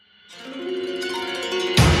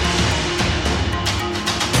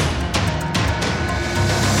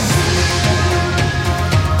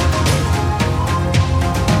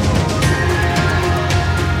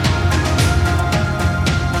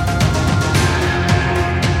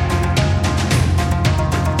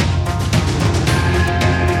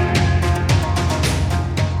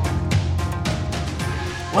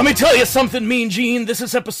Let me tell you something, Mean Gene. This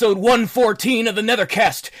is episode 114 of the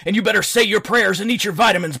Nethercast, and you better say your prayers and eat your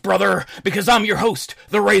vitamins, brother, because I'm your host,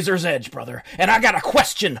 the Razor's Edge, brother, and I got a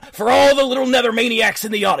question for all the little nether maniacs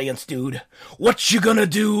in the audience, dude. What you gonna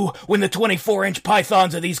do when the 24-inch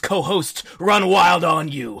pythons of these co-hosts run wild on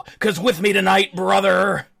you? 'Cause with me tonight,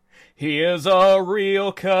 brother, he is a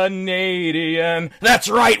real Canadian. That's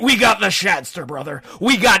right, we got the Shadster, brother.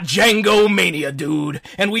 We got Django Mania, dude.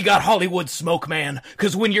 And we got Hollywood Smoke Man.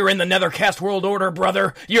 'Cause when you're in the Nethercast World Order,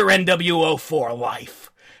 brother, you're NWO for life.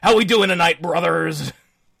 How we doing tonight, brothers?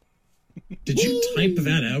 Did you type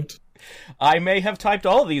that out? I may have typed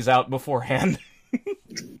all of these out beforehand.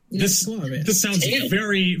 This sounds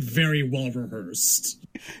very, very well rehearsed.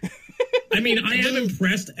 I mean, I am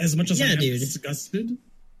impressed as much as I am disgusted.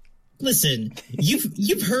 Listen,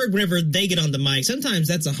 you've heard whenever they get on the mic, sometimes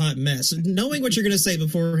that's a hot mess. Knowing what you're going to say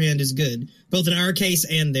beforehand is good, both in our case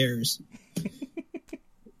and theirs.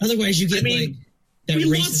 Otherwise, you get that we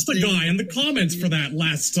lost the guy in the comments for that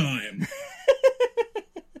last time.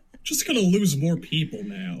 Just gonna lose more people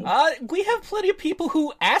now. We have plenty of people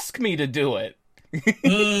who ask me to do it.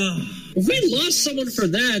 If we lost someone for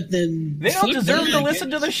that, then they don't deserve to listen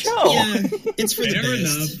to the show. Yeah, it's for the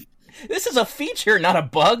best. Enough. This is a feature, not a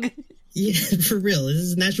bug. Yeah, for real. This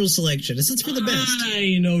is natural selection. This is for the best.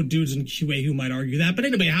 I know dudes in QA who might argue that, but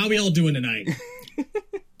anyway, how are we all doing tonight?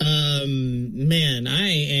 Man, I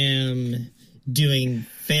am doing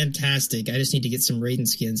fantastic. I just need to get some Raiden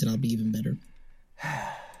skins and I'll be even better.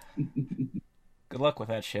 Good luck with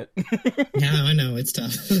that shit. Yeah, I know, it's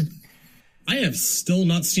tough. I have still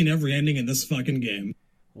not seen every ending in this fucking game.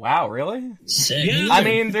 Wow, really? Yeah, I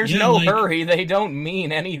mean, there's no hurry. They don't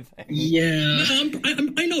mean anything. Yeah.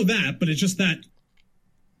 I know that, but it's just that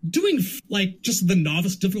doing, just the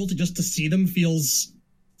novice difficulty just to see them feels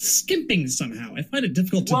skimping somehow. I find it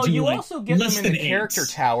difficult to do, you also get less them in than the character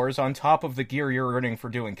towers on top of the gear you're earning for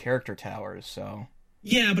doing character towers, so...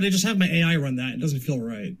 Yeah, but I just have my AI run that. It doesn't feel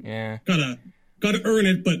right. Yeah. Gotta earn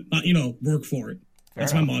it, but, work for it.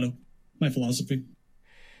 That's my motto. My philosophy.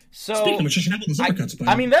 So, speaking of which, I should have those uppercuts.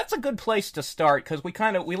 I mean, that's a good place to start, because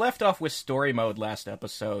we left off with story mode last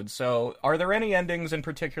episode, so are there any endings in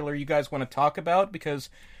particular you guys want to talk about? Because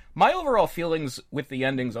my overall feelings with the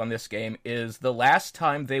endings on this game is the last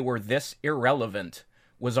time they were this irrelevant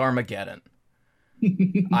was Armageddon.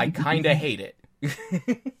 I kinda hate it.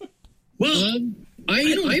 Well,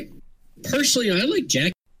 I personally like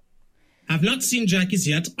Jack. I've not seen Jackie's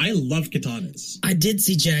yet. I love Kitana's. I did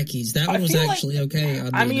see Jackie's. That one was actually okay.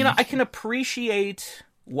 I mean, I can appreciate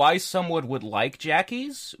why someone would like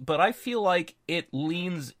Jackie's, but I feel like it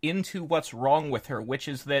leans into what's wrong with her, which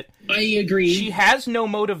is that I agree. She has no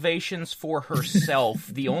motivations for herself.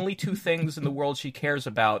 The only two things in the world she cares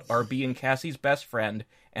about are being Cassie's best friend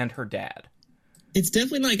and her dad. It's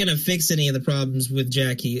definitely not going to fix any of the problems with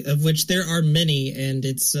Jackie, of which there are many, and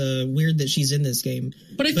it's weird that she's in this game.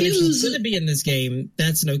 But if she's going to be in this game,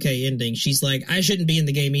 that's an okay ending. She's like, I shouldn't be in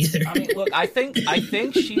the game either. I mean, look, I think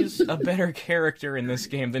she's a better character in this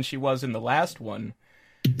game than she was in the last one.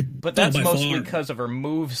 But that's mostly because of her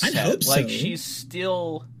moveset. I hope so. Like, she's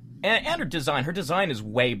still... And her design. Her design is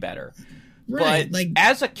way better. Right. But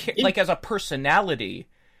as a personality...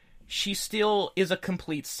 She still is a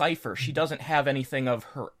complete cipher. She doesn't have anything of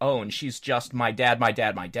her own. She's just my dad, my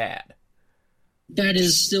dad, my dad. That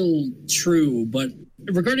is still true, but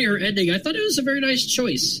regarding her ending, I thought it was a very nice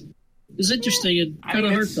choice. It was interesting and kind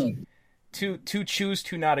of heartfelt. To choose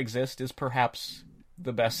to not exist is perhaps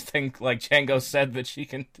the best thing, like Django said, that she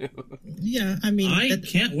can do. Yeah, I mean... I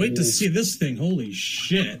can't wait to see this thing. Holy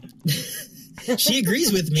shit. She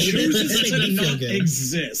agrees with me. Chooses to not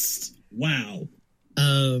exist. Wow.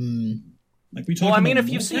 Well, I mean, if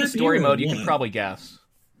you've seen story mode, you can probably guess.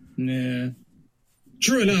 Nah.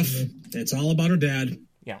 True enough. It's all about her dad.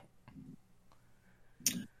 Yeah.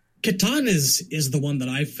 Kitana is the one that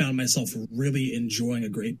I found myself really enjoying a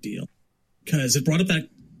great deal. Because it brought up a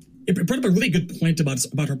really good point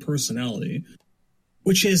about her personality.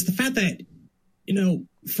 Which is the fact that,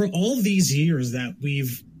 for all these years that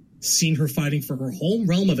we've seen her fighting for her home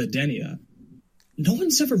realm of Edenia, no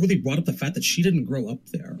one's ever really brought up the fact that she didn't grow up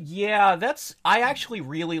there. Yeah, I actually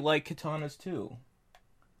really like Kitana's too.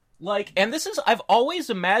 Like, and this is, I've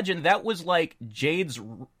always imagined that was like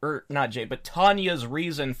not Jade, but Tanya's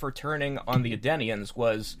reason for turning on the Edenians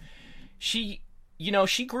was she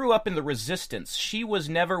grew up in the Resistance. She was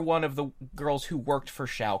never one of the girls who worked for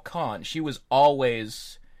Shao Kahn. She was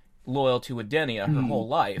always loyal to Edenia her whole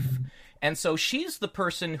life. And so she's the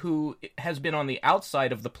person who has been on the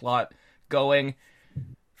outside of the plot going,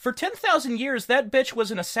 for 10,000 years, that bitch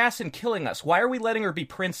was an assassin killing us. Why are we letting her be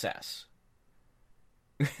princess?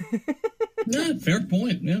 Yeah, fair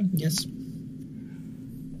point, yeah. Yes.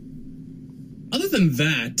 Other than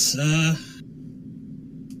that,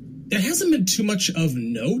 there hasn't been too much of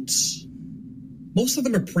note. Most of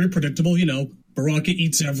them are pretty predictable, you know. Baraka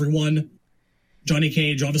eats everyone. Johnny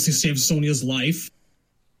Cage obviously saves Sonya's life.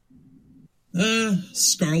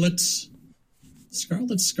 Scarlet.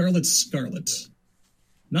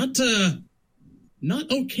 Not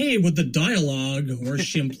okay with the dialogue where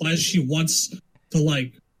she implies she wants to,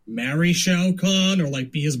 like, marry Shao Kahn or,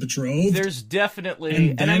 like, be his betrothed. There's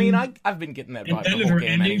definitely... And I mean, I've been getting that vibe the whole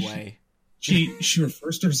game anyway. She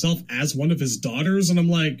refers to herself as one of his daughters, and I'm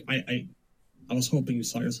like, I was hoping you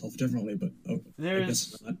saw yourself differently, but I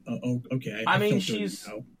guess not. Okay. I mean,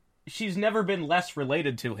 she's never been less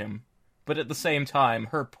related to him, but at the same time,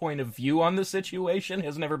 her point of view on the situation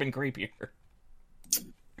has never been creepier.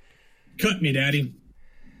 Cut me, Daddy.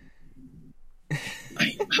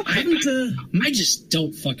 I just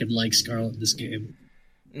don't fucking like Scarlet in this game.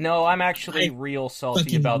 No, I'm actually real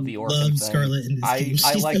salty about the orphan thing. Scarlet in this game.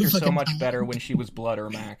 I liked her so much better when she was Blood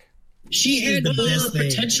Ermac. She had more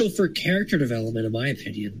potential for character development, in my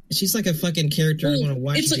opinion. She's like a fucking character I want to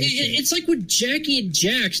watch. It's like with Jackie and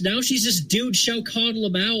Jax. Now she's this dude Shao Kahn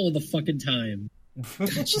Lamau all the fucking time.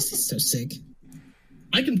 God, she's so sick.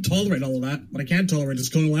 I can tolerate all of that, but I can't tolerate this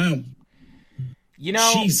Kung Lao. You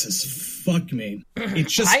know, Jesus, fuck me.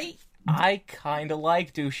 It's just I kind of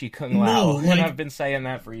like douchey Kung Lao, and I've been saying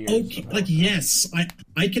that for years. Okay, like yes,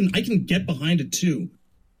 I can get behind it too.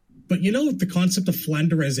 But you know the concept of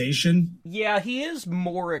Flanderization? Yeah, he is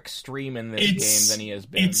more extreme in this game than he has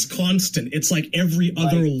been. It's constant. It's like every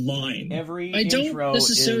other line. Every I don't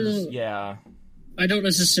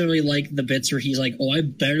necessarily like the bits where he's like, "Oh,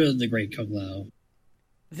 I'm better than the Great Kung Lao."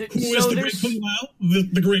 Who is the Great Kung Lao?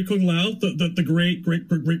 The Great Kung Lao? The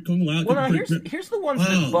Great Kung Lao? Well, here's the ones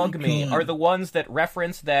that bug me, are the ones that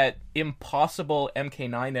reference that impossible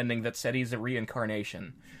MK9 ending that said he's a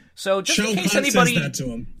reincarnation. So just in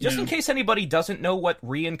case anybody doesn't know what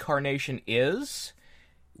reincarnation is,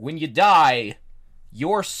 when you die,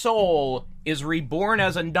 your soul is reborn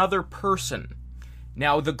as another person.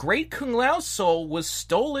 Now, the Great Kung Lao's soul was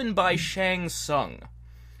stolen by Shang Tsung.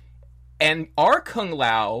 And our Kung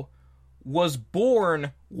Lao was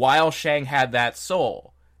born while Shang had that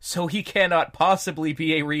soul. So he cannot possibly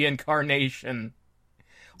be a reincarnation.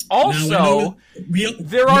 Also,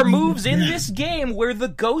 there are moves in this game where the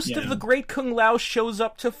ghost of the Great Kung Lao shows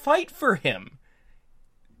up to fight for him.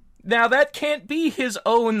 Now, that can't be his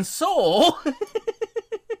own soul.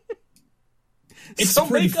 So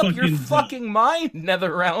make up your fucking mind,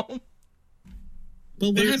 NetherRealm.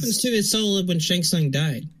 But what happens to his soul when Shang Tsung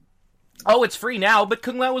died? Oh, it's free now, but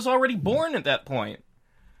Kung Lao was already born at that point.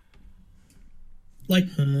 Like,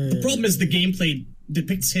 the problem is the gameplay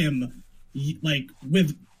depicts him, like,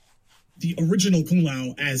 with the original Kung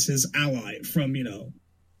Lao as his ally from, you know,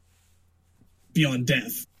 Beyond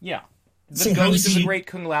Death. Yeah. The ghost of the Great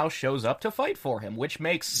Kung Lao shows up to fight for him, which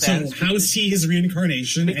makes sense. So how is he his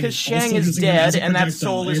reincarnation? Because Shang is dead, and that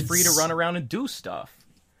soul is free to run around and do stuff.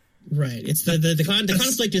 Right. It's the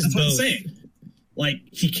conflict is both. What I'm saying. Like,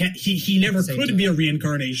 he never could be a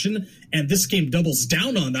reincarnation, and this game doubles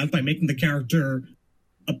down on that by making the character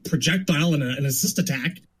a projectile and an assist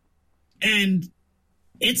attack, and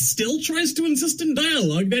it still tries to insist in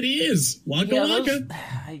dialogue that he is. Waka waka.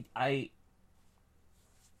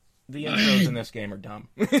 The intros in this game are dumb.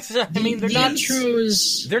 I mean, they're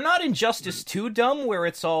not Injustice 2 dumb, where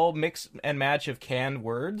it's all mix and match of canned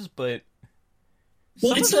words, but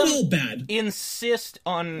it's not all bad. Insist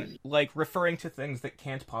on, like, referring to things that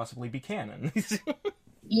can't possibly be canon.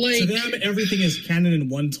 Like, to them, everything is canon in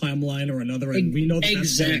one timeline or another, and we know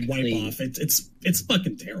that's a wipe off. It's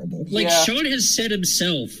fucking terrible. Like, Sean has said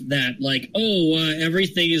himself that, like,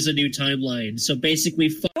 everything is a new timeline, so basically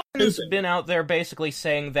has been out there basically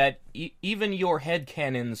saying that even your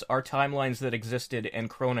headcanons are timelines that existed and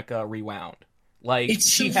Chronica rewound. Like,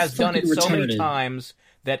 she has done it so many times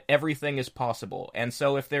that everything is possible. And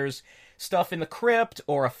so if there's stuff in the crypt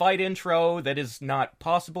or a fight intro that is not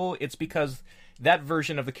possible, it's because that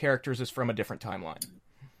version of the characters is from a different timeline.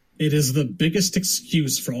 It is the biggest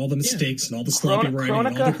excuse for all the mistakes and all the sloppy writing.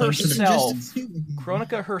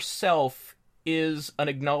 Kronika herself is an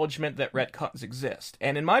acknowledgement that retcons exist,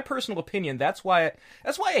 and in my personal opinion, that's why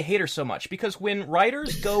I hate her so much. Because when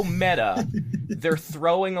writers go meta, they're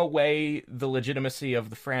throwing away the legitimacy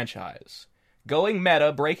of the franchise. Going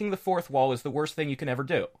meta, breaking the fourth wall, is the worst thing you can ever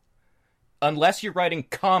do, unless you're writing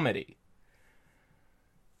comedy.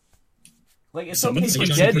 Like, it's okay for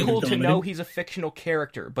Deadpool to know he's a fictional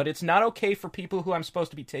character, but it's not okay for people who I'm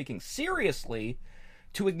supposed to be taking seriously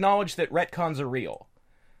to acknowledge that retcons are real.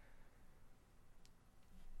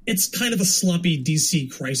 It's kind of a sloppy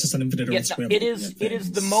DC Crisis on Infinite Earths. It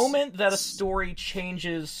is the moment that a story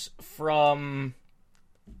changes from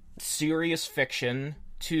serious fiction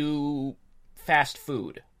to fast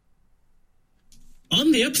food.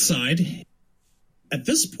 On the upside, at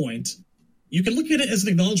this point, you can look at it as an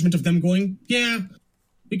acknowledgement of them going, yeah,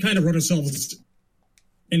 we kind of wrote ourselves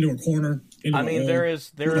into a corner. There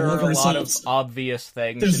are a lot of obvious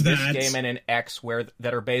things in this game and in X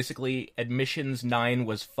that are basically admissions 9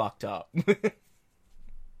 was fucked up.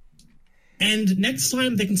 And next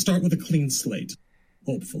time they can start with a clean slate.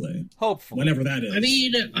 Hopefully. Whenever that is. I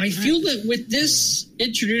mean, I feel that with this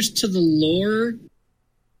introduced to the lore,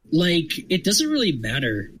 like, it doesn't really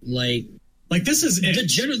matter. Like this is it.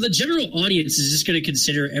 The general audience is just going to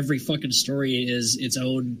consider every fucking story is its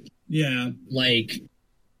own. Yeah. Like,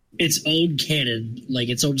 its own canon, like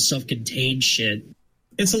its own self-contained shit.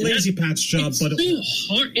 It's a lazy patch job, but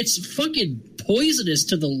hard. It's fucking poisonous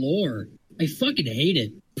to the lore. I fucking hate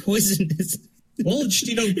it. Poisonous. Well,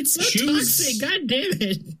 it's so toxic. God damn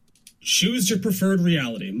it. Choose your preferred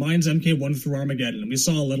reality. Mine's MK1 through Armageddon, and we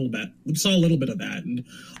saw a little bit of that, and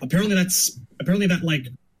apparently that like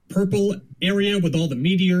purple area with all the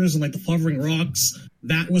meteors and like the hovering rocks.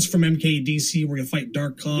 That was from MKDC, where you fight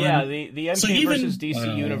Dark Khan. Yeah, the MK versus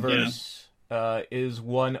DC universe is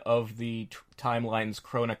one of the timelines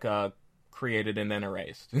Kronika created and then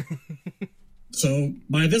erased. So,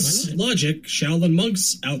 by this logic, Shaolin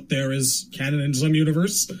Monks out there is canon in some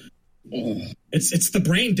universe. It's the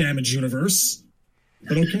brain damage universe,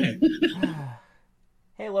 but okay.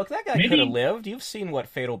 Hey, look, that guy could have lived. You've seen what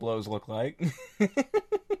fatal blows look like.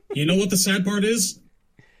 You know what the sad part is?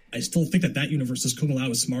 I still think that universe's Kung Lao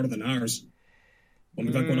is smarter than ours. What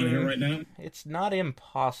we got going on here right now? It's not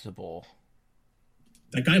impossible.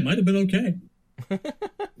 That guy might have been okay.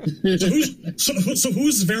 So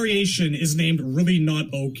whose variation is named Really Not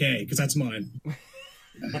Okay? Because that's mine.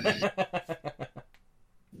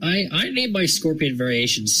 I named my Scorpion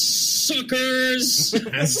variation Suckers!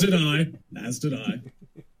 As did I.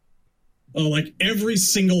 Oh, like every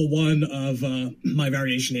single one of my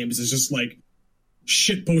variation names is just like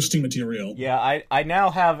shit posting material. Yeah, I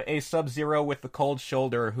now have a Sub-Zero with the cold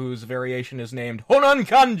shoulder whose variation is named Honan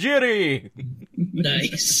Kanjiri!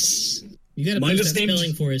 Nice. You gotta put that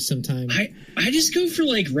spelling for us sometime. I just go for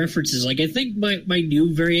like references. Like I think my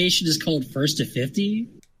new variation is called First to 50.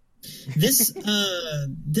 This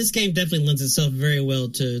game definitely lends itself very well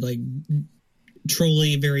to like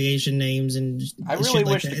trolley variation names and I really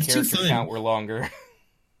wish the character count were longer.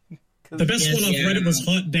 The best one off Reddit was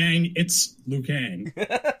Hot Dang, it's Liu Kang.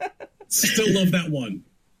 Still love that one.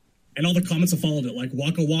 And all the comments have followed it, like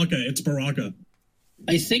Waka Waka, it's Baraka.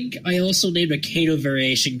 I think I also named a Kato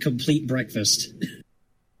variation Complete Breakfast.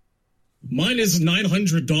 Mine is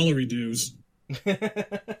 $900 dues.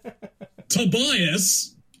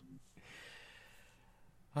 Tobias.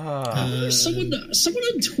 Someone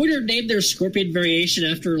on Twitter named their Scorpion variation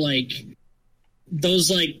after like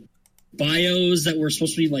those like bios that were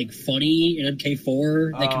supposed to be like funny in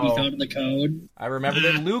MK4 that can be found in the code. I remember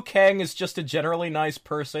that Liu Kang is just a generally nice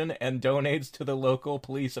person and donates to the local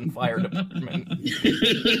police and fire department.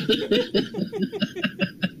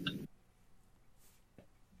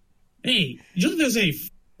 Hey, you know there's a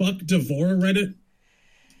Fuck Devora Reddit?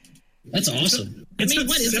 That's awesome.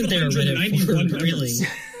 What isn't there a Reddit for, really?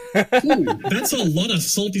 That's a lot of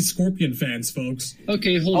salty Scorpion fans, folks.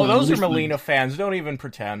 Okay, hold on. Oh, those are Melina fans. Don't even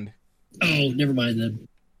pretend. Oh, never mind then.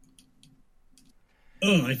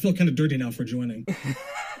 Oh, I feel kind of dirty now for joining.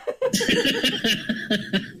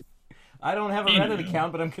 I don't have a Reddit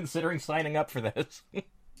account, but I'm considering signing up for this.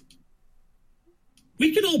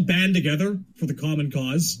 We can all band together for the common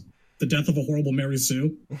cause, the death of a horrible Mary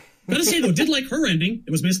Sue. Gotta say, though, did like her ending.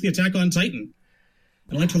 It was basically Attack on Titan.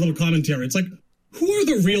 I liked her little commentary. It's like, who are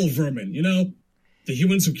the real vermin, you know? The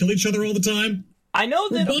humans who kill each other all the time? I know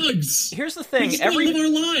that bugs. Here's the thing: live our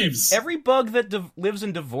lives. Every bug that lives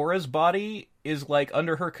in Devora's body is like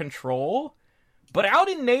under her control. But out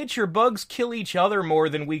in nature, bugs kill each other more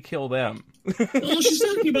than we kill them. Well, she's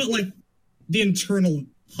talking about like the internal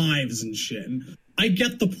hives and shit. And I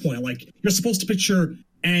get the point. Like, you're supposed to picture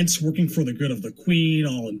ants working for the good of the queen,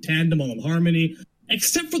 all in tandem, all in harmony,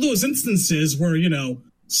 except for those instances where,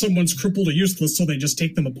 someone's crippled or useless, so they just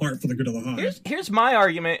take them apart for the good of the hive. Here's my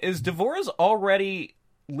argument, is D'Vorah's already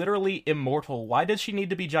literally immortal. Why does she need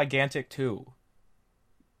to be gigantic, too?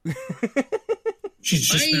 She's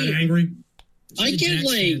just that angry. I get,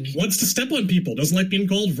 wants to step on people, doesn't like being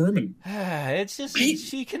called vermin. It's just,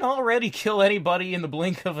 she can already kill anybody in the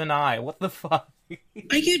blink of an eye. What the fuck?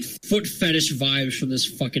 I get foot fetish vibes from this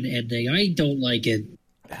fucking ending. I don't like it.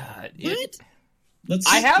 What?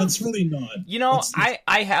 Let's really not.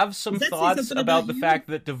 I have some thoughts about the fact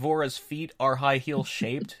that D'Vorah's feet are high heel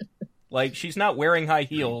shaped. Like, she's not wearing high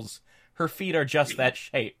heels. Her feet are just that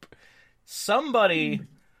shape. Somebody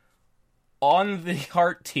on the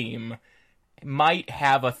Heart team might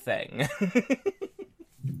have a thing.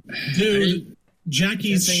 Dude,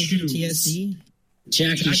 Jackie's shoes. TSD?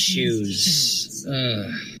 Jackie's shoes.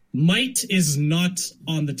 Might is not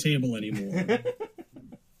on the table anymore.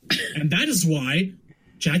 And that is why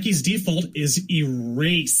Jackie's default is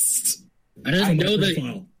erased. I didn't know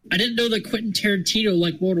that Quentin Tarantino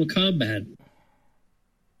liked Mortal Kombat.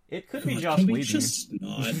 It could be Joss Whedon.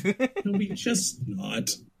 Can we just not?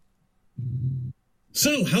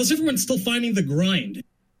 So, how's everyone still finding the grind?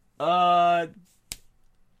 I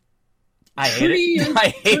hate it. I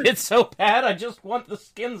hate it so bad. I just want the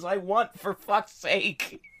skins I want, for fuck's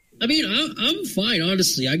sake. I mean, I'm fine,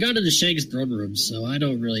 honestly. I got into Shang's throne room, so I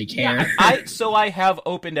don't really care. Yeah, I have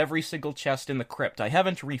opened every single chest in the crypt. I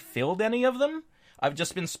haven't refilled any of them. I've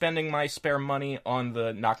just been spending my spare money on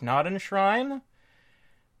the Nakhnadin shrine.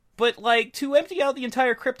 But, to empty out the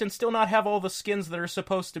entire crypt and still not have all the skins that are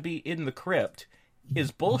supposed to be in the crypt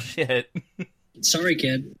is bullshit. Sorry,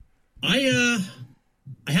 kid. I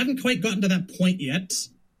haven't quite gotten to that point yet.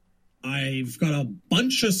 I've got a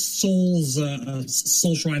bunch of soul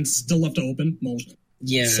shrines still left to open.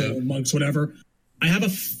 Soul monks, whatever. I have a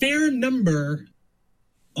fair number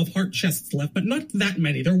of heart chests left, but not that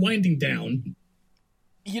many. They're winding down.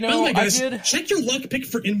 By the way, guys, check your lockpick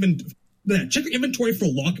for check your inventory for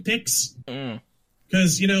lockpicks.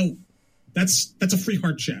 Because, that's a free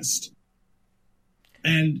heart chest.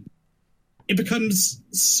 And it becomes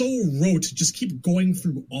so rote to just keep going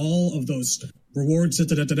through all of those rewards. I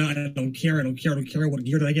don't care. What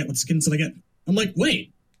gear did I get? What skins did I get? I'm like,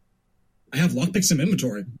 wait, I have lockpicks in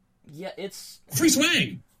inventory. Yeah, it's free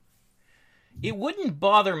swag. It wouldn't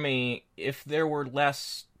bother me if there were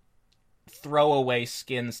less throwaway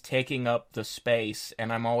skins taking up the space,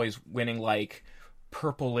 and I'm always winning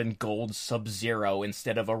purple and gold Sub-Zero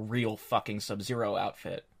instead of a real fucking Sub-Zero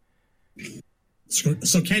outfit.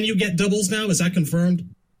 So can you get doubles now? Is that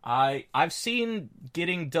confirmed? I've seen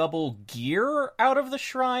getting double gear out of the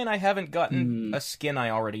shrine. I haven't gotten a skin I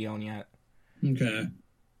already own yet. Okay.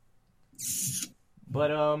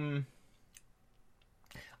 But,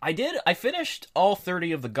 I finished all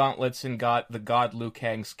 30 of the gauntlets and got the God Liu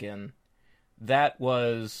Kang skin. That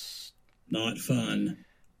was... not fun.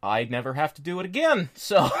 I'd never have to do it again,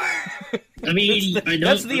 so... I mean,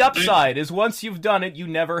 that's the upside, is once you've done it, you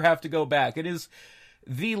never have to go back. It is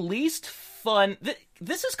the least fun...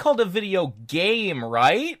 This is called a video game,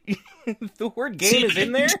 right? The word game is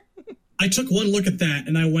in there? I took one look at that,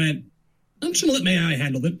 and I went, I'm just going to let my AI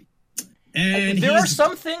handle it. And there are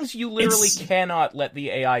some things you literally cannot let the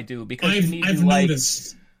AI do, because you need to,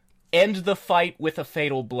 noticed. End the fight with a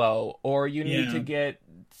fatal blow, or you need to get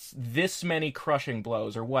this many crushing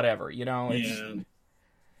blows, or whatever, It's...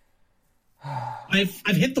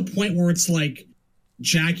 I've hit the point where it's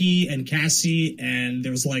Jackie and Cassie, and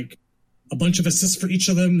there's a bunch of assists for each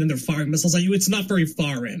of them, and they're firing missiles at you. It's not very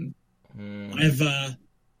far in. I've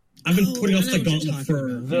been putting off the gauntlet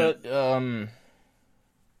for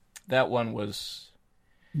that one was.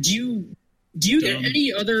 Do you get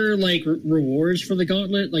any other rewards for the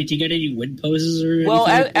gauntlet? Do you get any win poses or? Well,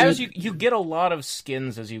 as you get a lot of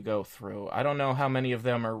skins as you go through. I don't know how many of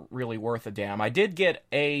them are really worth a damn. I did get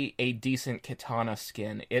a decent Kitana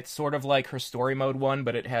skin. It's sort of like her story mode one,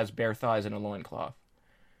 but it has bare thighs and a loincloth.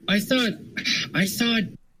 I thought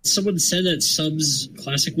someone said that Sub's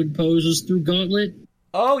classic win pose was through Gauntlet.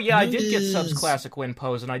 Oh yeah, I did get Sub's classic win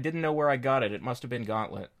pose, and I didn't know where I got it. It must have been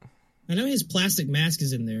Gauntlet. I know his plastic mask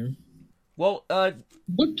is in there. Well,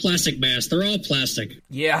 what plastic mask? They're all plastic.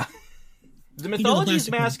 Yeah. The Mythology's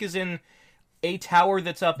mask is in a tower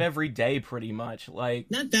that's up every day, pretty much. Not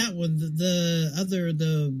that one.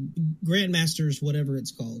 The Grandmaster's, whatever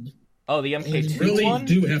it's called. Oh, the MK2 really one?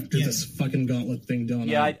 do have to do this fucking gauntlet thing, don't I?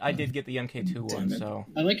 Yeah, I did get the MK2 one, so...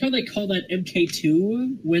 I like how they call that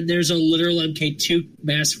MK2 when there's a literal MK2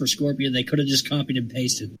 mask for Scorpion. They could have just copied and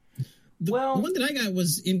pasted. The one that I got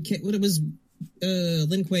was Lin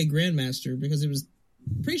Kuei Grandmaster, because it was...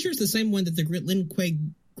 Pretty sure it's the same one that the Lin Kuei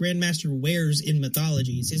Grandmaster wears in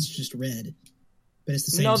Mythologies. It's just red. But it's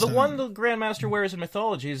the same style. One the Grandmaster wears in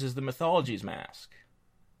Mythologies is the Mythologies mask.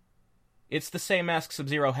 It's the same mask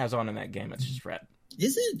Sub-Zero has on in that game. It's just red.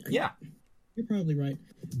 Is it? Yeah. You're probably right.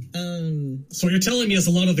 So you're telling me is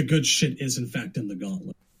a lot of the good shit is in fact in the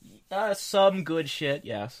gauntlet? Some good shit,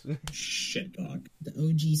 yes. Shit, dog. The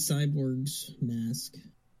OG Cyborg's mask.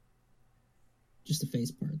 Just the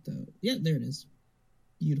face part, though. Yeah, there it is.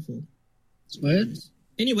 Beautiful. What?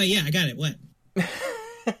 Anyway, yeah, I got it. What?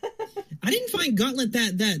 I didn't find Gauntlet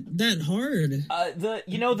that hard.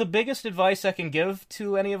 The biggest advice I can give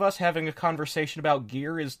to any of us having a conversation about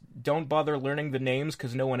gear is don't bother learning the names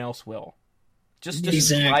because no one else will. Just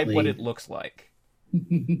describe what it looks like.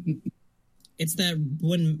 It's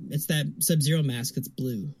that Sub-Zero mask that's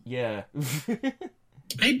blue. Yeah.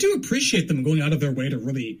 I do appreciate them going out of their way to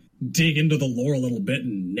really dig into the lore a little bit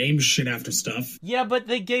and name shit after stuff. Yeah, but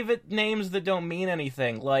they gave it names that don't mean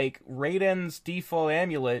anything. Like, Raiden's default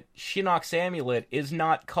amulet, Shinnok's amulet, is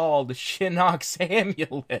not called Shinnok's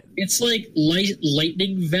amulet. It's like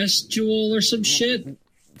lightning vestule or some shit.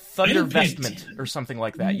 Thunder vestment or something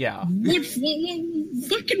like that, yeah. What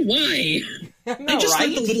fucking why? I just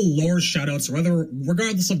like the little lore shoutouts,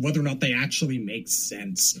 regardless of whether or not they actually make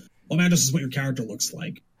sense. What matters is what your character looks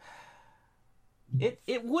like.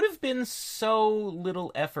 It would have been so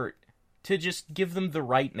little effort to just give them the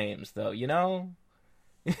right names, though, you know?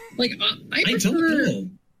 Like, I prefer,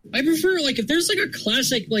 like, if there's, like, a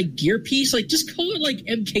classic, like, gear piece, like, just call it, like,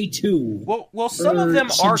 MK2. Well, some of them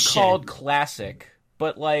are called classic,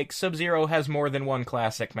 but, like, Sub-Zero has more than one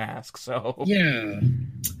classic mask, so... Yeah.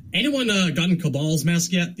 Anyone gotten Cabal's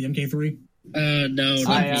mask yet? The MK3? No.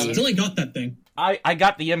 Still ain't got that thing. I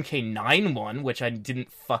got the MK9 one, which I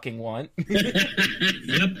didn't fucking want. Yep,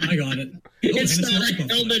 I got it. It's not a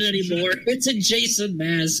helmet anymore. It's a Jason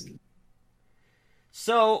mask.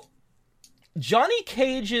 So, Johnny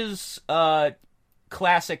Cage's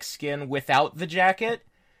classic skin without the jacket,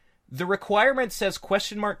 the requirement says ?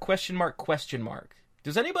 Does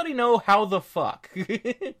anybody know how the fuck?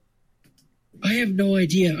 I have no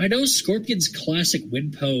idea. I know Scorpion's classic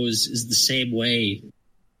wind pose is the same way.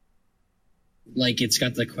 Like, it's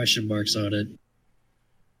got the question marks on it.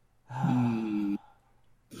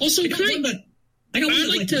 Also, I got one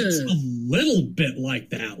that's a little bit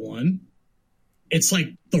like that one. It's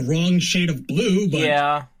like the wrong shade of blue, but...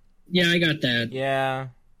 Yeah, I got that. Yeah,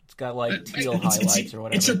 it's got, like, teal highlights or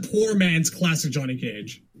whatever. It's a poor man's classic Johnny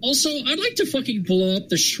Cage. Also, I'd like to fucking blow up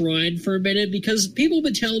the shrine for a minute, because people have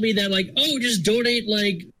been telling me that, like, oh, just donate,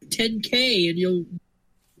 like, 10K and you'll...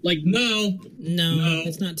 Like, No,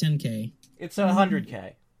 it's not 10K. It's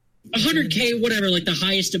 100K. 100K, whatever, like the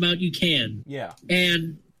highest amount you can. Yeah.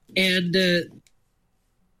 And they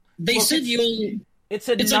said It's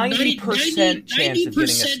a 90% chance of getting a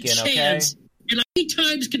skin, okay? And 90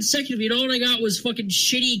 times consecutively, and all I got was fucking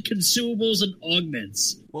shitty consumables and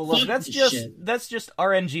augments. Well, look, that's just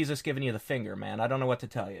RNGesus giving you the finger, man. I don't know what to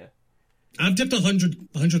tell you. I've dipped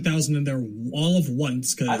 100,000 in there all of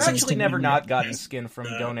once. Cause I've actually never not gotten skin from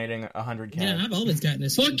donating 100K. Yeah, I've always gotten a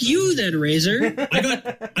skin. Fuck you then, Razor.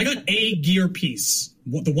 I got a gear piece.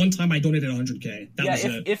 The one time I donated 100K. That was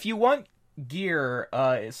it. If you want gear,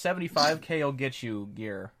 75K will get you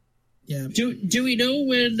gear. Yeah. Do we know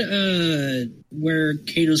when where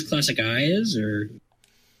Kato's classic eye is, or?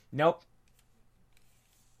 Nope.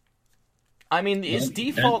 I mean, his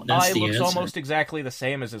default eye looks almost exactly the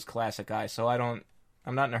same as his classic eye, so I'm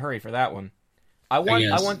not in a hurry for that one. I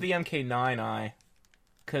want the MK9 eye,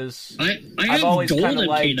 because I've always kind of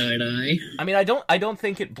liked MK9 eye. I mean, I don't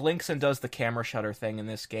think it blinks and does the camera shutter thing in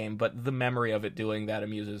this game, but the memory of it doing that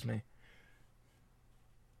amuses me.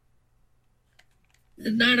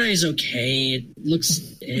 Nine Eye's okay. It looks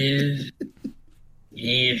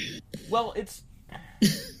Well, it's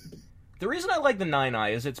the reason I like the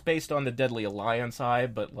 9-Eye is it's based on the Deadly Alliance eye,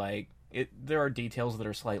 but like there are details that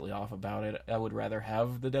are slightly off about it. I would rather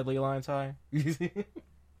have the Deadly Alliance eye.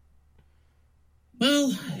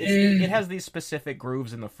 Well, it has these specific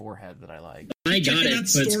grooves in the forehead that I like. I got it,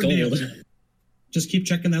 but it's gold. Just keep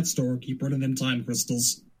checking that store. Keep running them time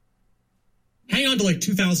crystals. Hang on to like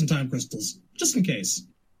 2,000 time crystals, just in case.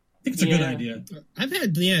 I think it's a good idea. I've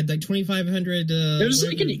had, like 2,500... There's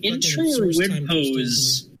like an intro or win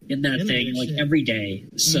pose in that thing, like every day.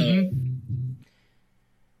 So...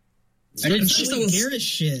 I didn't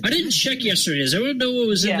check yesterday. Does everyone know what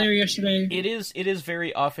was in there yesterday? It is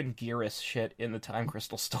very often Geras shit in the Time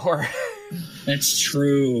Crystal store. That's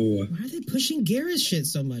true. Why are they pushing Geras shit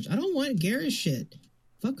so much? I don't want Geras shit.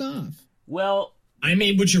 Fuck off. Well, I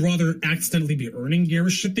mean, would you rather accidentally be earning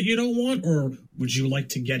Geras shit that you don't want, or would you like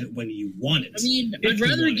to get it when you want it? I mean, I'd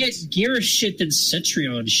rather get Geras shit than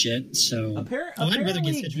Cetrion shit, so... Apparently, I'd rather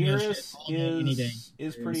get Geras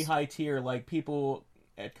is pretty high tier. Like, people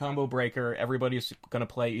at Combo Breaker, everybody's gonna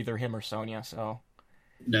play either him or Sonya, so...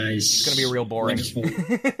 Nice. It's gonna be real boring.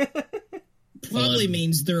 Probably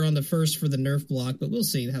means they're on the first for the nerf block, but we'll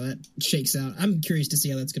see how that shakes out. I'm curious to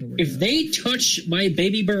see how that's going to work. If they touch my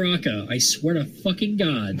baby Baraka, I swear to fucking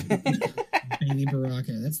God. Baby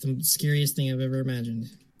Baraka. That's the scariest thing I've ever imagined.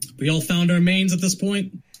 We all found our mains at this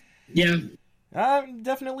point? Yeah.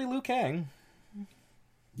 Definitely Liu Kang.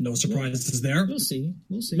 No surprises there. We'll see.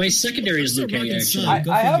 My secondary is Liu Kang, actually.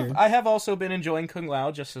 I have also been enjoying Kung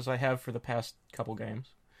Lao, just as I have for the past couple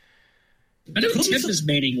games. I know Tiff is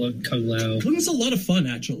mating Kung Lao. Kung's a lot of fun,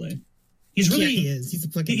 actually. He's really he is. He's a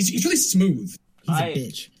fucking. He's really smooth. He's a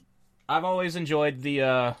bitch. I've always enjoyed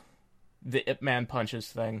the Ip Man punches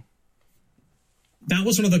thing. That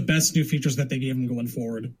was one of the best new features that they gave him going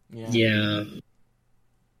forward. Yeah.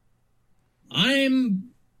 I'm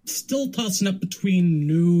still tossing up between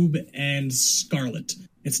Noob and Scarlet.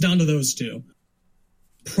 It's down to those two.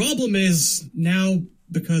 Problem is, now,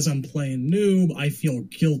 because I'm playing Noob, I feel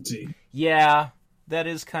guilty. Yeah, that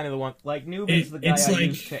is kind of the one. Like, Noob is the guy I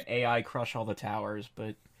use to AI crush all the towers,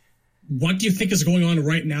 but... What do you think is going on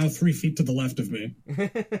right now 3 feet to the left of me?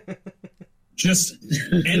 Just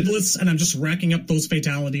endless, and I'm just racking up those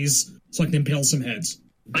fatalities so I can impale some heads.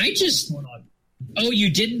 Oh,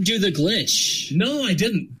 you didn't do the glitch. No, I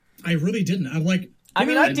didn't. I really didn't. I'm like...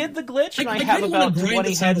 I did the glitch, and I have about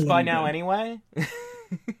 20 heads by now anyway.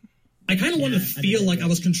 I kind of wanted to feel like I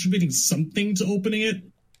was contributing something to opening it,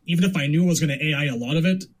 even if I knew I was going to AI a lot of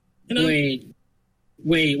it. You know?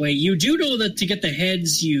 Wait. You do know that to get the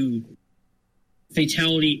heads, you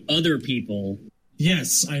fatality other people.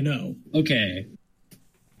 Yes, I know. Okay.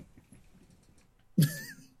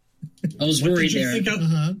 I was worried there. Did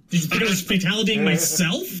you think I was fatalitying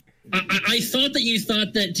myself? I thought that you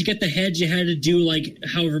thought that to get the heads, you had to do, like,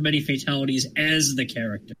 however many fatalities as the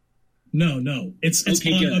character. No. It's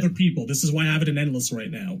on other people. This is why I have it in Endless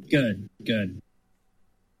right now. Good.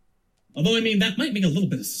 Although, I mean, that might make a little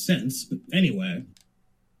bit of sense, but anyway.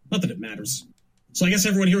 Not that it matters. So I guess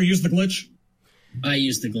everyone here used the glitch? I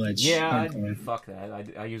used the glitch. Yeah, fuck that.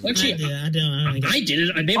 I used the glitch. Yeah, I did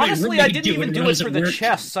it. I made Honestly, my I didn't even do it for the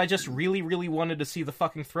chests. I just really, really wanted to see the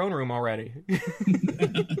fucking throne room already.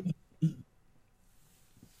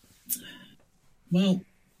 Well,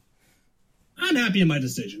 I'm happy in my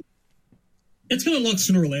decision. It's going to unlock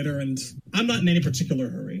sooner or later, and I'm not in any particular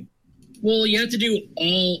hurry. Well, you have to do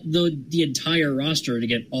all the entire roster to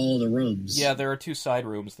get all the rooms. Yeah, there are 2 side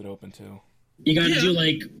rooms that open too. You got to do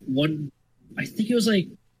like one. I think it was like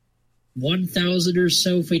 1,000 or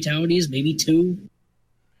so fatalities, maybe 2.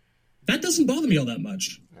 That doesn't bother me all that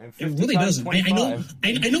much. It really doesn't. I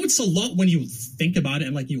know it's a lot when you think about it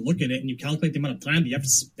and like you look at it and you calculate the amount of time that you have to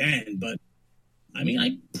spend, but I mean,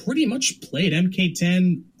 I pretty much played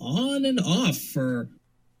MK10 on and off for a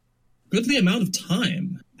goodly amount of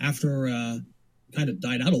time after kind of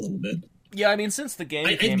died out a little bit. Yeah, I mean, since the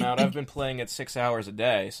game came out, I've been playing it 6 hours a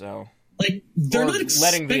day, so... Like, they're not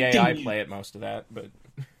expecting... letting the AI play it most of that, but...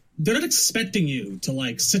 They're not expecting you to,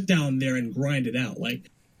 like, sit down there and grind it out.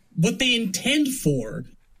 Like, what they intend for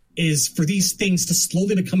is for these things to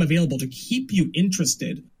slowly become available to keep you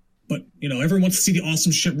interested. But, you know, everyone wants to see the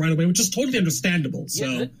awesome shit right away, which is totally understandable.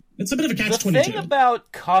 So, it's a bit of a catch-22. The thing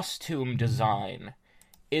about costume design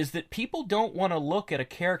is that people don't want to look at a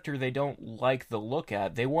character they don't like the look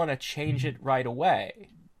at. They want to change it right away.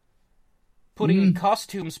 Putting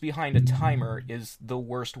costumes behind a timer is the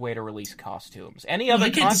worst way to release costumes. Any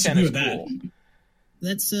other content is cool.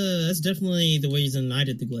 That's definitely the reason I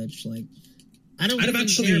did the glitch. Like, I don't really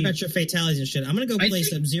care about your fatalities and shit. I'm gonna go play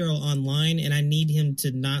Sub-Zero online, and I need him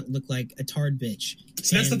to not look like a tard bitch.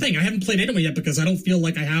 See, that's the thing. I haven't played anyone yet because I don't feel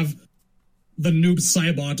like I have the Noob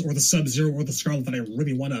Cybot or the Sub-Zero or the Scarlet that I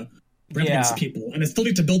really want to rep against people. And I still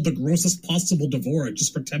need to build the grossest possible Devora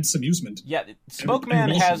just for Temp's amusement. Yeah, Smokeman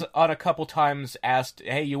has on a couple times asked,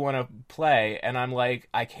 hey, you want to play? And I'm like,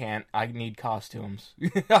 I can't. I need costumes.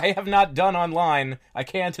 I have not done online. I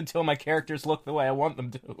can't until my characters look the way I want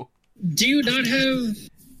them to. Do you not have...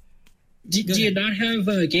 Do you not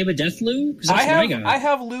have Game of Death Lou? I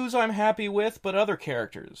have Lou's I'm happy with, but other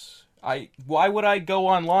characters. Why would I go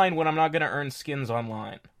online when I'm not going to earn skins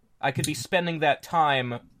online? I could be spending that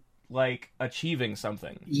time like, achieving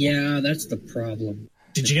something. Yeah, that's the problem.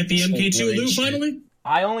 Did you get the MK2 Lou finally?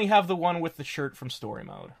 I only have the one with the shirt from story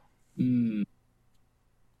mode.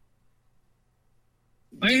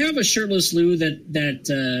 I have a shirtless Lou that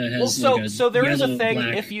has so there is a thing,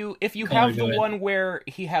 black if you have the one where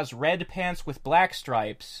he has red pants with black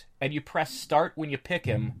stripes and you press start when you pick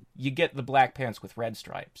him, you get the black pants with red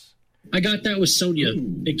stripes. I got that with Sonya.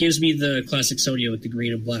 It gives me the classic Sonya with the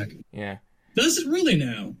green and black. Yeah. Does it really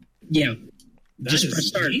now? Yeah. Just press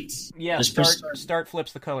start. Yeah, Just start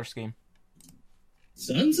flips the color scheme.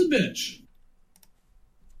 Sons of bitch.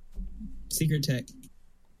 Secret tech.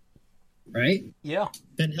 Right? Yeah.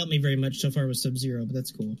 Doesn't help me very much so far with Sub-Zero, but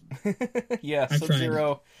that's cool. Yeah,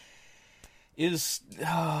 Sub-Zero is...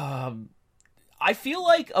 I feel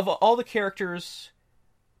like of all the characters,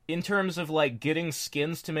 in terms of like getting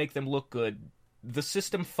skins to make them look good, the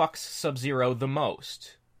system fucks Sub-Zero the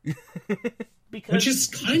most. Because which is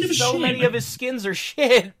kind of a so shame. many of his skins are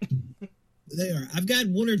shit. They are. I've got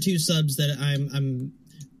one or two subs that I'm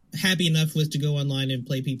happy enough with to go online and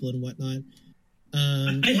play people and whatnot.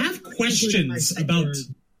 I have questions about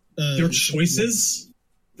their choices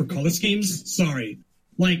for color schemes. Sorry.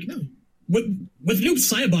 Like, with Noob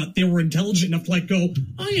Saibot, they were intelligent enough to like go,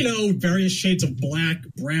 various shades of black,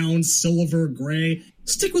 brown, silver, gray.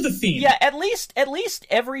 Stick with the theme. Yeah, at least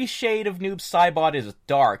every shade of Noob Saibot is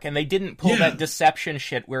dark, and they didn't pull that deception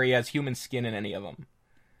shit where he has human skin in any of them.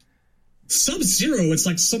 Sub-Zero, it's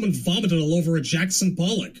like someone vomited all over a Jackson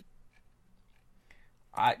Pollock.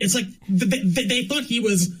 It's like they thought he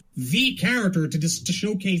was the character to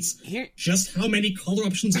showcase just how many color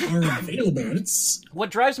options are available.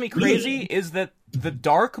 What drives me crazy is that the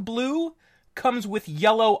dark blue comes with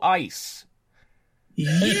yellow ice.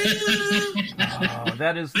 Yeah.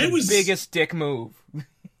 That is the biggest dick move.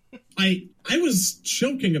 I was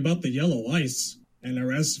joking about the yellow ice,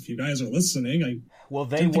 NRS. If you guys are listening,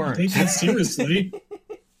 they weren't. Take that seriously.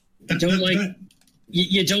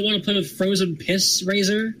 You don't want to play with frozen piss,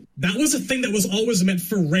 Razor? That was a thing that was always meant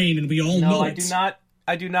for rain, and we all know it.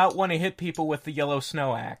 I do not want to hit people with the yellow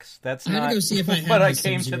snow axe. That's not go see if I have what I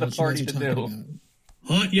came to the party to do. About.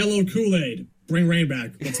 Hot yellow Kool-Aid. Bring rain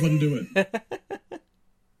back. Let's let him do it.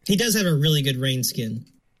 He does have a really good rain skin.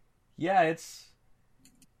 Yeah, it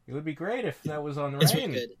would be great if that was on rain. It's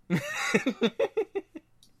really good.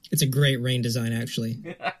 It's a great rain design,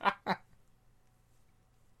 actually.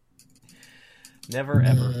 Never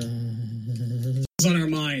ever. On our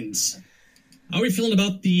minds. How are we feeling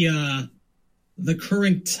about the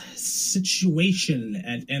current situation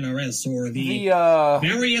at NRS or the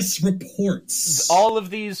various reports? All of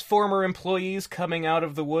these former employees coming out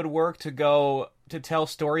of the woodwork to tell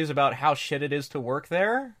stories about how shit it is to work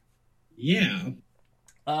there? Yeah.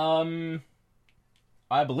 I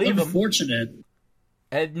believe them. Unfortunate.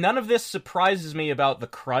 And none of this surprises me about the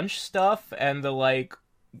crunch stuff and the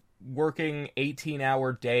working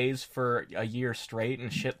 18-hour days for a year straight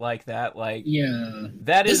and shit like that.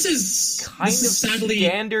 That is kind of sadly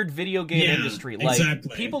standard video game industry.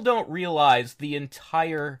 Exactly. People don't realize the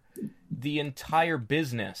entire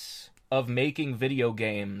business of making video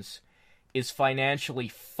games is financially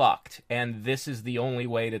fucked, and this is the only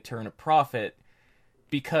way to turn a profit,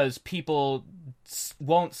 because people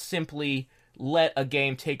won't simply let a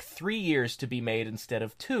game take 3 years to be made instead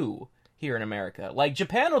of 2. Here in America.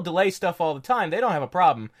 Japan will delay stuff all the time. They don't have a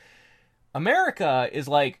problem. America is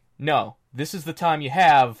like, no, this is the time you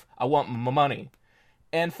have. I want my money.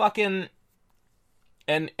 And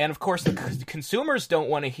and of course the consumers don't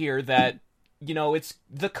want to hear that, it's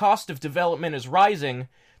the cost of development is rising.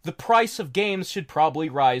 The price of games should probably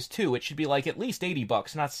rise too. It should be at least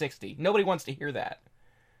 $80, not 60. Nobody wants to hear that.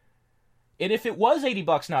 And if it was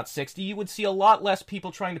 $80, not 60, you would see a lot less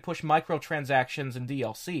people trying to push microtransactions and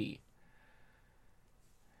DLC.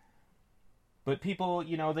 But people,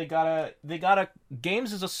 they gotta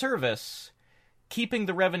games as a service, keeping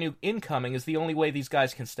the revenue incoming is the only way these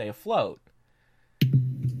guys can stay afloat.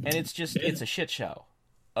 And it's a shit show.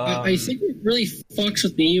 I think what really fucks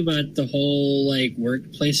with me about the whole,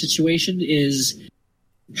 workplace situation is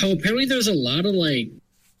how apparently there's a lot of,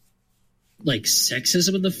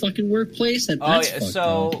 sexism in the fucking workplace. That's fucked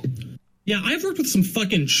up. Yeah, I've worked with some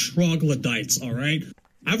fucking troglodytes, alright?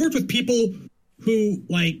 I've worked with people who,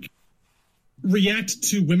 react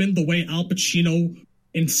to women the way Al Pacino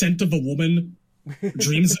in Scent of a Woman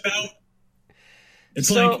dreams about. It's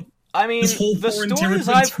this whole foreign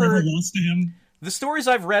territory forever lost to him. The stories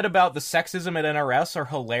I've read about the sexism at NRS are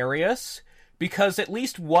hilarious, because at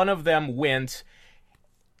least one of them went,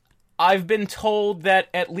 I've been told that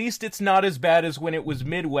at least it's not as bad as when it was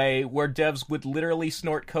Midway, where devs would literally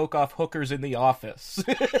snort coke off hookers in the office.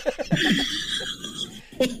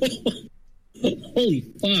 Holy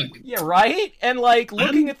fuck. Yeah, right? And, like,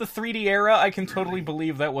 looking at the 3D era, I can totally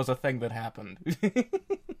believe that was a thing that happened.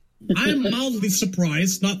 I'm mildly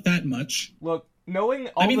surprised, not that much. Look, knowing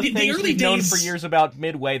all the things we've known for years about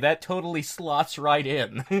Midway, that totally slots right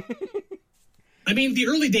in. I mean, the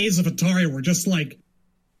early days of Atari were just, like,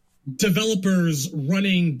 developers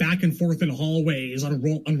running back and forth in hallways on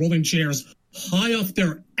rolling chairs, high off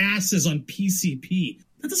their asses on PCP.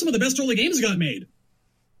 That's how some of the best early games got made.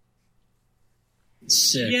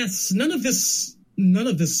 Sick. Yes, none of this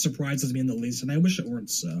surprises me in the least, and I wish it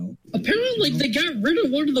weren't so. Apparently, they got rid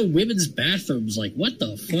of one of the women's bathrooms. Like, what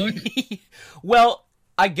the fuck? Well,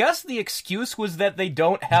 I guess the excuse was that they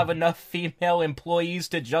don't have enough female employees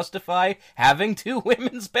to justify having 2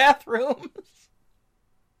 women's bathrooms.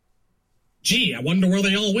 Gee, I wonder where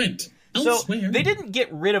they all went. Elsewhere. So, they didn't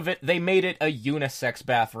get rid of it, they made it a unisex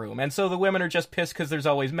bathroom, and so the women are just pissed because there's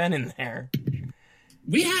always men in there.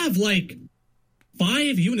 We have, like,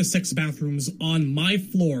 5 unisex bathrooms on my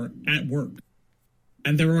floor at work.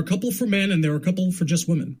 And there are a couple for men and there are a couple for just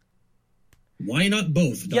women. Why not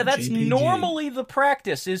both? Yeah, that's JPG? Normally the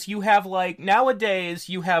practice is you have, like, nowadays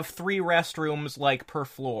you have 3 restrooms, like, per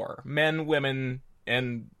floor. Men, women,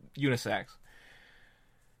 and unisex.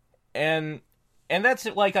 And that's,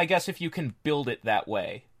 like, I guess if you can build it that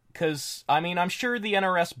way. Because, I mean, I'm sure the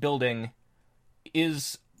NRS building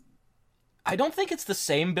is... I don't think it's the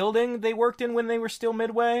same building they worked in when they were still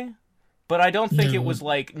Midway, but I don't think it was,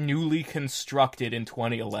 like, newly constructed in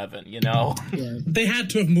 2011, you know? Yeah. They had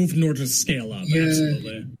to have moved in order to scale up,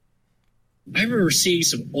 absolutely. I remember seeing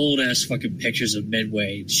some old-ass fucking pictures of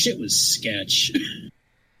Midway. Shit was sketch.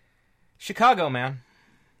 Chicago, man.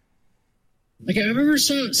 Like, I remember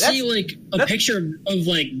seeing, like, a picture of,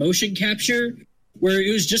 like, motion capture, where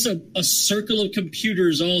it was just a circle of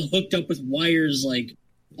computers all hooked up with wires, like,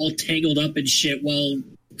 all tangled up and shit, while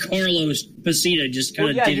Carlos Pacina just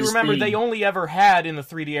kind of did his you remember thing. They only ever had, in the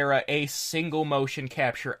 3D era, a single motion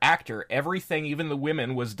capture actor. Everything, even the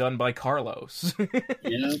women, was done by Carlos.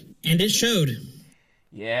 Yeah. And it showed.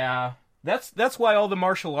 Yeah. That's why all the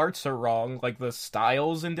martial arts are wrong, like the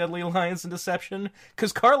styles in Deadly Alliance and Deception,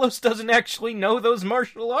 because Carlos doesn't actually know those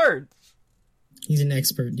martial arts. He's an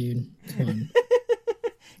expert, dude. Come on.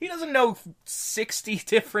 He doesn't know 60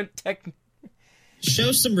 different techniques.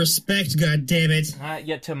 Show some respect, goddammit.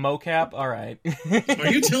 Yet to mocap? Alright.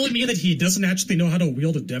 Are you telling me that he doesn't actually know how to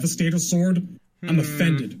wield a Devastator sword? I'm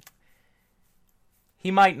offended.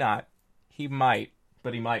 He might not. He might,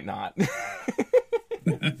 but he might not.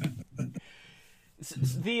 The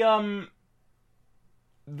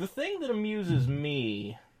thing that amuses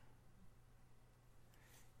me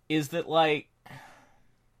is that, like...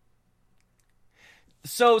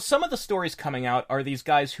 So, some of the stories coming out are these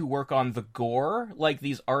guys who work on the gore, like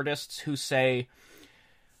these artists who say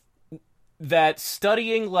that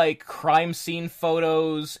studying, like, crime scene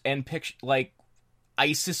photos and like,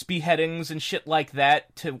 ISIS beheadings and shit like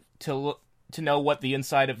that to know what the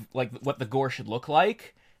inside of, like, what the gore should look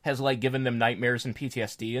like has, like, given them nightmares and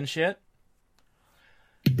PTSD and shit.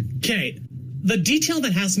 Okay, the detail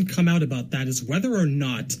that hasn't come out about that is whether or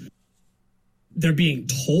not they're being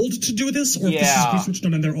told to do this, or if this is research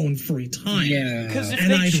done on their own free time. Yeah. Because if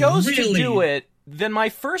they chose to do it, then my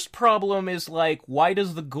first problem is, like, why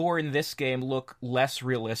does the gore in this game look less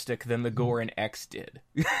realistic than the gore in X did?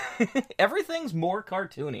 Everything's more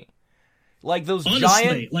cartoony. Like, those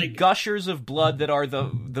giant gushers of blood that are the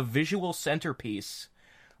visual centerpiece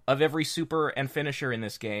of every super and finisher in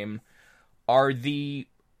this game are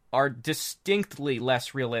distinctly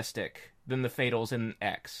less realistic than the fatals in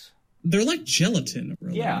X. They're like gelatin,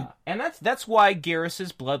 really. Yeah, and that's why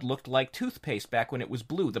Garrus's blood looked like toothpaste back when it was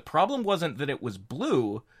blue. The problem wasn't that it was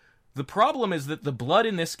blue. The problem is that the blood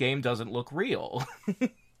in this game doesn't look real.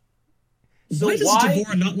 So why does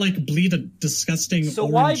Devore not, like, bleed a disgusting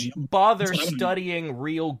orange? Why bother studying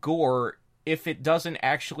real gore if it doesn't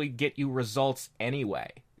actually get you results anyway?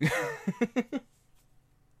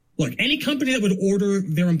 Look, any company that would order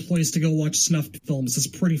their employees to go watch snuffed films is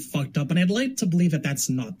pretty fucked up, and I'd like to believe that that's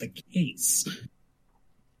not the case.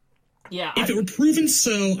 Yeah, if it were proven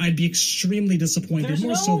so, I'd be extremely disappointed,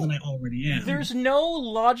 so than I already am. There's no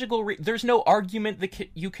logical... there's no argument that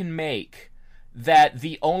you can make that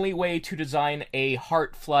the only way to design a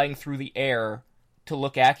heart flying through the air to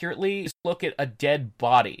look accurately is to look at a dead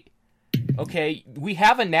body. Okay, we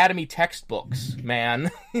have anatomy textbooks,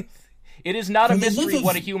 man. It is not a mystery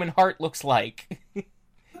what a human heart looks like.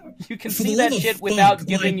 You can see that shit without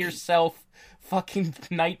giving yourself fucking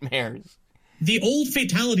nightmares. The old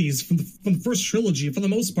fatalities from the first trilogy, for the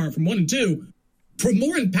most part, from 1 and 2, were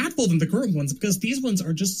more impactful than the current ones because these ones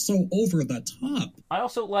are just so over the top. I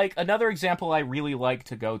also like, another example I really like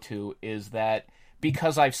to go to is that,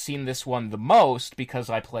 because I've seen this one the most, because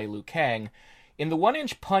I play Liu Kang, in the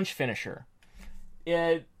 1-inch punch finisher,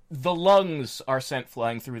 the lungs are sent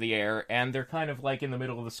flying through the air, and they're kind of like in the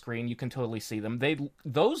middle of the screen. You can totally see them.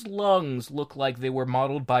 Those lungs look like they were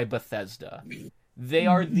modeled by Bethesda. They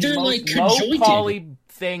are the most low-poly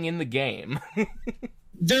thing in the game.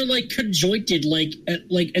 They're like conjointed, like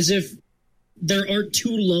as if there aren't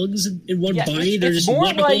two lungs in one body. There's just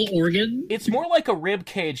one whole organ. It's more like a rib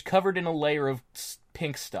cage covered in a layer of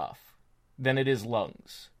pink stuff than it is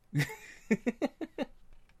lungs.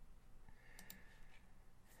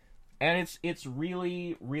 And it's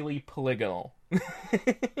really, really polygonal.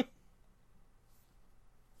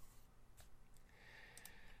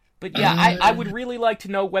 But yeah, I would really like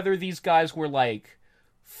to know whether these guys were, like,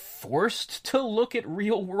 forced to look at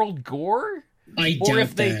real-world gore? Or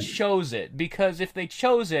if they chose it. Because if they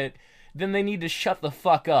chose it, then they need to shut the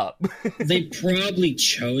fuck up. They probably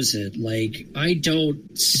chose it. Like, I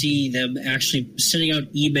don't see them actually sending out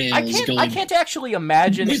emails I can't actually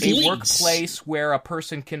imagine a workplace where a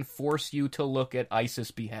person can force you to look at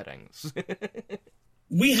ISIS beheadings.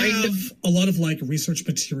 We have a lot of, like, research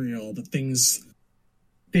material, the things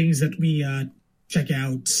that we check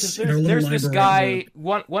out in our little there's library. This guy,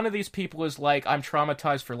 one of these people is like, I'm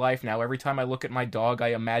traumatized for life now. Every time I look at my dog, I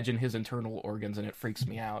imagine his internal organs, and it freaks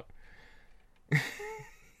me out.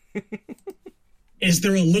 Is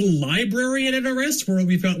there a little library at NRS where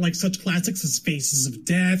we've got, like, such classics as Faces of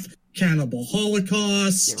Death, Cannibal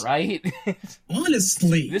Holocaust? You're right.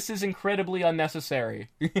 Honestly. This is incredibly unnecessary.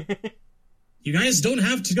 You guys don't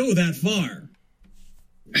have to go that far.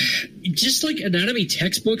 Just like anatomy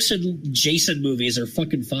textbooks and Jason movies are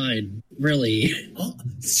fucking fine, really. Oh,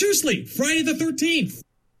 seriously, Friday the 13th.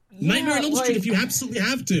 Yeah, Nightmare on Elm Street if you absolutely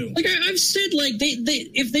have to. Like I've said, like they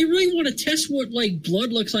if they really want to test what like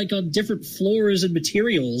blood looks like on different floors and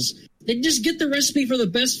materials, then just get the recipe for the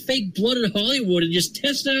best fake blood in Hollywood and just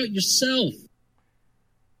test it out yourself.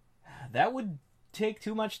 That would take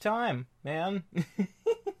too much time, man.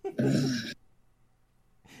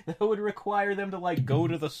 That would require them to, like, go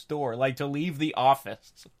to the store, like, to leave the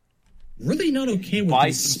office. Really not okay with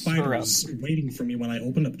these spiders waiting for me when I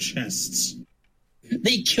open up chests.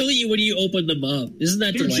 They kill you when you open them up. Isn't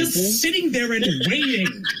that delightful? You're just sitting there and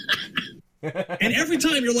waiting. And every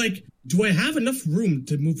time you're like, do I have enough room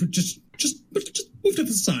to move? Just move to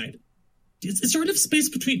the side. Is there enough space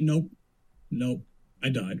between? Nope. I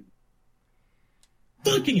died.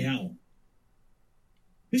 Fucking hell.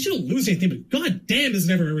 At least you don't lose anything, but god damn, is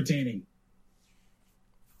never entertaining.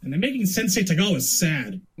 And they're making Sensei Tagawa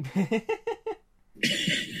sad.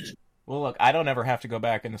 Well, look, I don't ever have to go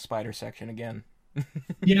back in the spider section again.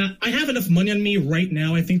 Yeah, I have enough money on me right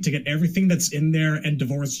now, I think, to get everything that's in there and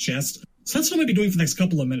Devorah's chest. So that's what I'm going to be doing for the next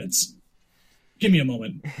couple of minutes. Give me a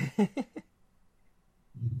moment.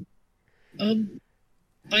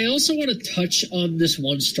 I also want to touch on this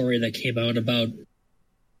one story that came out about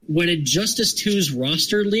when Injustice 2's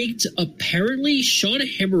roster leaked. Apparently, Sean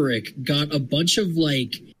Hemmerich got a bunch of,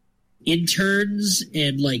 like, interns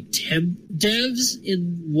and, like, temp devs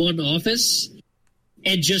in one office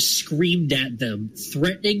and just screamed at them,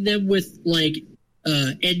 threatening them with, like,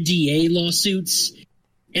 NDA lawsuits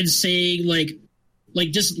and saying, like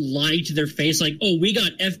just lying to their face, like, oh, we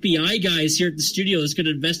got FBI guys here at the studio that's going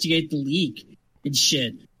to investigate the leak and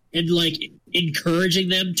shit. And, like, encouraging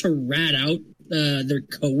them to rat out their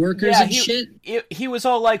coworkers and shit. He was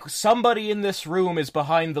all like, somebody in this room is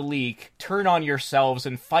behind the leak. Turn on yourselves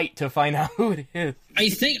and fight to find out who it is. I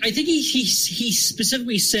think he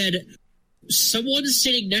specifically said, someone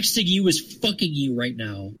sitting next to you is fucking you right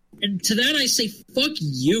now. And to that I say, fuck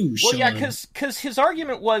you, Sean. Well, yeah, because his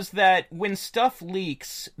argument was that when stuff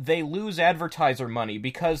leaks, they lose advertiser money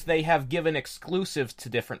because they have given exclusives to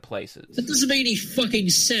different places. That doesn't make any fucking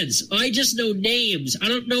sense. I just know names. I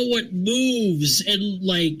don't know what moves and,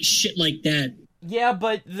 like, shit like that. Yeah,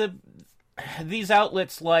 but these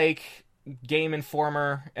outlets like Game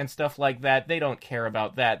Informer and stuff like that, they don't care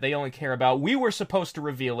about that. They only care about, we were supposed to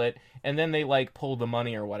reveal it, and then they, like, pull the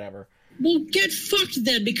money or whatever. Well, get fucked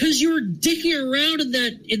then, because you were dicking around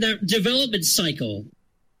in that development cycle.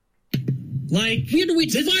 Like, we had to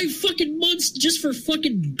wait 5 fucking months just for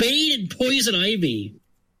fucking Bane and Poison Ivy.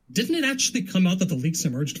 Didn't it actually come out that the leaks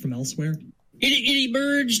emerged from elsewhere? It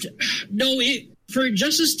emerged. No, for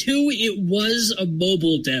Injustice 2, it was a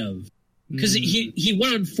mobile dev. Because he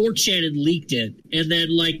went on 4chan and leaked it, and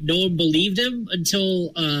then, like, no one believed him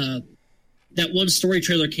until that one story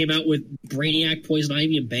trailer came out with Brainiac, Poison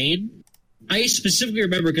Ivy, and Bane, I specifically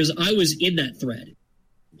remember because I was in that thread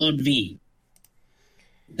on V.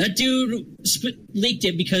 That dude leaked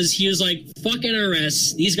it because he was like, fuck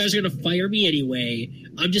NRS, these guys are going to fire me anyway.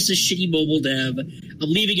 I'm just a shitty mobile dev. I'm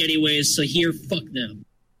leaving anyways, so here, fuck them.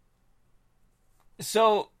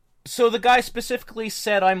 So the guy specifically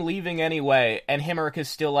said, I'm leaving anyway, and Himmerich is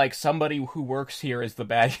still like, somebody who works here is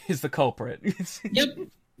the culprit. Yep.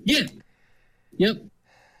 Yeah. Yep.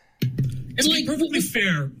 And to be perfectly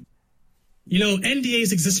fair,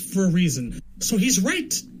 NDAs exist for a reason. So he's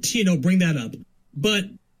right to, bring that up. But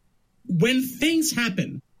when things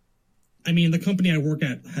happen, I mean, the company I work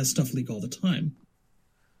at has stuff leak all the time.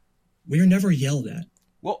 We are never yelled at.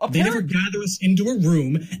 Well, they never gather us into a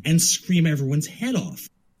room and scream everyone's head off.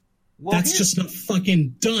 Well, that's just not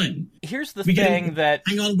fucking done. Here's the thing that...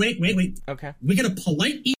 Hang on, wait. Okay. We get a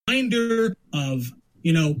polite reminder of,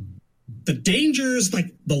 the dangers,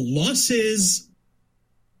 like the losses,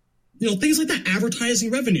 things like that,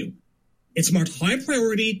 advertising revenue. It's marked high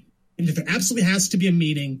priority, and if there absolutely has to be a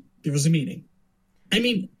meeting, there was a meeting. I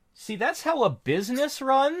mean... See, that's how a business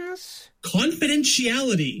runs?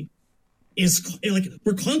 Confidentiality is,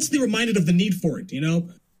 we're constantly reminded of the need for it,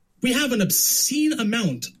 We have an obscene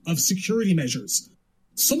amount of security measures.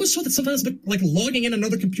 So much so that sometimes, logging in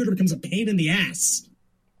another computer becomes a pain in the ass.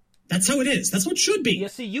 That's how it is. That's how it should be. Yeah,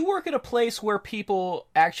 see, you work at a place where people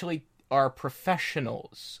actually are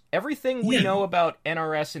professionals. Everything we know about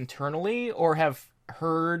NRS internally, or have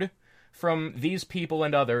heard from these people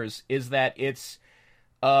and others, is that it's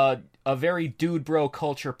a very dude bro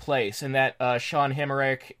culture place, and that Sean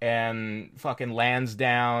Himmerich and fucking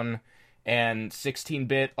Lansdowne and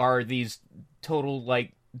 16-bit are these total,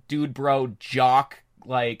 dude bro jock,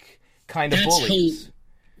 kind of bullies.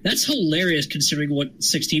 That's hilarious considering what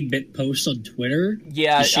 16-bit posts on Twitter.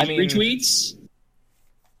 Yeah, I mean... retweets.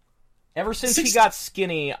 Ever since he got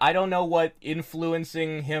skinny, I don't know what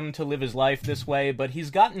influencing him to live his life this way, but he's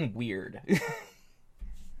gotten weird.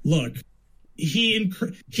 Look, he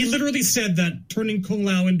literally said that turning Kung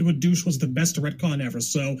Lao into a douche was the best retcon ever,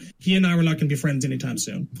 so he and I were not going to be friends anytime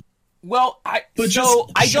soon. Well, I think...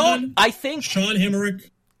 Sean Himmerich,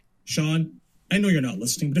 Sean, I know you're not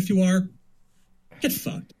listening, but if you are, get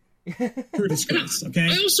fucked. You're a disgrace, okay?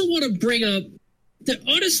 I also want to bring up that,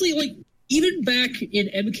 honestly, even back in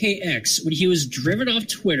MKX, when he was driven off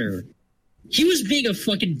Twitter, he was being a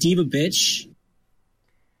fucking diva bitch.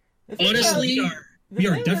 Honestly... The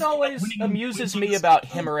thing that always amuses me about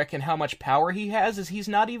Himmerich and how much power he has is he's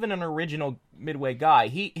not even an original Midway guy.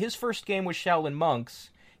 His first game was Shaolin Monks.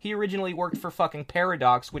 He originally worked for fucking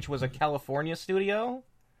Paradox, which was a California studio.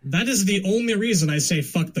 That is the only reason I say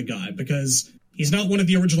fuck the guy, because he's not one of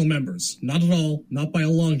the original members. Not at all. Not by a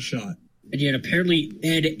long shot. And yet apparently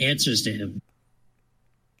Ed answers to him.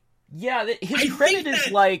 Yeah, his credit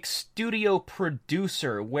is studio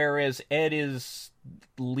producer, whereas Ed is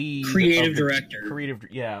lead creative director.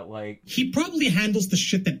 He probably handles the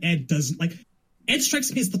shit that Ed doesn't like. Ed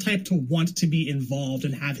strikes me as the type to want to be involved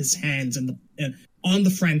and have his hands on the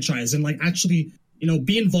franchise and actually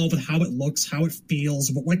be involved with how it looks, how it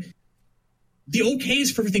feels, but the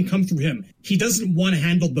okays for everything come through him. He doesn't want to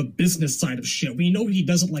handle the business side of shit. We know he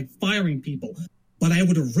doesn't like firing people, but I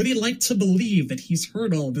would really like to believe that he's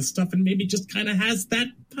heard all of this stuff and maybe just kind of has that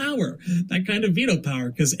power, that kind of veto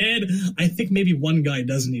power. Because Ed, I think maybe one guy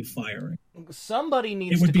does need firing. Somebody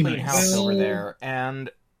needs to clean house over there,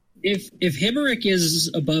 and if Himmerich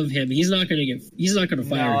is above him, he's not going to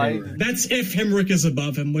fire him. That's if Himmerich is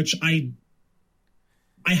above him, which I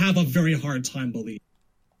have a very hard time believing.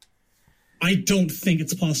 I don't think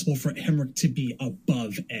it's possible for Himmerich to be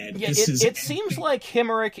above Ed. Yeah, it seems like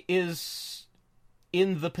Himmerich is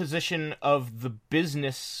in the position of the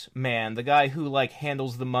businessman, the guy who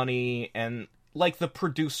handles the money and the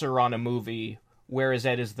producer on a movie, whereas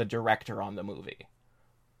Ed is the director on the movie.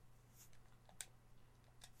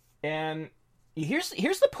 And here's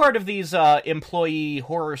the part of these employee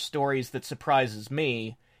horror stories that surprises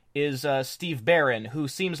me is Steve Barron, who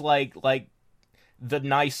seems like the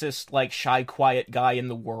nicest, shy, quiet guy in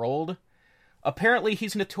the world. Apparently,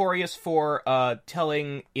 he's notorious for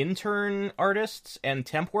telling intern artists and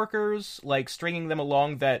temp workers, stringing them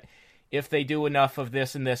along that if they do enough of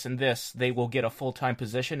this and this and this, they will get a full-time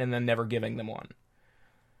position, and then never giving them one.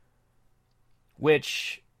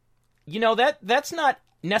 Which, that's not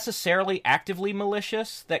necessarily actively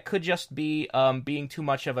malicious. That could just be being too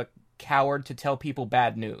much of a coward to tell people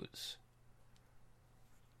bad news.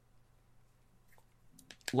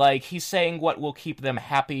 He's saying what will keep them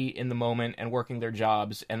happy in the moment and working their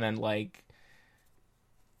jobs, and then,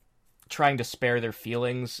 trying to spare their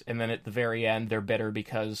feelings, and then at the very end they're bitter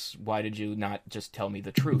because why did you not just tell me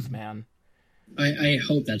the truth, man? I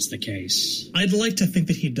hope that's the case. I'd like to think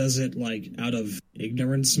that he does it out of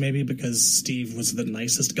ignorance, maybe because Steve was the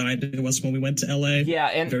nicest guy to us when we went to LA. Yeah,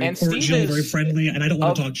 and very cordial, Steve is, very friendly, and I don't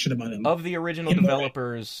want to talk shit about him. Of the original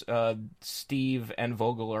developers, Steve and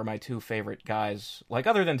Vogel are my two favorite guys.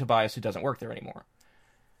 Other than Tobias, who doesn't work there anymore.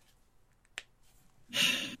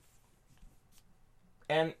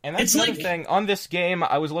 And that's another thing. On this game,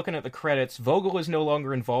 I was looking at the credits. Vogel is no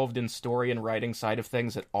longer involved in story and writing side of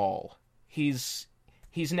things at all. He's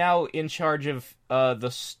now in charge of the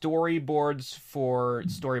storyboards for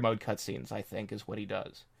story mode cutscenes, I think, is what he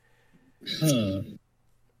does. Huh.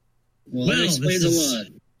 Well, that explains a lot.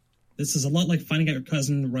 This is a lot like finding out your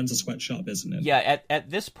cousin runs a sweatshop, isn't it? Yeah, at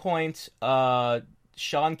this point, Sean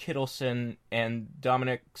Kittleson and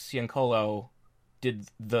Dominic Ciancolo did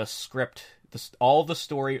the script, all the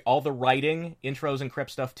story, all the writing, intros and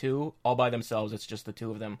crypt stuff too, all by themselves. It's just the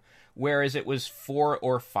two of them. Whereas it was 4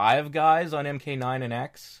 or 5 guys on MK9 and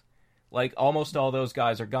X. Almost all those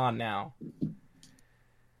guys are gone now.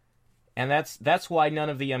 And that's why none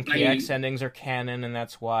of the MKX endings are canon, and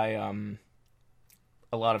that's why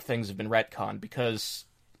a lot of things have been retconned. Because,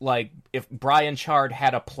 if Brian Chard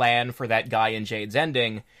had a plan for that guy in Jade's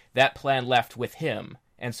ending, that plan left with him.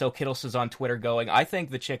 And so Kittles on Twitter going, I think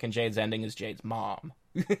the chick in Jade's ending is Jade's mom.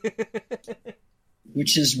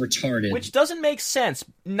 Which is retarded. Which doesn't make sense.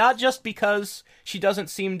 Not just because she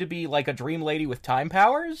doesn't seem to be a dream lady with time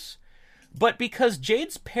powers, but because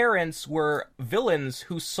Jade's parents were villains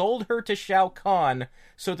who sold her to Shao Kahn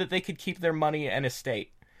so that they could keep their money and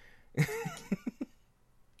estate.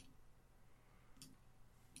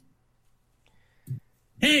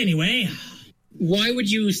 Anyway. Why would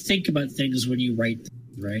you think about things when you write them?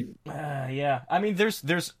 Right? Yeah. I mean,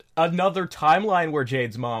 there's another timeline where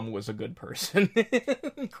Jade's mom was a good person.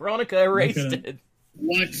 Chronica erased it.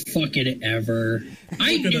 What fucking ever.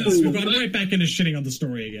 I knew. We're going right back into shitting on the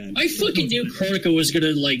story again. I fucking knew Chronica was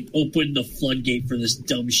gonna, open the floodgate for this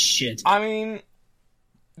dumb shit. I mean,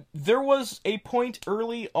 there was a point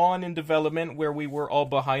early on in development where we were all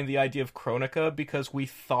behind the idea of Chronica because we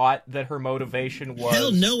thought that her motivation was...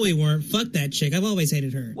 Hell no we weren't. Fuck that chick. I've always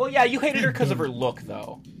hated her. Well, yeah, you hated her because of her look,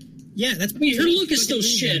 though. Yeah, that's... her look is still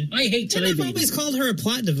shit. I hate Time Baby. I've always called her a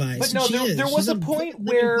plot device. But no, there was a point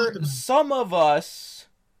where some of us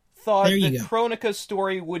thought that Chronica's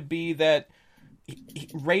story would be that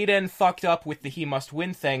Raiden fucked up with the he must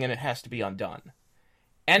win thing and it has to be undone.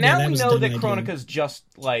 And now we know that Chronica's just,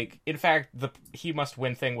 in fact, the he must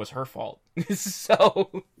win thing was her fault.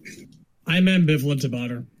 So... I'm ambivalent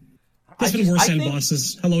about her. There's been worse end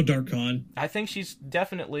bosses. Hello, Dark Khan. I think she's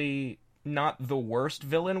definitely not the worst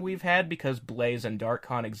villain we've had because Blaze and Dark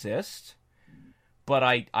Khan exist. But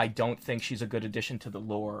I don't think she's a good addition to the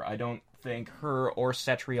lore. I don't think her or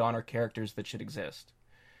Cetrion are characters that should exist.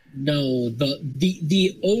 No,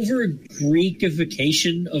 the over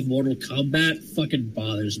Greekification of Mortal Kombat fucking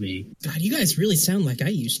bothers me. God, you guys really sound like I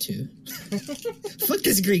used to. Fuck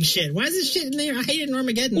this Greek shit. Why is this shit in there? I hate it in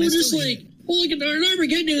Armageddon. Well, just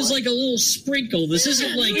Armageddon is like a little sprinkle. This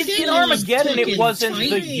isn't like... In Armageddon, it wasn't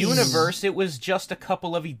the universe. It was just a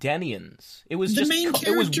couple of Edenians. It was just...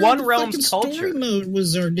 It was one realm's culture. Story mode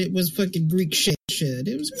was fucking Greek shit.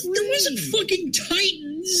 It was great. There wasn't fucking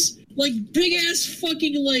Titans! Big ass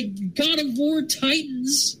fucking, God of War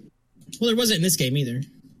Titans. Well, there wasn't in this game either.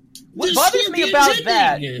 What bothers me about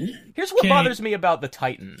that... Here's what bothers me about the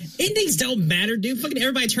Titans. Endings don't matter, dude. Fucking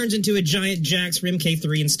everybody turns into a giant Jax from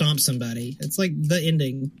MK3 and stomps somebody. It's the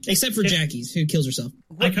ending. Except for Jackie's, who kills herself.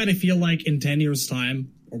 I kind of feel like in 10 years'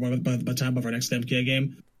 time, or by the time of our next MK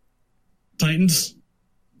game, Titans,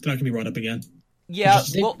 they're not going to be brought up again. Yeah,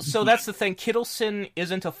 well, so that's the thing. Kittleson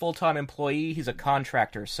isn't a full-time employee, he's a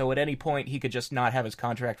contractor, so at any point he could just not have his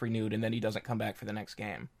contract renewed and then he doesn't come back for the next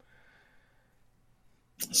game.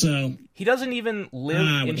 So... He doesn't even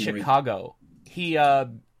live in Chicago. He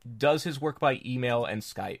does his work by email and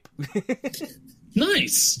Skype.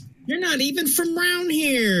 Nice! You're not even from around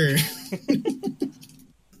here!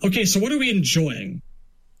 Okay, so what are we enjoying?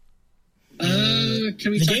 Can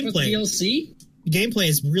we talk about the DLC? Gameplay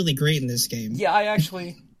is really great in this game. Yeah, I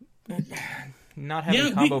actually... Not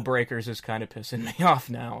having combo breakers is kind of pissing me off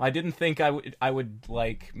now. I didn't think I would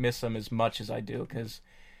miss them as much as I do, because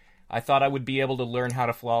I thought I would be able to learn how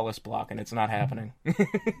to flawless block, and it's not happening.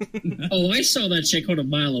 Oh, I saw that chick a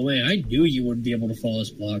mile away. I knew you wouldn't be able to flawless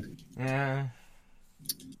block. Yeah.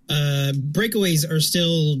 Breakaways are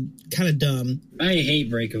still kind of dumb. I hate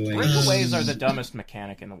breakaways. Breakaways are the dumbest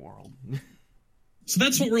mechanic in the world. So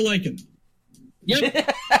that's what we're liking. Yep.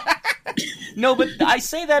 No, but I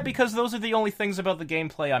say that because those are the only things about the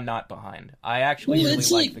gameplay I'm not behind. I actually really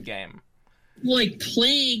like the game. Like,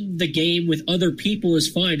 playing the game with other people is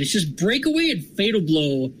fine. It's just Breakaway and Fatal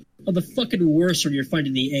Blow are the fucking worst when you're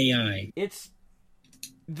fighting the AI.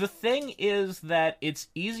 The thing is that it's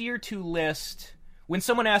easier to list... When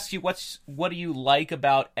someone asks you, what do you like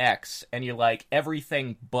about X, and you're like,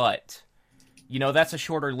 everything but, that's a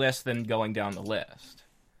shorter list than going down the list.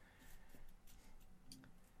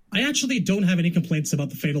 I actually don't have any complaints about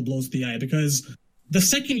the Fatal Blows to the eye, because the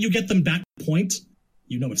second you get them that point,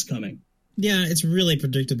 you know it's coming. Yeah, it's really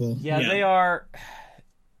predictable. Yeah, they are...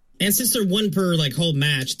 And since they're one per whole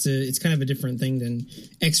match, it's kind of a different thing than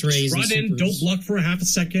X-rays. Run in, don't block for a half a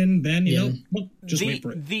second, then just wait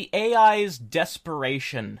for it. The AI's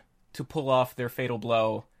desperation to pull off their Fatal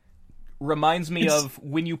Blow reminds me of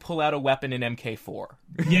when you pull out a weapon in MK4.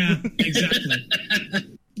 Yeah,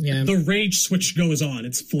 exactly. Yeah, the rage switch goes on;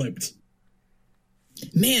 it's flipped.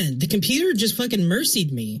 Man, the computer just fucking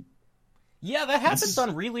mercied me. Yeah, that happens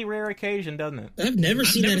on really rare occasion, doesn't it? I've never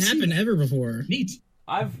seen that happen ever before. Neat.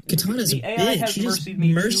 Katana's the AI has mercied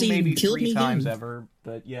me two, maybe three times ever,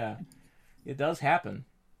 but yeah, it does happen.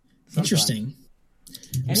 Sometimes. Interesting.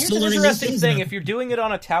 And here's an interesting thing: if you're doing it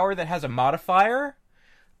on a tower that has a modifier,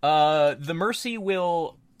 the mercy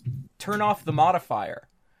will turn off the modifier,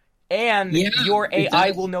 and your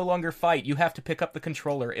AI will no longer fight. You have to pick up the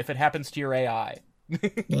controller if it happens to your AI.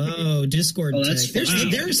 Whoa, Discord tech.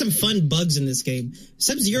 There are some fun bugs in this game.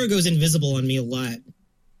 Sub-Zero goes invisible on me a lot.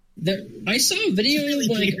 I saw a video of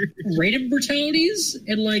Raiden brutalities,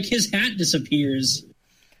 and his hat disappears.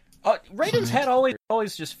 Raiden's hat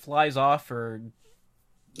always just flies off, or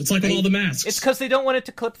it's like all the masks. It's because they don't want it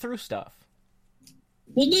to clip through stuff.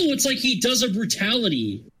 Well, no, it's like he does a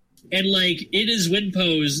brutality, and in his win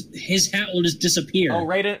pose, his hat will just disappear. Oh,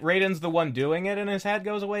 Raiden's the one doing it, and his hat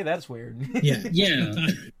goes away. That's weird. Yeah, yeah.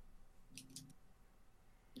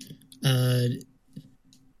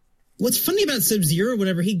 What's funny about Sub-Zero,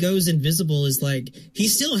 whenever he goes invisible, is he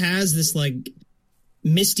still has this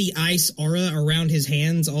misty ice aura around his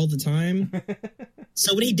hands all the time.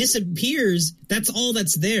 So when he disappears, that's all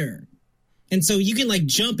that's there. And so you can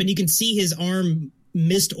jump and you can see his arm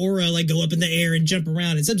mist aura go up in the air and jump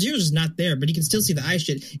around. And Sub-Zero's just not there, but you can still see the ice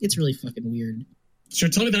shit. It's really fucking weird. So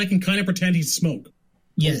you're telling me that I can kind of pretend he's smoke?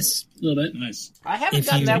 Yes. A little bit. Nice. I haven't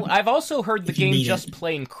gotten that. I've also heard the game just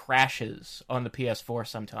plain crashes on the PS4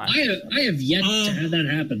 sometimes. I have yet to have that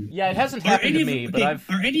happen. Yeah, it hasn't happened to me, but I've...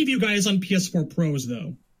 Are any of you guys on PS4 Pros,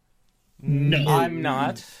 though? No. I'm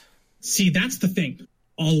not. See, that's the thing.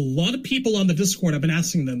 A lot of people on the Discord, I've been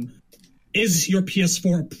asking them, is your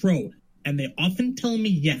PS4 a Pro? And they often tell me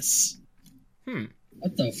yes.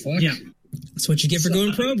 What the fuck? Yeah. That's what you get for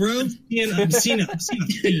going pro, bro. I've seen a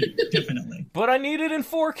feed, definitely. But I need it in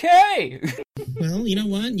 4K. Well, you know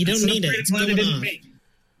what? You don't need it. It's going off.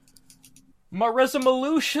 My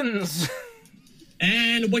resolutions.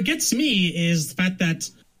 And what gets me is the fact that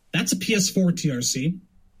that's a PS4 TRC.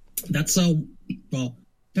 That's a,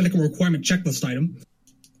 technical requirement checklist item.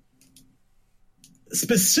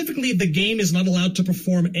 Specifically, the game is not allowed to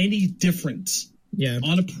perform any different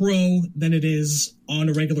on a Pro than it is on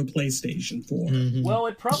a regular PlayStation 4. Mm-hmm. Well,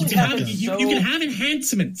 it probably you can have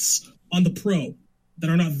enhancements on the Pro that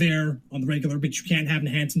are not there on the regular, but you can't have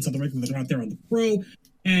enhancements on the regular that are not there on the Pro.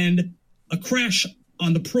 And a crash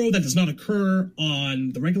on the Pro that does not occur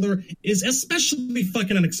on the regular is especially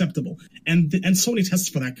fucking unacceptable. And Sony tests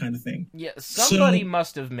for that kind of thing. Yeah, somebody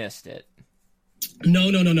must have missed it.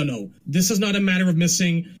 No. This is not a matter of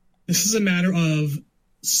missing. This is a matter of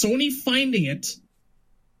Sony finding it,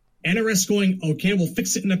 NRS going, okay, we'll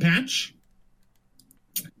fix it in a patch.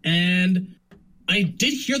 And I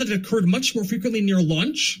did hear that it occurred much more frequently near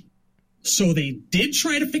launch. So they did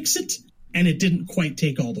try to fix it, and it didn't quite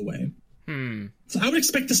take all the way. So I would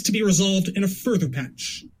expect this to be resolved in a further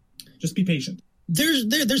patch. Just be patient.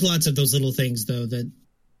 There's lots of those little things, though, that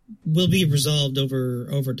will be resolved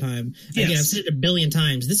over time. Yes. Again, I've said it a billion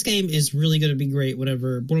times. This game is really going to be great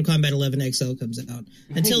whenever Mortal Kombat 11 XL comes out.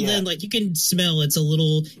 Until then, you can smell it's a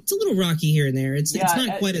little rocky here and there. It's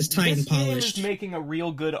not quite as tight and polished. This game is making a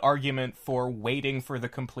real good argument for waiting for the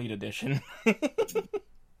complete edition.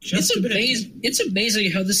 It's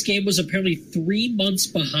amazing how this game was apparently 3 months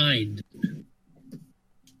behind.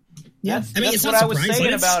 Yeah, that's what I was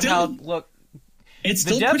saying about how it's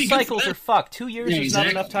the dev cycles are fucked. 2 years is not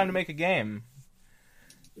enough time to make a game.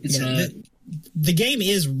 The game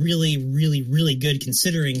is really, really, really good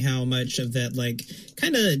considering how much of that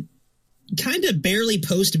kind of barely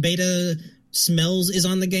post beta smells is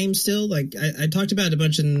on the game still. I talked about it a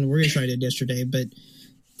bunch in Warriors Tried It yesterday, but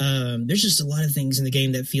there's just a lot of things in the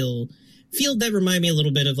game that feel feel that remind me a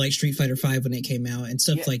little bit of like Street Fighter V when it came out and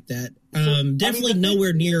stuff like that. Definitely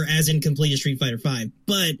nowhere near as incomplete as Street Fighter V,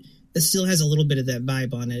 but it still has a little bit of that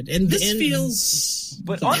vibe on it. And this feels...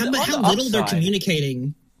 But how little they're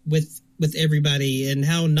communicating with everybody and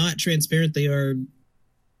how not transparent they are,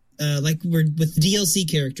 like with DLC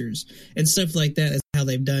characters and stuff like that is how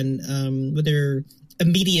they've done with their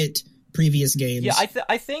immediate previous games. Yeah,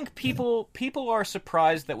 I think people are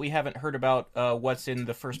surprised that we haven't heard about what's in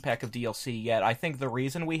the first pack of DLC yet. I think the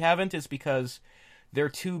reason we haven't is because they're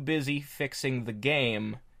too busy fixing the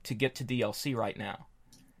game to get to DLC right now.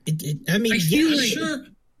 I'm sure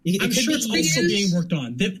it's also being worked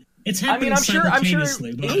on. It's happening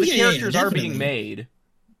simultaneously. I'm sure the characters are being made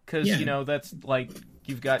because that's like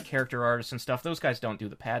you've got character artists and stuff. Those guys don't do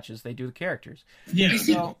the patches; they do the characters. Yeah.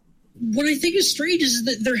 What I think is strange is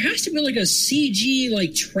that there has to be like a CG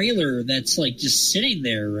like trailer that's like just sitting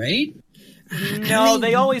there, right? No,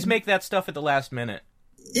 they always make that stuff at the last minute.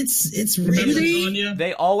 It's really...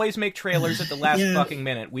 They always make trailers at the last fucking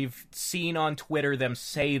minute. We've seen on Twitter them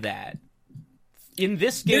say that. In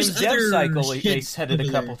this game's dev cycle, they said it a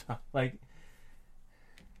couple times. Like,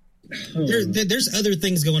 there's other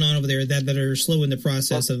things going on over there that are slowing the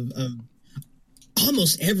process of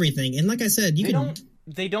almost everything. And like I said,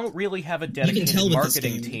 they don't really have a dedicated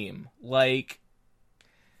marketing team. Like,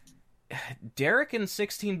 Derek and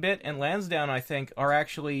 16-Bit and Lansdowne, I think, are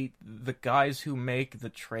actually the guys who make the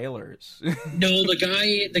trailers. No, the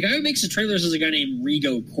guy who makes the trailers is a guy named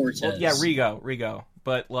Rigo Cortez. Well, yeah, Rigo.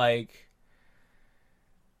 But, like,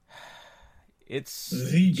 it's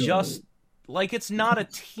just, like, it's not a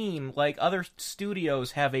team. Like, other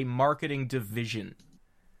studios have a marketing division.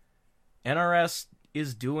 NRS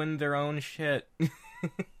is doing their own shit.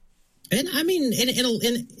 And, I mean,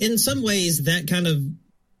 in some ways, that kind of,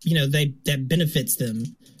 that benefits them.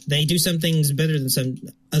 They do some things better than some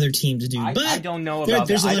other teams do. But I don't know about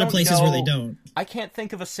there's that. A lot of places where they don't. I can't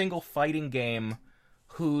think of a single fighting game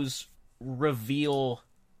whose reveal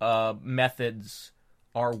methods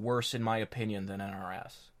are worse, in my opinion, than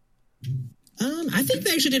NRS. I think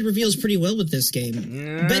they actually did reveals pretty well with this game.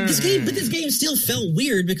 But this game still felt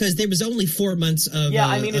weird because there was only 4 months of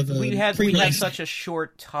we had such a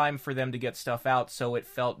short time for them to get stuff out, so it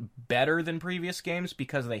felt better than previous games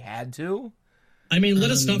because they had to. I mean,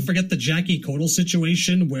 let us not forget the Jackie Codal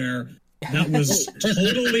situation where that was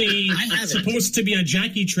totally supposed to be a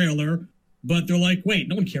Jackie trailer, but they're like, wait,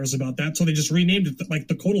 no one cares about that, so they just renamed it like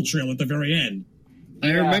the Codal trailer at the very end. I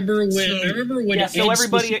remember when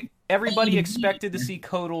everybody expected to see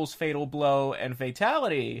Codal's Fatal Blow and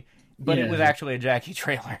Fatality, but it was actually a Jackie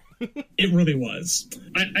trailer. It really was.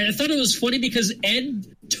 I thought it was funny because Ed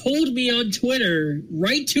told me on Twitter,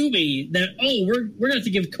 right to me, that, we're going to have to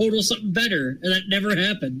give Codal something better, and that never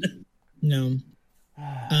happened. No.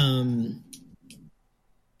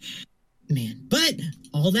 Man. But,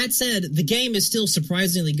 all that said, the game is still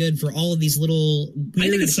surprisingly good for all of these little weird... I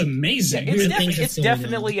think it's amazing. It's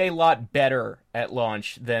definitely a lot better at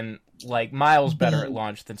launch than, like, miles better at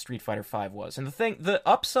launch than Street Fighter V was. And the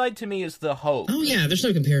upside to me is the hope. Oh, yeah, there's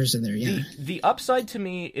no comparison there, yeah. The upside to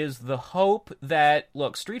me is the hope that,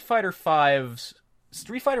 look, Street Fighter V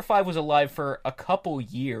was alive for a couple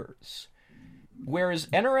years. Whereas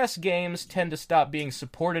NRS games tend to stop being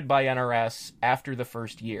supported by NRS after the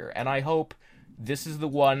first year, and I hope this is the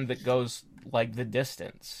one that goes, like, the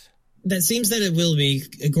distance. That seems that it will be,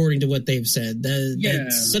 according to what they've said.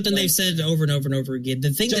 That's something they've said over and over and over again. The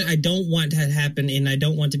thing that I don't want to happen, and I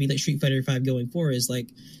don't want to be like Street Fighter V going forward, is, like,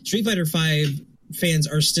 Street Fighter V fans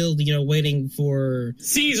are still, waiting for...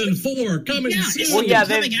 Season 4, coming soon! Well, yeah,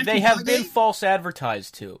 they have been false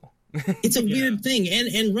advertised, too. It's a weird thing,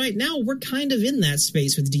 and right now we're kind of in that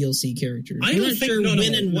space with DLC characters. I'm not sure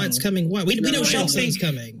when and what's coming. What we know Shao Tsung's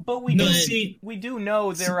coming, but we do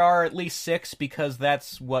know there are at least 6 because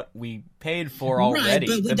that's what we paid for already.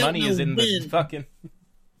 Right, the money is in the fucking.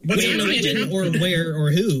 We don't know when or where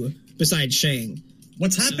or who besides Shang.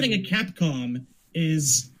 What's happening at Capcom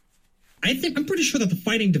is, I'm pretty sure that the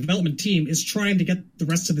fighting development team is trying to get the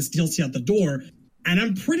rest of this DLC out the door. And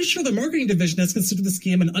I'm pretty sure the marketing division has considered this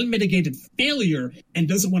game an unmitigated failure and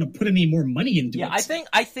doesn't want to put any more money into it. Yeah, I think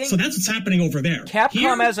so. That's what's happening over there.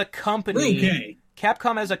 Capcom as a company,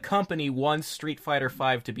 Capcom as a company wants Street Fighter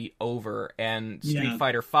V to be over, and Street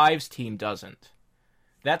Fighter V's team doesn't.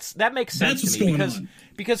 That makes sense to me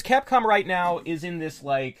because Capcom right now is in this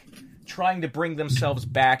like trying to bring themselves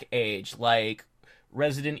back age, like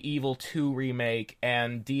Resident Evil 2 remake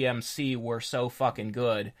and DMC were so fucking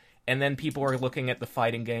good. And then people are looking at the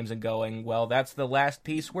fighting games and going, well, that's the last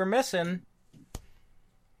piece we're missing.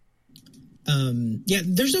 Yeah,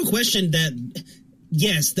 there's no question that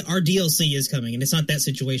yes, our DLC is coming, and it's not that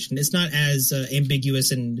situation. It's not as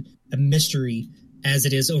ambiguous and a mystery as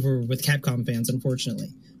it is over with Capcom fans, unfortunately.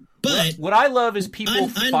 But what I love is people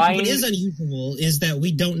find... What is unusual is that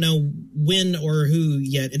we don't know when or who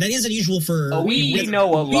yet, and that is unusual for... Oh, we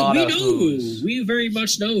know a lot of who's. We very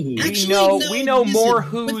much know who. We know more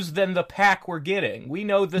who's than the pack we're getting. We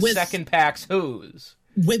know the second pack's who's.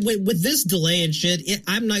 With this delay and shit,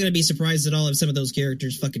 I'm not going to be surprised at all if some of those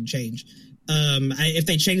characters fucking change. If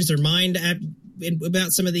they change their mind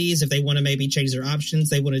about some of these, if they want to maybe change their options,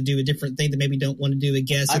 they want to do a different thing that maybe don't want to do a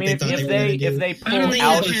guess. If they pull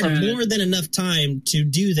out had more than enough time to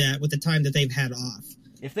do that with the time that they've had off.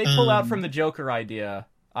 If they pull out from the Joker idea,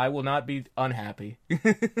 I will not be unhappy. I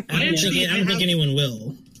don't think anyone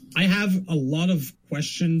will. I have a lot of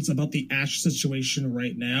questions about the Ash situation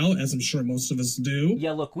right now, as I'm sure most of us do.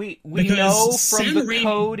 Yeah, look, we know from the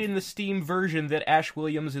code in the Steam version that Ash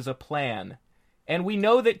Williams is a plan. And we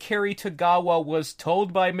know that Kerry Tagawa was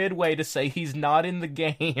told by Midway to say he's not in the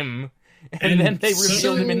game. And then they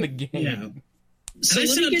revealed him in the game. Yeah. So I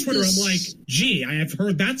said on Twitter, I'm like, gee, I have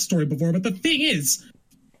heard that story before, but the thing is,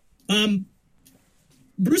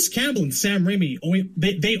 Bruce Campbell and Sam Raimi,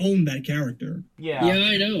 they own that character. Yeah. Yeah,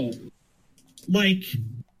 I know. Like,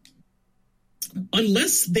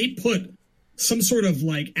 unless they put some sort of,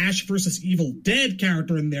 like, Ash versus Evil Dead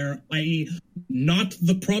character in there, i.e. not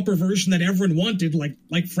the proper version that everyone wanted,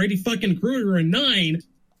 like Freddy fucking Krueger in 9,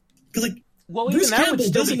 because, like, Bruce Campbell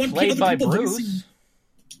doesn't want other people voicing...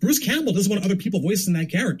 Bruce Campbell doesn't want other people voicing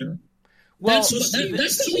that character. Well, that's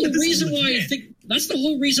the whole reason why I think... That's the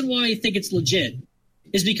whole reason why I think it's legit.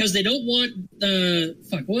 Is because they don't want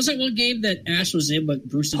what was that one game that Ash was in but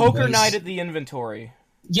Bruce didn't Poker voice? Night at the Inventory.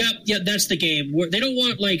 Yep, that's the game. Where they don't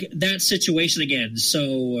want, like, that situation again,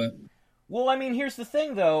 so... Well, I mean, here's the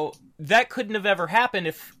thing, though. That couldn't have ever happened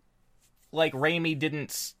if, like, Raimi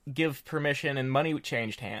didn't give permission and money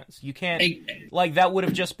changed hands. You can't... Like, that would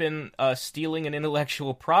have just been stealing an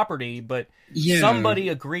intellectual property, but somebody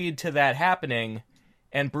agreed to that happening,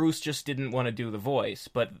 and Bruce just didn't want to do the voice,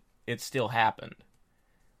 but it still happened.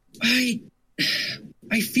 I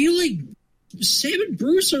feel like Sam and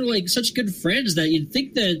Bruce are like such good friends that you'd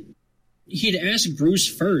think that he'd ask Bruce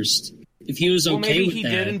first if he was okay with that. Maybe he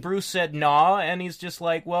did, and Bruce said nah, and he's just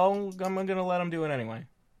like, well, I'm gonna let him do it anyway.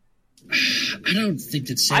 I don't think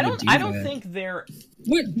that Sam would do that. I don't think they're...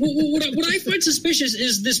 What I find suspicious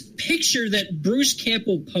is this picture that Bruce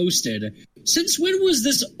Campbell posted. Since when was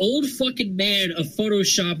this old fucking man a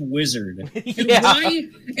Photoshop wizard? And why?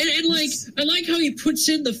 And like, I like how he puts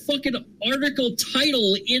in the fucking article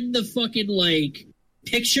title in the fucking, like,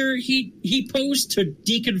 picture he posts to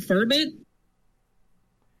deconfirm it.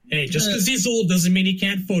 Hey, just because he's old doesn't mean he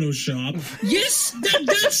can't Photoshop. Yes,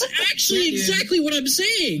 that's actually exactly what I'm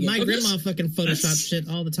saying. My grandma fucking Photoshop shit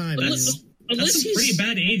all the time. That's some pretty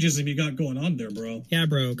bad ageism you got going on there, bro. Yeah,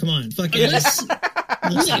 bro, come on.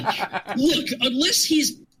 Look, unless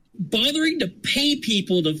he's bothering to pay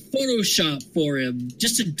people to Photoshop for him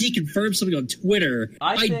just to deconfirm something on Twitter,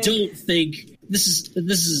 I don't think this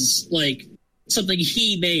is like something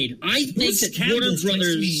he made. I think that Warner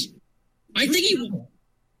Brothers... I think he...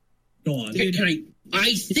 Go on.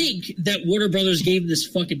 I think that Warner Brothers gave him this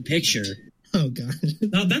fucking picture. Oh, God.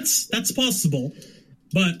 Now, that's possible,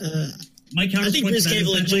 but... I think Bruce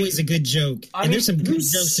Campbell enjoys a good joke. And there's some good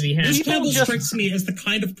jokes to be had. Bruce Campbell strikes me as the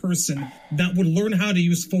kind of person that would learn how to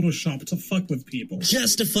use Photoshop to fuck with people.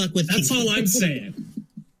 Just to fuck with people. That's all I'm saying.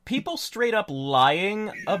 People straight up lying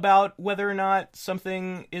about whether or not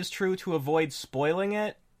something is true to avoid spoiling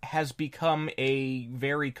it has become a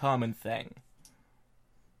very common thing.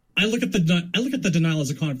 I look at the denial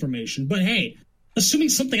as a confirmation, but hey, assuming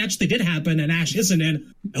something actually did happen and Ash isn't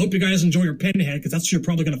in, I hope you guys enjoy your Pinhead, because that's what you're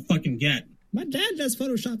probably going to fucking get. My dad does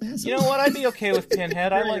Photoshop assholes. You know what? I'd be okay with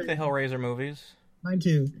Pinhead. I like the Hellraiser movies. Mine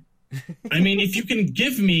too. I mean, if you can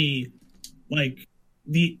give me, like,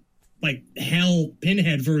 the, like, Hell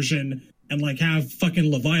Pinhead version and, like, have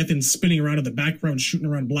fucking Leviathan spinning around in the background shooting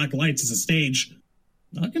around black lights as a stage...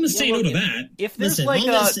 Not gonna say no to that. If there's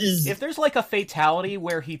if there's like a fatality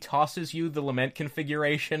where he tosses you the lament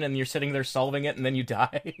configuration and you're sitting there solving it and then you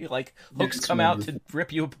die, like hooks come out to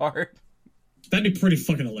rip you apart. That'd be pretty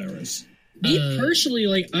fucking hilarious. Me personally,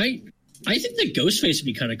 like I think the Ghostface would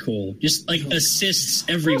be kind of cool. Just like assists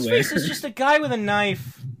everywhere. Ghostface is just a guy with a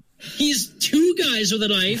knife. He's two guys with a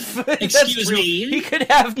knife. Excuse me. He could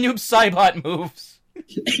have Noob Saibot moves.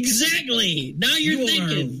 Exactly. Now you're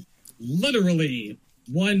thinking. Literally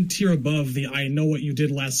one tier above the "I know what you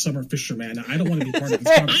did last summer" fisherman. I don't want to be part of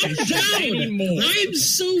this conversation anymore. I'm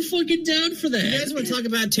so fucking down for that. You guys want to talk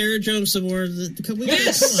about Terradrome some more? We've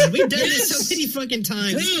done this so many fucking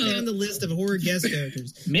times. Down the list of horror guest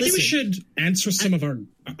characters. Maybe we should answer some of our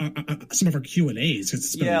Q&As.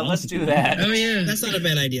 Let's do that. Oh yeah, that's not a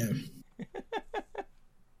bad idea.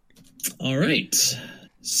 All right,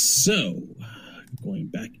 so going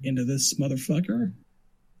back into this motherfucker.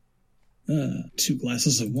 2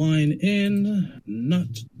 glasses of wine in, not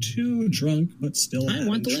too drunk, but still I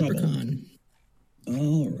want the trouble. leprechaun.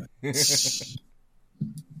 All right.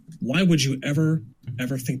 Why would you ever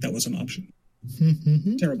think that was an option?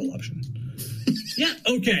 Terrible option. Yeah.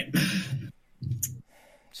 Okay.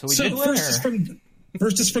 So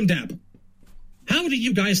first is from Dab. How do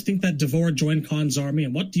you guys think that D'Vorah joined Khan's army,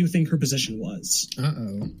 and what do you think her position was?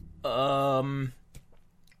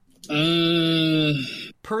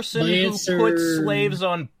 Person who put slaves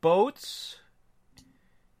on boats,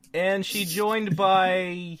 and she joined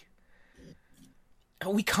by...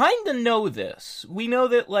 We kind of know this. We know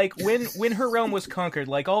that, like, when her realm was conquered,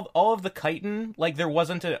 like, all of the Khitan, like, there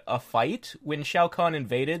wasn't a fight. When Shao Kahn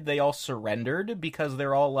invaded, they all surrendered because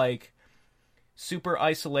they're all, like, super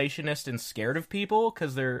isolationist and scared of people,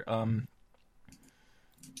 because they're all,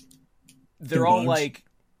 like...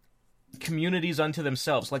 communities unto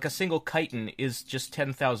themselves. Like, a single chitin is just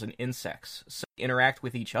 10,000 insects, so they interact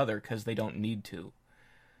with each other because they don't need to.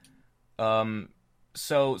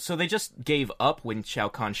 So they just gave up when Shao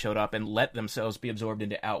Kahn showed up and let themselves be absorbed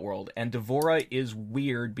into Outworld. And D'Vorah is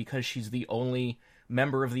weird because she's the only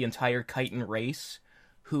member of the entire chitin race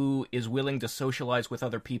who is willing to socialize with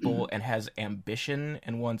other people and has ambition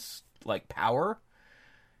and wants, like, power.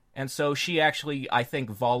 And so she actually, I think,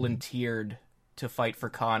 volunteered to fight for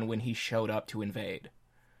Khan when he showed up to invade.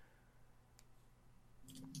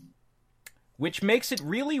 Which makes it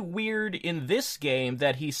really weird in this game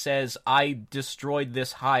that he says, "I destroyed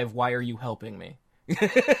this hive, why are you helping me?"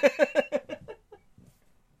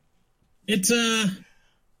 It's,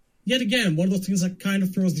 yet again, one of those things that kind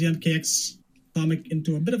of throws the MKX comic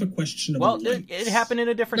into a bit of a question. Well, it happened in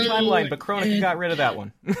a different timeline, but Kronika got rid of that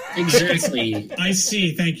one. Exactly. I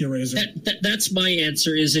see. Thank you, Razor. That's my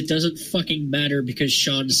answer, is it doesn't fucking matter because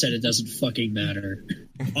Sean said it doesn't fucking matter.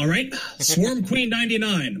 All right. Swarm Queen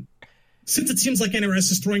 99. Since it seems like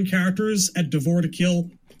NRS is throwing characters at D'Vorah to kill,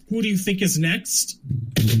 who do you think is next?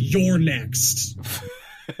 You're next.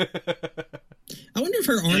 I wonder if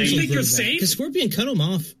her arms will grow back. Because Scorpion cut them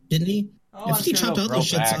off, didn't he? Oh, if he chopped all those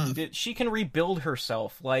shits off. She can rebuild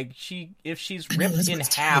herself. Like, if she's ripped in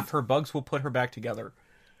half, her bugs will put her back together.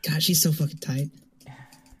 God, she's so fucking tight.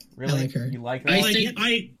 Really? I like her. You like her?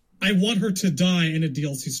 I want her to die in a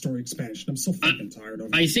DLC story expansion. I'm so fucking tired of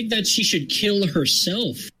it. I think that she should kill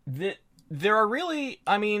herself. There are really...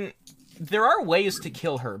 I mean... There are ways to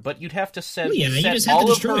kill her, but you'd have to set have all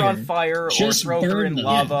to of her on fire, just or throw her in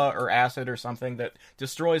lava or acid or something that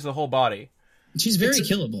destroys the whole body. She's very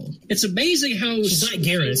killable. It's amazing how... She's not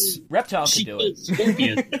Garrus. Reptile can do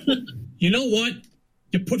it. You know what?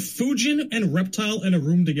 You put Fujin and Reptile in a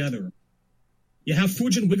room together. You have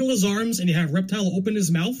Fujin wiggle his arms, and you have Reptile open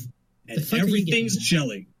his mouth, and everything's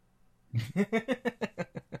jelly.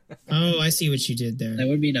 Oh, I see what you did there. That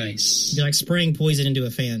would be nice. You're like spraying poison into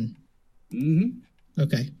a fan. Mm-hmm.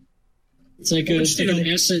 Okay. It's like an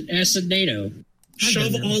acid NATO.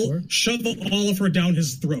 Shove all of her down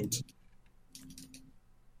his throat.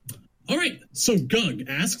 All right, so Gug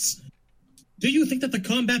asks, do you think that the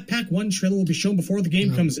Combat Pack 1 trailer will be shown before the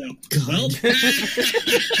game comes out? God. Well,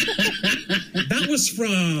 that was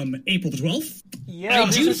from April the 12th. Yeah,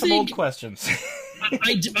 these are some old questions.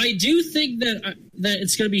 I do think that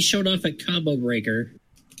it's going to be shown off at Combo Breaker.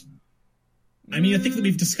 I mean, I think that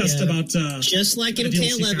we've discussed about... just like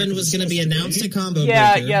MK11 was going to be announced at Combo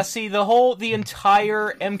Breaker. Yeah, see, the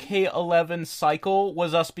entire MK11 cycle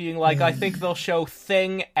was us being like, I think they'll show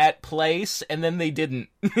Thing at Place, and then they didn't.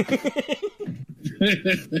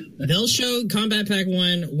 They'll show Combat Pack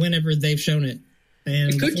 1 whenever they've shown it.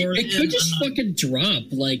 And it could just fucking drop,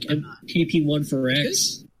 like KP1 for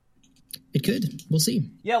X. It could. We'll see.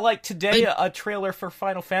 Yeah, like today, a trailer for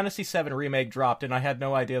Final Fantasy VII Remake dropped, and I had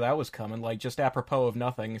no idea that was coming. Like, just apropos of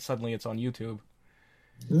nothing, suddenly it's on YouTube.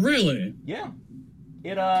 Really? Yeah.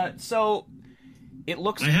 So, it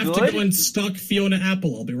looks good. I have to go and stalk Fiona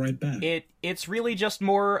Apple. I'll be right back. It's really just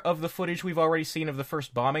more of the footage we've already seen of the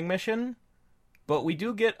first bombing mission, but we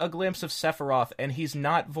do get a glimpse of Sephiroth, and he's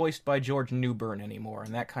not voiced by George Newbern anymore,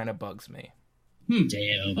 and that kind of bugs me.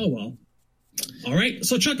 Damn. Oh, well. All right,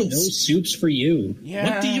 so Chuckles. No soups for you.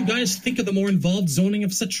 Yeah. What do you guys think of the more involved zoning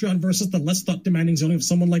of Cetrion versus the less thought-demanding zoning of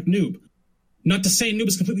someone like Noob? Not to say Noob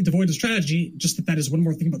is completely devoid of strategy, just that is one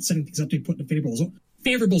more thing about setting things up to be put in a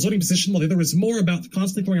favorable zoning position, while the other is more about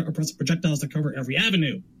constantly throwing out oppressive projectiles that cover every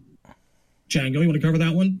avenue. Django, you want to cover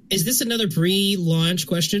that one? Is this another pre-launch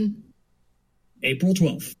question? April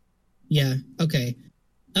 12th. Yeah, okay.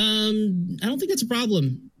 I don't think that's a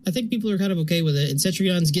problem. I think people are kind of okay with it, and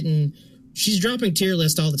Cetrion's she's dropping tier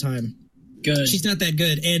list all the time. Good. She's not that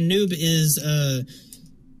good, and Noob is,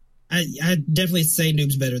 I definitely say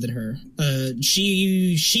Noob's better than her.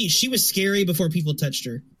 She was scary before people touched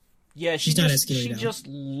her. Yeah, she just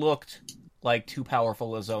looked like too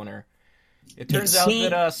powerful a zoner. It turns out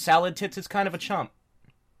that Salad Tits is kind of a chump.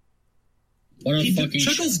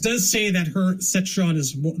 Chuckles does say that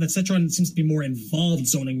Cetron seems to be more involved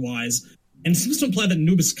zoning wise, and seems to imply that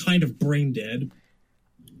Noob is kind of brain dead.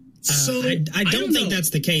 So I don't think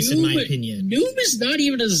that's the case, in my opinion. Noob is not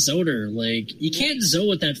even a zoner. Like, you can't zone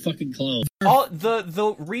with that fucking clone.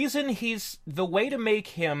 The reason the way to make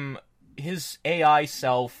him his AI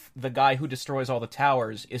self, the guy who destroys all the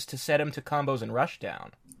towers, is to set him to combos and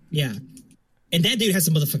rushdown. Yeah. And that dude has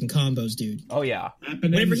some motherfucking combos, dude. Oh, yeah.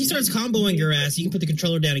 Whenever he starts comboing your ass, you can put the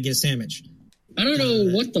controller down and get a sandwich. I don't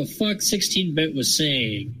know what the fuck 16-Bit was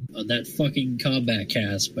saying on that fucking combat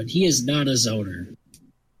cast, but he is not a zoner.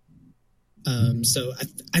 So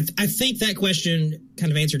I think that question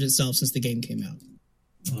kind of answered itself since the game came out.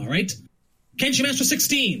 All right. Kenshi Master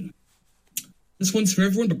 16. This one's for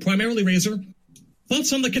everyone, but primarily Razor.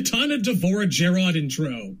 Thoughts on the Katana D'Vorah Gerard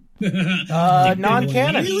intro?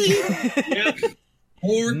 Non-canon. Really? Yeah.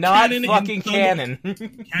 Or not fucking canon.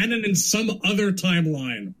 Canon in some other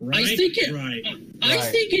timeline, right? I think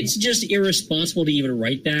it's just irresponsible to even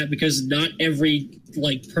write that, because not every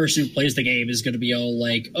person who plays the game is going to be all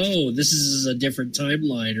like, "Oh, this is a different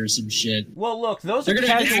timeline" or some shit. Well, look, those are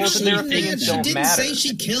casuals and their opinions don't matter. She didn't say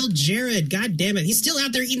she killed Jared. God damn it, he's still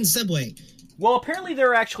out there eating Subway. Well, apparently there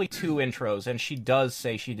are actually 2 intros, and she does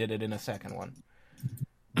say she did it in a second one.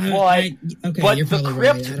 But the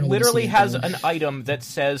crypt literally has an item that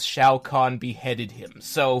says Shao Kahn beheaded him,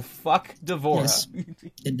 so fuck D'Vorah. Yes,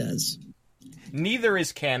 it does. Neither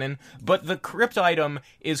is canon, but the crypt item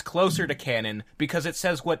is closer to canon because it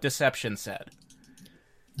says what Deception said.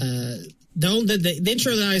 The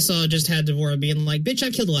intro that I saw just had D'Vorah being like, "Bitch,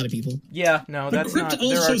 I've killed a lot of people." Yeah, no, that's not.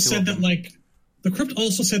 The crypt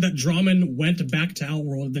also said that Draman went back to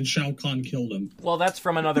Outworld and then Shao Kahn killed him. Well, that's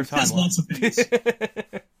from another timeline. That's lots of things.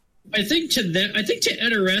 I think to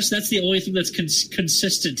NRS, that's the only thing that's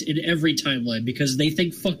consistent in every timeline, because they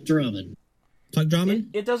think fuck Draman. Fuck Draman?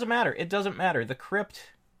 It doesn't matter. It doesn't matter. The crypt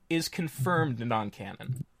is confirmed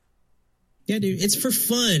non-canon. Yeah, dude, it's for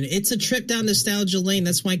fun. It's a trip down nostalgia lane.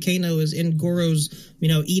 That's why Kano is in Goro's,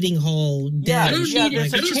 eating hall. There's a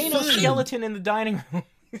Kano skeleton in the dining room.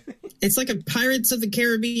 It's like a Pirates of the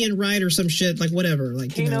Caribbean ride or some shit, whatever.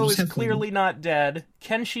 Kano is clearly not dead.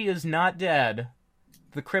 Kenshi is not dead.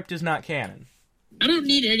 The crypt is not canon. I don't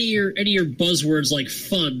need any of your buzzwords like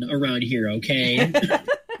fun around here, okay?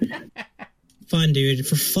 Fun, dude.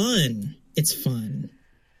 For fun. It's fun.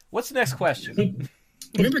 What's the next question?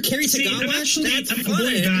 Remember Kerry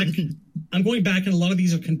Tagawa? I'm going back, and a lot of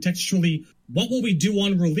these are contextually, what will we do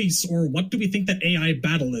on release, or what do we think that AI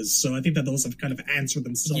battle is? So I think that those have kind of answered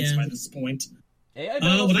themselves by this point. AI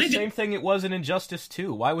battle is the same thing it was in Injustice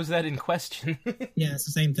 2. Why was that in question? Yeah, it's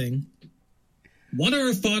the same thing. What are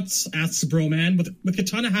our thoughts, asks Broman, with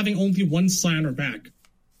Katana having only one sai on her back?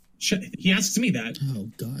 He asks me that. Oh,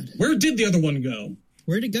 God. Where did the other one go?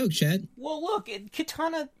 Where'd it go, Chad? Well, look,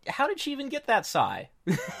 Katana, how did she even get that sai?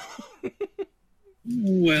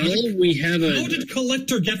 Well, we have How did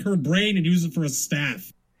Collector get her brain and use it for a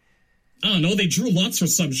staff? I don't know, they drew lots for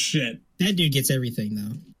some shit. That dude gets everything,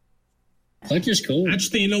 though. Collector's cool.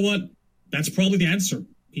 Actually, you know what? That's probably the answer.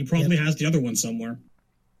 He probably has the other one somewhere.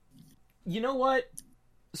 You know what?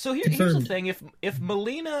 So here's the thing. If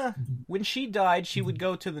Melina, when she died, she would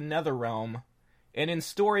go to the Netherrealm, and in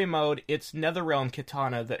story mode, it's Netherrealm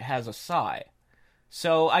Katana that has a sai.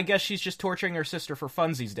 So I guess she's just torturing her sister for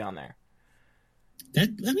funsies down there.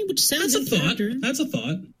 Which sounds That's a thought. That's a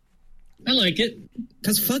thought. I like it.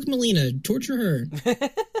 Because fuck Melina. Torture her.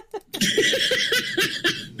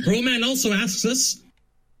 Broman also asks us,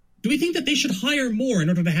 do we think that they should hire more in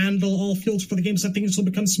order to handle all fields for the game so that things will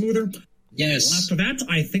become smoother? Yes. Well, after that,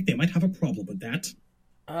 I think they might have a problem with that.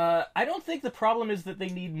 I don't think the problem is that they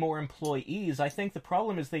need more employees. I think the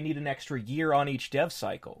problem is they need an extra year on each dev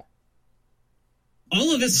cycle.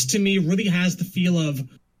 All of this, to me, really has the feel of,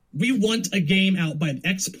 we want a game out by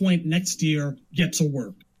X point next year, get to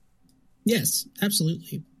work. Yes,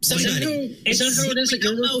 absolutely. Is that how it is at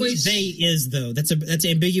your workplace? They is though. That's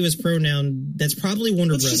ambiguous pronoun. That's probably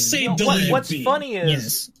Warner Brothers. Just say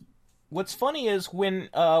what's funny is when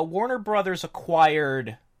Warner Brothers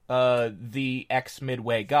acquired the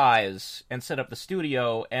ex-Midway guys and set up the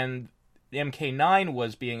studio, and MK9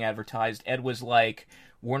 was being advertised, Ed was like,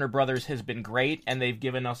 Warner Brothers has been great, and they've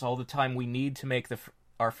given us all the time we need to make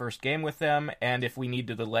our first game with them, and if we need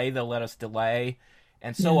to delay, they'll let us delay,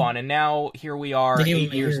 and so on. And now, here we are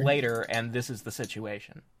 8 years later, and this is the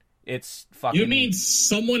situation. It's fucking... You mean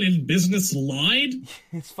someone in business lied?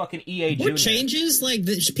 It's fucking EA Junior. What changes? Like,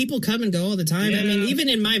 people come and go all the time. Yeah. I mean, even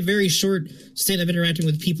in my very short stint of interacting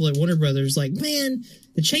with people at Warner Brothers, like, man,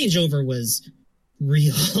 the changeover was...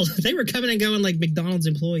 real. They were coming and going like McDonald's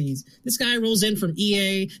employees. This guy rolls in from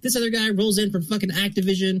EA. This other guy rolls in from fucking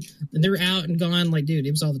Activision, and they're out and gone. Like, dude,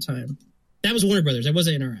 it was all the time. That was Warner Brothers. That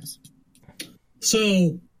wasn't NRS.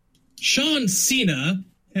 So, Sean Cena,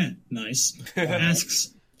 nice,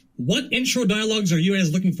 asks, what intro dialogues are you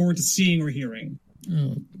guys looking forward to seeing or hearing?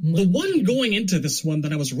 The one going into this one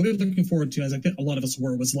that I was really looking forward to, as I think a lot of us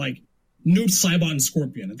were, was like Noob, Saibot, and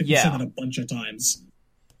Scorpion. I think we said that a bunch of times.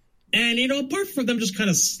 And, apart from them just kind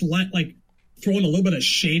of throwing a little bit of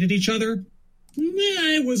shade at each other,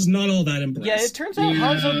 I was not all that impressed. Yeah, it turns out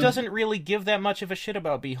Hanzo doesn't really give that much of a shit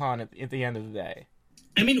about Bi-Han at the end of the day.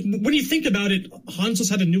 I mean, when you think about it, Hanzo's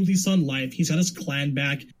had a new lease on life. He's got his clan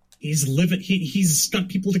back. He's living. He's got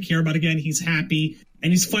people to care about again. He's happy.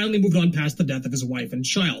 And he's finally moved on past the death of his wife and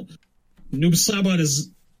child. Noob Saibot is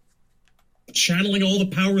channeling all the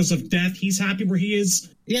powers of death. He's happy where he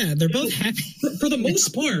is. Yeah, they're both happy. For the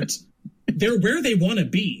most part, they're where they want to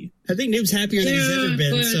be. I think Noob's happier than he's ever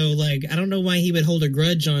been, so, I don't know why he would hold a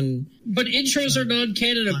grudge on... But intros are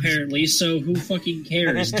non-canon, apparently, so who fucking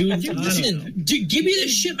cares? Dude, give me the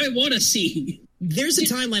shit I want to see. There's a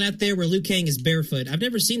timeline out there where Liu Kang is barefoot. I've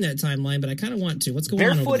never seen that timeline, but I kind of want to. What's going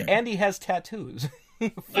on over there? Barefoot, and he has tattoos.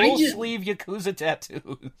 Full-sleeve Yakuza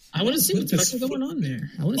tattoos. I want to see what's going on there.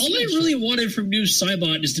 All I really wanted from Noob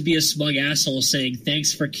Saibot is to be a smug asshole saying,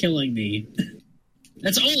 thanks for killing me.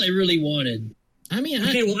 That's all I really wanted. I mean,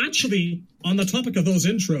 okay, well, actually, on the topic of those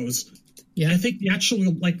intros, I think the actual,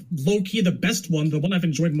 low-key, the best one, the one I've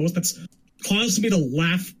enjoyed most, that's caused me to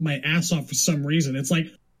laugh my ass off for some reason. It's like,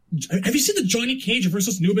 have you seen the Johnny Cage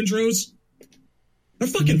versus Noob intros? They're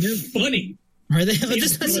fucking funny. Are they?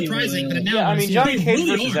 That's not surprising. But now I mean, Johnny Cage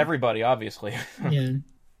versus everybody, obviously. Yeah.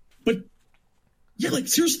 But,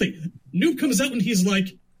 seriously, Noob comes out and he's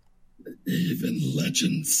like, even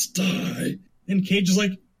legends die. And Cage is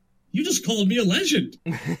like, you just called me a legend.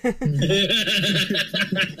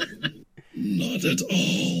 Not at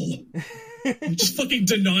all. I'm just fucking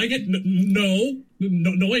denying it?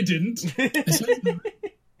 No, I didn't.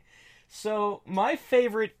 So, my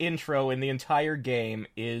favorite intro in the entire game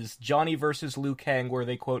is Johnny versus Liu Kang, where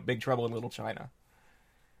they quote Big Trouble in Little China.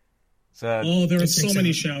 There are so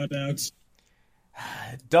many shout-outs.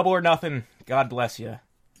 Double or nothing, God bless you.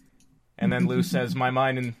 And then Liu says, my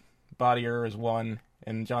mind and body are as one.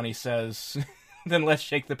 And Johnny says, then let's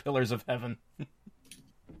shake the pillars of heaven. The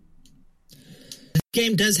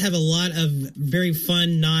game does have a lot of very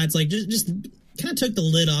fun nods, just kind of took the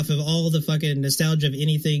lid off of all the fucking nostalgia of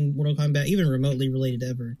anything Mortal Kombat, even remotely related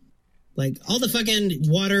ever. All the fucking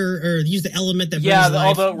water, or use the element that brings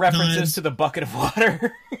life, all the references nods. To the bucket of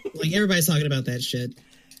water. Everybody's talking about that shit.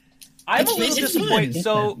 I'm a little disappointed.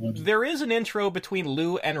 So, there is an intro between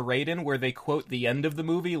Liu and Raiden where they quote the end of the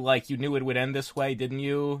movie, you knew it would end this way, didn't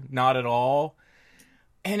you? Not at all.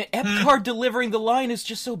 And Epcar delivering the line is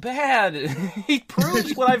just so bad. He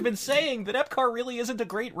proves what I've been saying, that Epcar really isn't a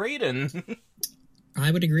great Raiden.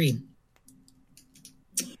 I would agree.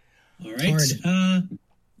 All right.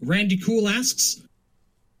 Randy Cool asks,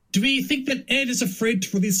 do we think that Ed is afraid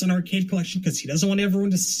to release an arcade collection because he doesn't want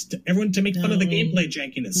everyone to make fun of the gameplay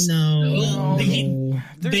jankiness? No.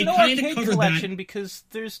 There's no arcade collection because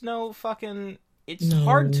there's no fucking... It's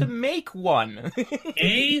hard to make one.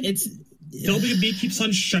 WB keeps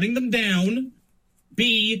on shutting them down.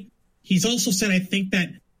 B, he's also said, I think, that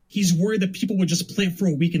he's worried that people would just play it for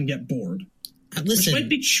a week and get bored. Listen, which might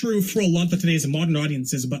be true for a lot of today's modern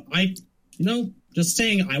audiences, but just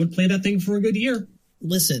saying, I would play that thing for a good year.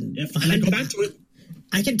 Listen, if I go back to it,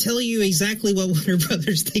 I can tell you exactly what Warner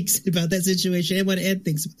Brothers thinks about that situation and what Ed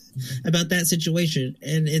thinks about that situation.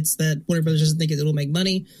 And it's that Warner Brothers doesn't think it'll make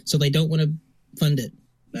money, so they don't want to fund it.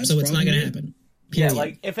 So it's not going to happen. Period.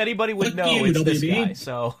 Yeah, if anybody would know, it's this guy,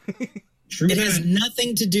 so... It has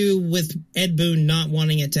nothing to do with Ed Boon not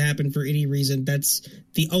wanting it to happen for any reason. That's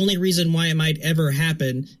the only reason why it might ever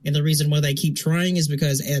happen, and the reason why they keep trying is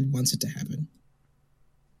because Ed wants it to happen.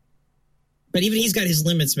 But even he's got his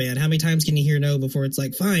limits, man. How many times can you hear no before it's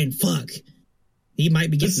like, fine, fuck. He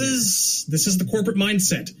might be getting this is the corporate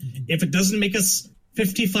mindset. If it doesn't make us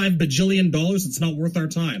 $55 bajillion, it's not worth our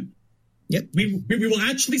time. Yep. We will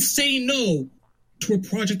actually say no to a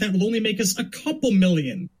project that will only make us a couple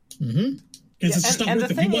million. Mm-hmm. Because it's just not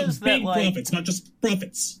worth it. We want big profits, not just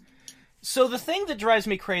profits. So the thing that drives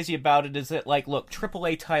me crazy about it is that, like, look,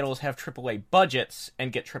 AAA titles have AAA budgets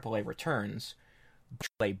and get AAA returns.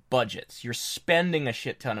 AAA budgets. You're spending a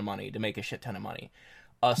shit ton of money to make a shit ton of money.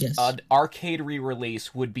 An arcade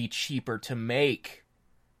re-release would be cheaper to make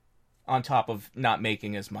on top of not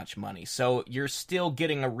making as much money. So you're still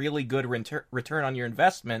getting a really good return on your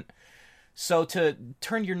investment. So to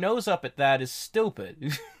turn your nose up at that is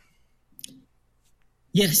stupid.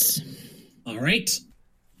 Yes. All right.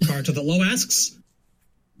 Car to the Low asks,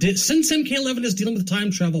 since MK11 is dealing with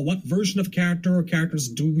time travel, what version of character or characters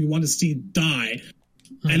do we want to see die?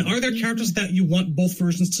 And are there characters that you want both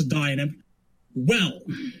versions to die in? Well,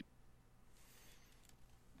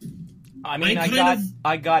 I mean,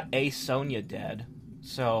 I got a Sonya dead,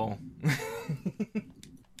 so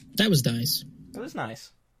that was nice. It was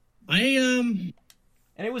nice. And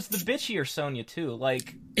it was the bitchier Sonya too,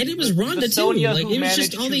 like, and it was Ronda too. Like, it was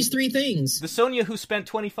just all these three things. The Sonya who spent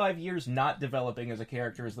 25 years not developing as a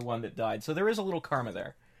character is the one that died, so there is a little karma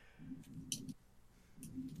there.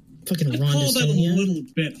 Fucking Ronda. I call that Sonya. a little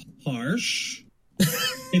bit harsh.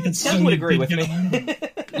 Tim would agree with me.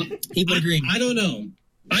 He would agree. I don't know.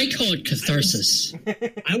 I call it catharsis.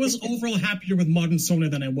 I was overall happier with modern Sonya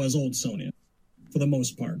than I was old Sonya, for the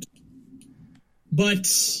most part. But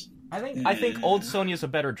I think old Sonya's a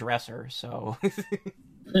better dresser, so.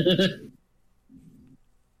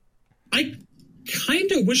 I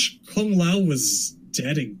kind of wish Kung Lao was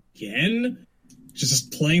dead again.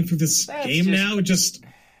 Just playing through this game now,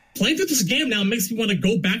 playing through this game now makes me want to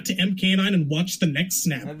go back to MK9 and watch the next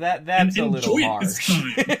snap. That's a little harsh. This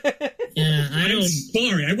time. Yeah, I'm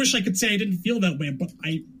sorry. I wish I could say I didn't feel that way, but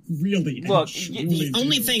I really the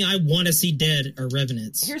only thing I want to see dead are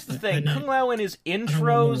Revenants. Here's the thing: Kung Lao in his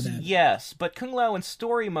intros, yes, but Kung Lao in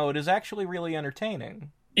story mode is actually really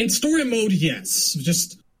entertaining. In story mode, yes.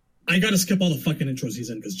 I gotta skip all the fucking intros he's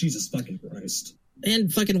in because Jesus fucking Christ.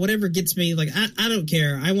 And fucking whatever gets me, like, I don't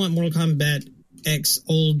care. I want Mortal Kombat X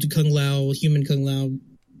old Kung Lao, human Kung Lao,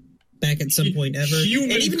 back at some point ever.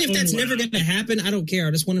 And even if that's never going to happen, I don't care.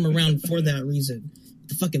 I just want him around for that reason.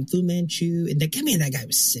 The fucking Fu Manchu, and that guy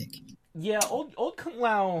was sick. Yeah, old Kung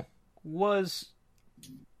Lao was,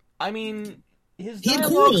 I mean, his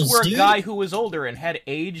dialogues were a guy who was older and had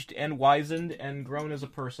aged and wizened and grown as a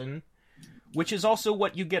person, which is also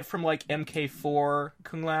what you get from, like, MK4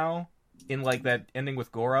 Kung Lao in, like, that ending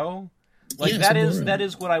with Goro. Like, that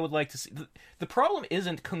is what I would like to see. The problem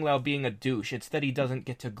isn't Kung Lao being a douche, it's that he doesn't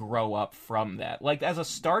get to grow up from that. Like, as a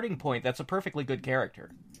starting point, that's a perfectly good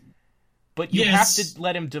character. But you have to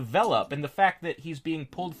let him develop, and the fact that he's being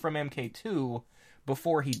pulled from MK2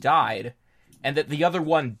 before he died, and that the other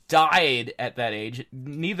one died at that age,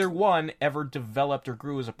 neither one ever developed or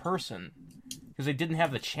grew as a person, because they didn't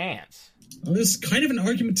have the chance. Well, there's kind of an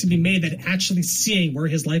argument to be made that actually seeing where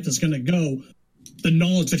his life is going to go, the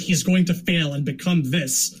knowledge that he's going to fail and become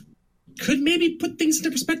this, could maybe put things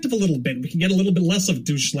into perspective a little bit. We can get a little bit less of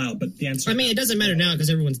douche Lao, but the answer... I mean, it doesn't matter now because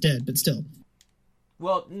everyone's dead, but still.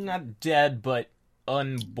 Well, not dead, but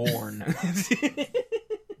unborn.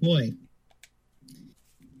 Boy.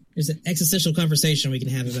 There's an existential conversation we can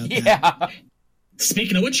have about that. Yeah.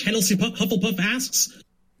 Speaking of which, Hennessy Hufflepuff asks,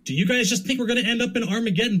 do you guys just think we're going to end up in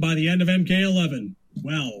Armageddon by the end of MK11?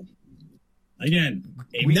 Well, again,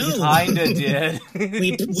 we kinda did.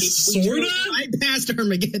 we sorta bypassed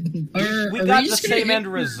Armageddon. We got the same end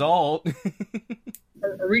result.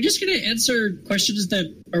 Are we just going to answer questions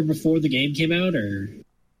that are before the game came out, or?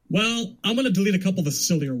 Well, I'm going to delete a couple of the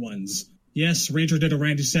sillier ones. Yes, Ranger did a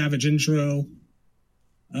Randy Savage intro.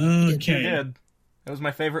 Okay. It did. That was my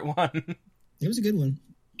favorite one. It was a good one.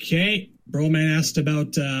 Okay. Broman asked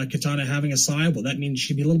about Katana having a sigh. Well, that means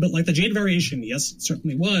she'd be a little bit like the Jade variation. Yes, it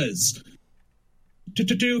certainly was.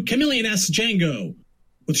 Chameleon asks Django,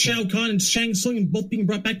 with Shao Kahn and Shang Tsung both being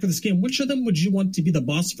brought back for this game, which of them would you want to be the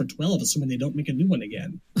boss for 12, assuming they don't make a new one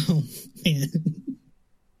again? Oh, man.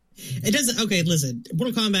 It doesn't... Okay, listen.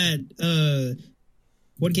 Mortal Kombat...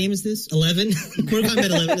 what game is this? 11? Mortal Kombat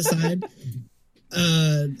 11 aside.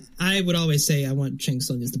 I would always say I want Shang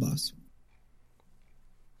Tsung as the boss.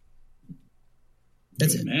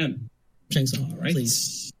 That's Good it. Man. Shang Tsung, right.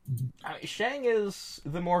 please. Shang is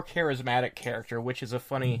the more charismatic character, which is a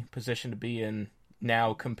funny position to be in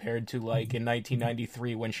now compared to, like, in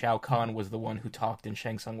 1993 when Shao Kahn was the one who talked and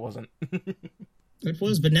Shang Tsung wasn't. It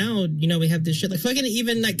was, but now, we have this shit. Like, fucking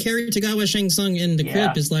even that Kerry Tagawa Shang Tsung in the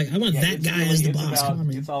clip is like, I want that guy as the boss.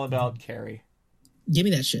 It's all about Kerry. Give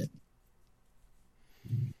me that shit.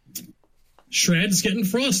 Shred's Getting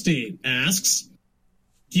Frosty asks,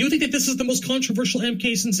 do you think that this is the most controversial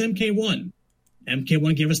MK since MK1?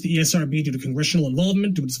 MK1 gave us the ESRB due to congressional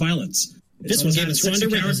involvement due to its violence. This one gave us sexy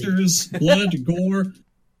characters, blood, gore.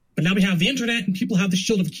 But now we have the internet and people have the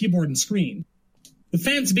shield of a keyboard and screen. With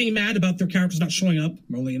fans being mad about their characters not showing up,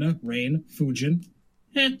 Marlena, Rain, Fujin,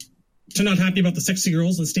 to not happy about the sexy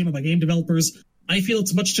girls and the statement by game developers, I feel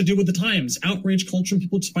it's much to do with the times, outrage culture, and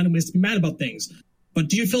people just finding ways to be mad about things. But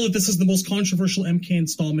do you feel that this is the most controversial MK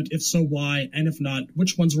installment? If so, why? And if not,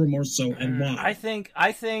 which ones were more so and why? I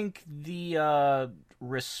think the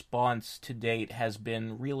response to date has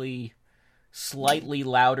been really slightly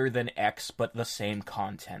louder than X, but the same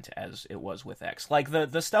content as it was with X. Like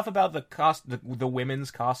the stuff about the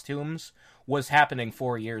women's costumes was happening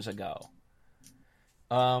 4 years ago.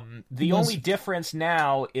 The only difference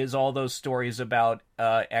now is all those stories about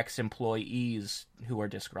ex-employees who are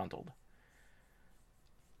disgruntled.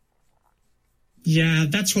 Yeah,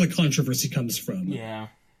 that's where the controversy comes from. Yeah.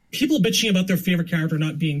 People bitching about their favorite character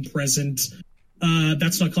not being present,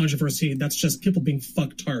 that's not controversy. That's just people being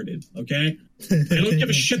fucktarded, okay? I don't give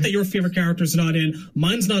a shit that your favorite character's not in.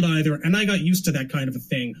 Mine's not either, and I got used to that kind of a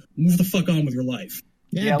thing. Move the fuck on with your life.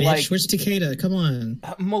 Yeah, bitch, like, where's Takeda? Come on.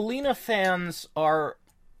 Molina fans are...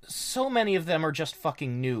 So many of them are just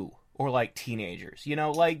fucking new, or like teenagers.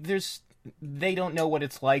 Like, they don't know what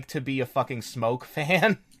it's like to be a fucking Smoke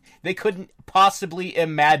fan. They couldn't possibly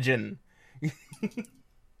imagine.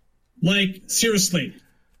 Like, seriously.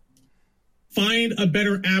 Find a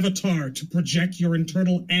better avatar to project your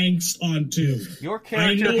internal angst onto. Your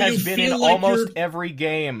character has been in almost every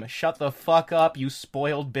game. Shut the fuck up, you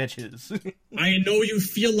spoiled bitches. I know you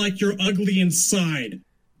feel like you're ugly inside,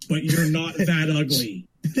 but you're not that ugly.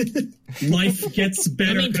 Life gets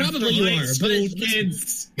better. I mean, probably you are, but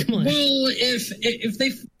kids. Come on. Well, if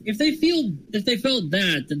they felt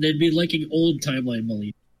that, then they'd be liking old timeline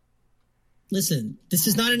Molina. Listen, this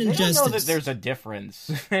is not an injustice. I don't know that there's a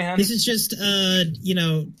difference, man. This is just,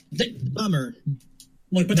 bummer.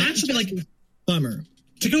 Look, but actually, like, bummer.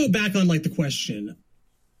 To go back on, like, the question,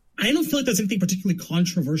 I don't feel like there's anything particularly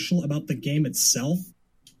controversial about the game itself.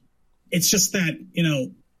 It's just that,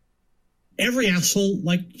 every asshole,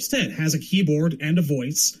 like you said, has a keyboard and a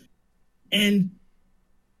voice, and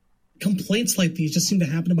complaints like these just seem to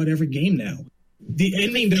happen about every game now. The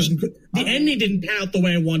ending didn't pan out the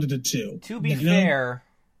way I wanted it to. To be fair,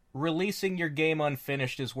 releasing your game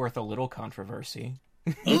unfinished is worth a little controversy.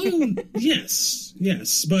 Oh, yes,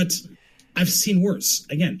 but I've seen worse.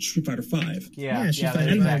 Again, Street Fighter V. Yeah,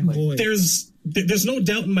 exactly. There's no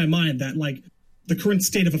doubt in my mind that, like, the current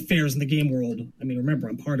state of affairs in the game world, I mean, remember,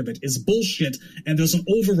 I'm part of it, is bullshit, and there's an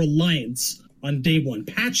over-reliance on day one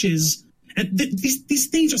patches, and these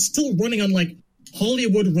things are still running on, like,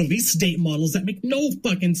 Hollywood release date models that make no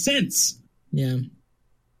fucking sense. Yeah.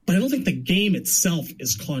 But I don't think the game itself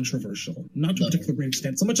is controversial, not to a particular great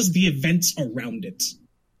extent, so much as the events around it.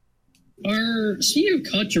 Speaking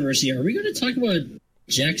of controversy, are we going to talk about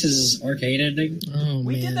Jax's arcade ending? Oh,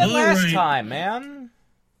 we did that last time, man.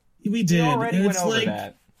 We did. We already went over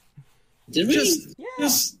that. Did we?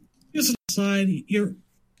 Just aside, you're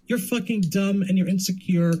fucking dumb and you're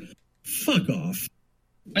insecure. Fuck off.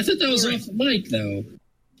 I thought that was off mic, though.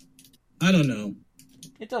 I don't know.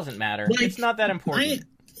 It doesn't matter. Like, it's not that important. I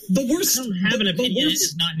don't have an opinion. It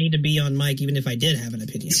does not need to be on mic, even if I did have an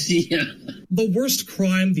opinion. Yeah. The worst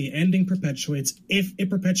crime the ending perpetuates, if it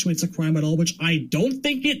perpetuates a crime at all, which I don't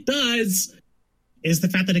think it does, is the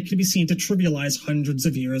fact that it can be seen to trivialize hundreds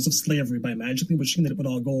of years of slavery by magically wishing that it would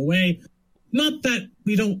all go away. Not that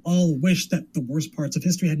we don't all wish that the worst parts of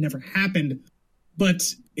history had never happened, but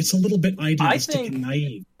it's a little bit idealistic and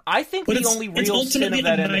naive. I think the only real sin of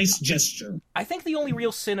that ending... nice gesture. I think the only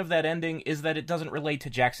real sin of that ending is that it doesn't relate to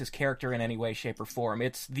Jax's character in any way, shape, or form.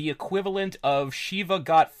 It's the equivalent of Shiva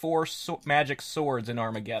got 4 magic swords in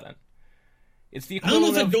Armageddon. It's the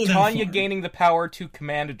equivalent of Tanya gaining the power to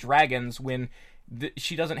command dragons when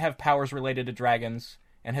she doesn't have powers related to dragons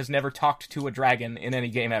and has never talked to a dragon in any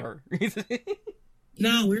game ever.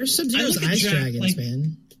 No, we're Sub-Zero's ice dragons,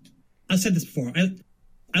 man. I've said this before.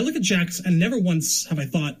 I look at Jax, and never once have I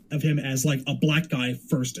thought of him as, like, a black guy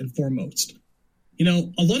first and foremost. A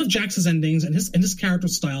lot of Jax's endings and his character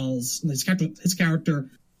styles, his character,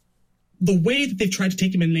 the way that they've tried to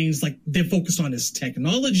take him in lanes, like, they've focused on his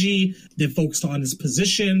technology, they've focused on his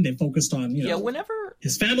position, they've focused on, Yeah,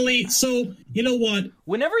 his family. So, you know what?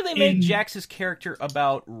 Whenever they make Jax's character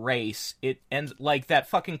about race, it ends like that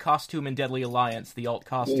fucking costume in Deadly Alliance, the alt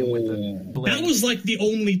costume with the bling. That was like the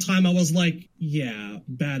only time I was like, yeah,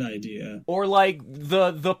 bad idea. Or like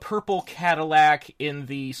the purple Cadillac in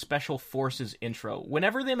the Special Forces intro.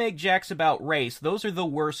 Whenever they make Jax about race, those are the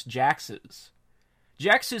worst Jaxes.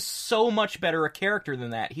 Jax is so much better a character than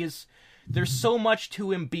that. There's so much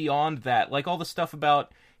to him beyond that. Like all the stuff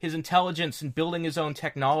about his intelligence and building his own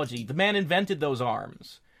technology. The man invented those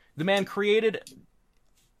arms. The man created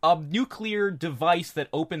a nuclear device that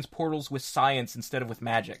opens portals with science instead of with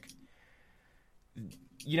magic.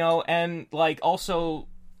 You know, and, like, also,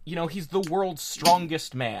 you know, he's the world's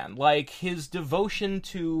strongest man. Like, his devotion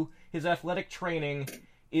to his athletic training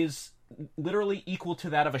is literally equal to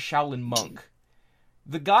that of a Shaolin monk.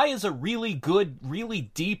 The guy is a really good, really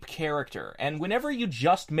deep character, and whenever you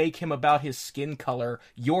just make him about his skin color,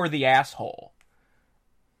 you're the asshole.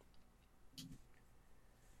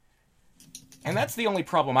 And that's the only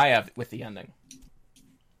problem I have with the ending.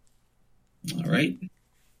 All right.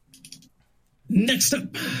 Next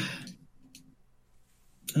up.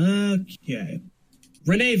 Okay.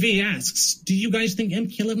 Renee V asks, do you guys think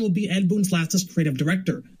MK11 will be Ed Boon's last as creative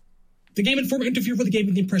director? The Game Informer interviewed with the game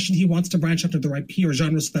with the impression he wants to branch out to the IP or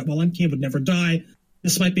genre so that while MK would never die,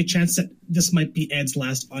 this might be a chance that this might be Ed's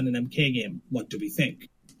last on an MK game. What do we think?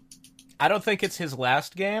 I don't think it's his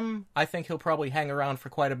last game. I think he'll probably hang around for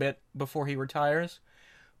quite a bit before he retires.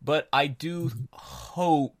 But I do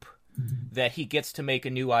hope that he gets to make a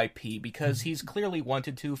new IP, because he's clearly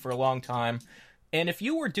wanted to for a long time. And if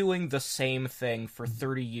you were doing the same thing for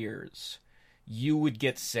 30 years, you would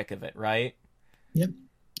get sick of it, right? Yep.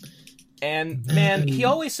 And, man, he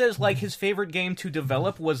always says, like, his favorite game to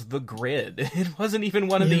develop was The Grid. It wasn't even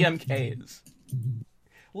one of the MKs.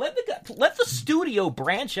 Let the studio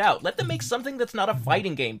branch out. Let them make something that's not a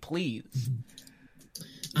fighting game, please.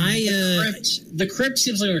 The Crypt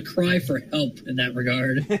seems like a cry for help in that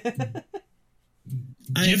regard.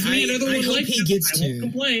 I hope he gets to. I won't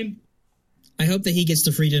complain. I hope that he gets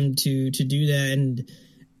the freedom to do that, and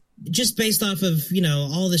just based off of, you know,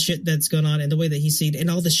 all the shit that's gone on and the way that he's seen,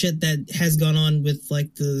 and all the shit that has gone on with,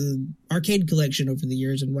 like, the arcade collection over the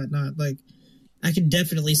years and whatnot, like, I could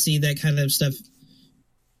definitely see that kind of stuff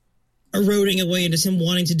eroding away into him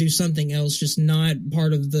wanting to do something else, just not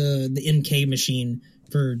part of the MK machine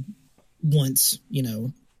for once, you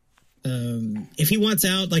know. If he wants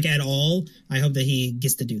out, like, at all, I hope that he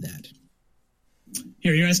gets to do that.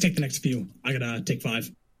 Here, you guys take the next few. I gotta take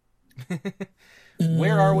 5.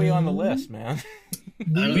 Where are we on the list, man?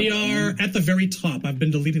 We are at the very top. I've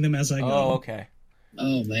been deleting them as I go. Oh, okay.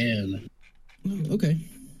 Oh, man. Okay.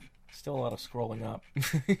 Still a lot of scrolling up.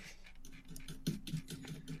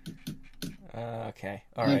 Okay.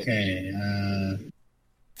 All right. Okay.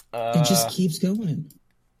 It just keeps going.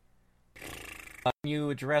 Can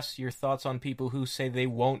you address your thoughts on people who say they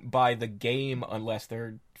won't buy the game unless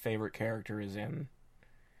their favorite character is in?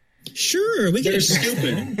 Sure, we can. They're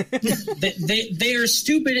stupid. they are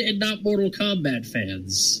stupid and not Mortal Kombat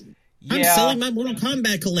fans. Yeah. I'm selling my Mortal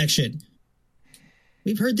Kombat collection.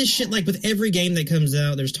 We've heard this shit, like, with every game that comes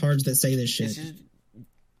out. There's tards that say this shit.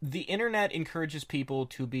 The internet encourages people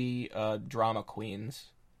to be drama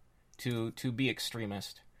queens, to be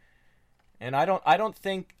extremist, and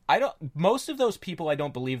most of those people, I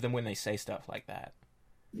don't believe them when they say stuff like that.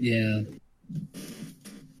 Yeah.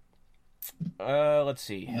 Let's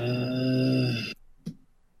see.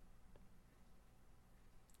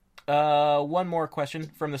 One more question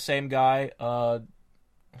from the same guy. I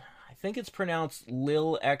think it's pronounced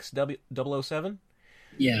Lil X007.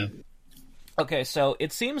 Yeah. Okay, so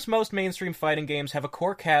it seems most mainstream fighting games have a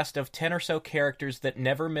core cast of 10 or so characters that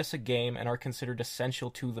never miss a game and are considered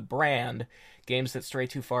essential to the brand. Games that stray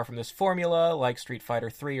too far from this formula, like Street Fighter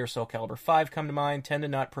 3 or Soul Calibur 5 come to mind, tend to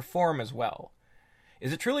not perform as well.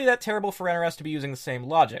 Is it truly that terrible for NRS to be using the same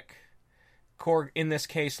logic? Core, in this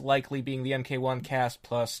case, likely being the MK1 cast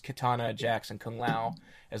plus Kitana, Jax, and Kung Lao,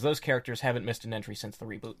 as those characters haven't missed an entry since the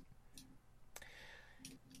reboot.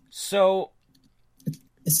 So...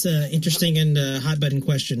 It's an interesting and hot-button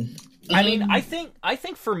question. I mean, I think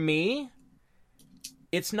for me,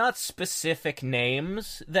 it's not specific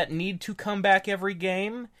names that need to come back every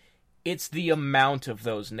game. It's the amount of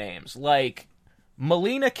those names. Like,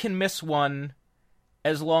 Melina can miss one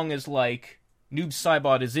as long as, like, Noob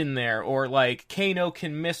Saibot is in there, or, like, Kano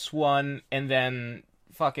can miss one and then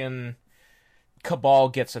fucking Cabal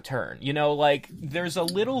gets a turn. You know, like, there's a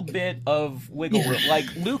little bit of wiggle room. Like,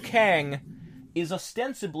 Liu Kang is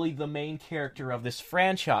ostensibly the main character of this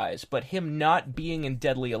franchise, but him not being in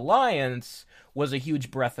Deadly Alliance was a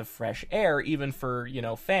huge breath of fresh air, even for,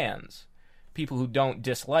 fans. People who don't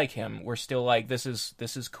dislike him were still like, this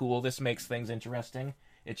is cool, this makes things interesting,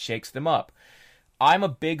 it shakes them up. I'm a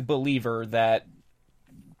big believer that...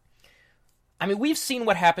 I mean, we've seen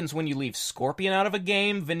what happens when you leave Scorpion out of a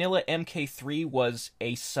game. Vanilla MK3 was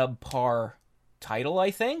a subpar title,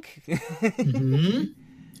 I think. Mm-hmm.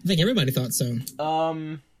 I think everybody thought so.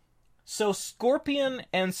 So Scorpion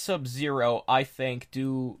and Sub-Zero, I think,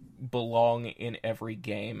 do belong in every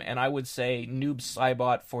game. And I would say Noob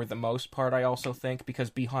Saibot for the most part, I also think,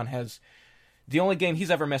 because Bi-Han has... The only game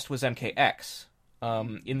he's ever missed was MKX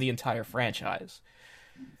in the entire franchise.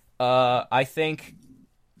 I think...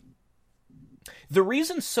 The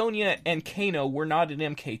reason Sonya and Kano were not in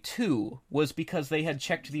MK2 was because they had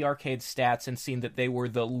checked the arcade stats and seen that they were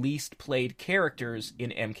the least played characters in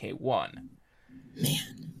MK1.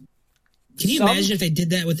 Man. Can you imagine if they did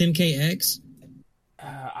that with MKX?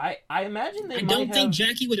 I imagine they might have... I don't think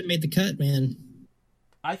Jackie would have made the cut, man.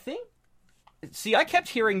 I think... See, I kept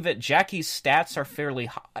hearing that Jackie's stats are fairly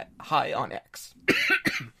high on X.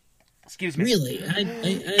 Excuse me. Really?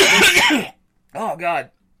 Oh,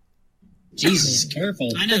 God. Jesus, careful.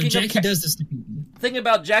 I know, Jackie does this to people. Thinking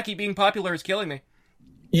about Jackie being popular is killing me.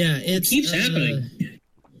 Yeah, it keeps happening.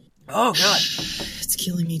 Oh, God. It's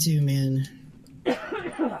killing me too, man.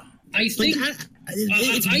 I think...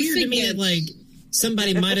 it's weird to me that, like,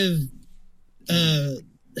 somebody might have...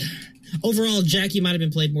 overall, Jackie might have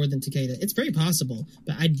been played more than Takeda. It's very possible,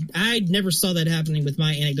 but I never saw that happening with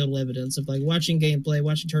my anecdotal evidence of, like, watching gameplay,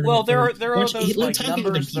 watching tournament. Well, there are those, like,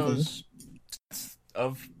 numbers, those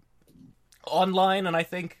of... online, and I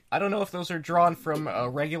don't know if those are drawn from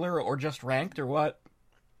regular or just ranked or what.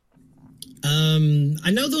 I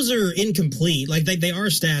know those are incomplete. Like they are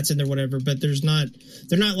stats and they're whatever, but they're not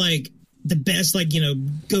like the best, like,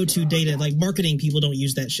 go-to data. Like marketing people don't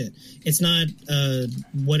use that shit. It's not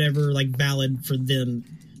whatever, like, valid for them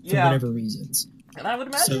for whatever reasons. And I would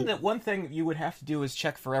imagine that one thing you would have to do is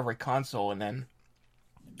check for every console, and then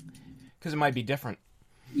because it might be different.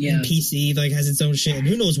 Yeah. PC like has its own shit, and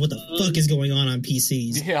who knows what the fuck is going on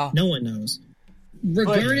PCs? Yeah, no one knows.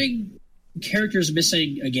 Regarding characters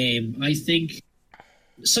missing a game, I think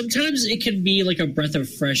sometimes it can be like a breath of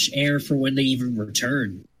fresh air for when they even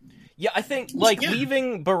return. Yeah, I think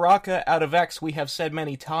leaving Baraka out of X, we have said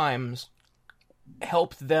many times,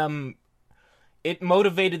 helped them. It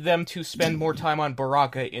motivated them to spend more time on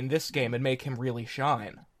Baraka in this game and make him really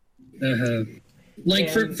shine. Like,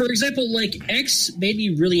 for example, like, X made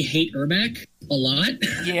me really hate Ermac a lot.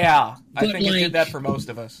 Yeah, I think it did that for most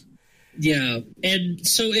of us. Yeah, and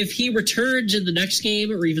so if he returns in the next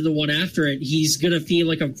game, or even the one after it, he's gonna feel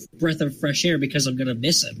like a breath of fresh air because I'm gonna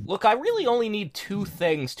miss him. Look, I really only need two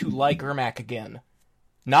things to like Ermac again.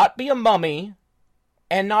 Not be a mummy,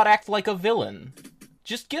 and not act like a villain.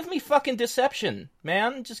 Just give me fucking Deception,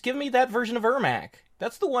 man. Just give me that version of Ermac.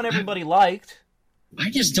 That's the one everybody liked. I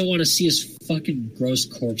just don't want to see his fucking gross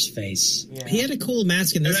corpse face. Yeah. He had a cool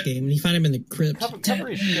mask in this game, and you find him in the crypt. Cover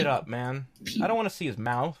his shit up, man. I don't want to see his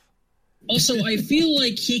mouth. Also, I feel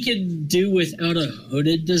like he can do without a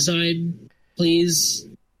hooded design, please.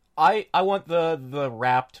 I want the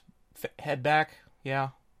wrapped head back. Yeah.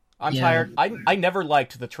 I'm tired. I never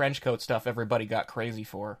liked the trench coat stuff everybody got crazy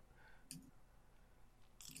for.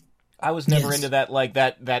 I was never into that, like,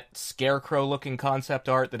 that scarecrow-looking concept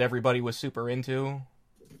art that everybody was super into.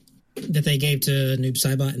 That they gave to Noob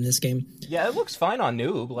Saibot in this game. Yeah, it looks fine on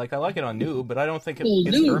Noob. Like, I like it on Noob, but I don't think it's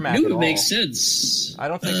Ermac at all. Noob makes sense. I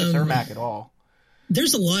don't think it's Ermac at all.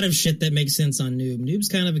 There's a lot of shit that makes sense on Noob. Noob's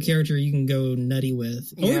kind of a character you can go nutty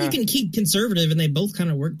with. Or you can keep conservative, and they both kind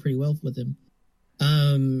of work pretty well with him.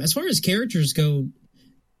 As far as characters go,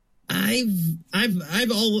 I've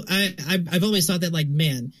always thought that, like,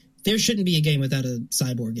 man, there shouldn't be a game without a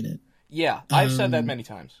cyborg in it. Yeah, I've said that many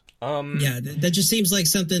times. Yeah, that just seems like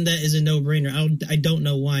something that is a no-brainer. I don't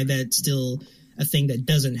know why that's still a thing that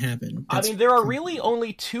doesn't happen. I mean, there are really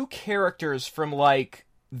only two characters from, like,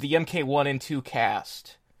 the MK1 and 2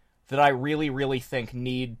 cast that I really, really think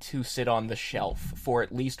need to sit on the shelf for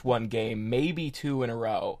at least one game, maybe two in a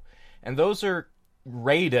row. And those are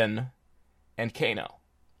Raiden and Kano.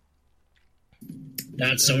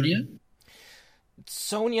 Not Sonya?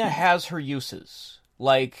 Sonya has her uses.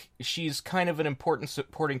 Like, she's kind of an important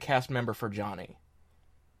supporting cast member for Johnny.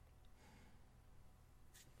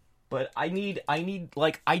 But I need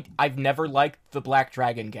like, I've never liked the Black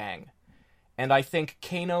Dragon Gang. And I think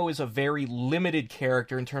Kano is a very limited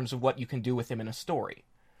character in terms of what you can do with him in a story.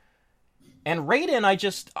 And Raiden,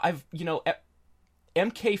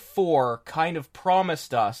 MK4 kind of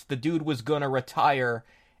promised us the dude was gonna retire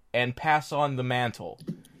and pass on the mantle.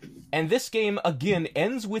 And this game, again,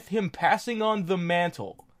 ends with him passing on the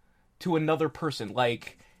mantle to another person.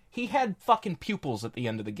 Like, he had fucking pupils at the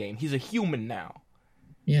end of the game. He's a human now.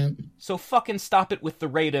 Yeah. So fucking stop it with the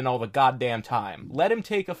Raiden all the goddamn time. Let him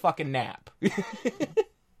take a fucking nap. I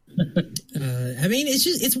mean,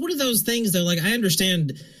 it's one of those things though. Like, I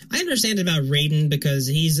understand about Raiden because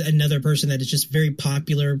he's another person that is just very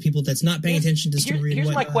popular. People that's not paying attention to story.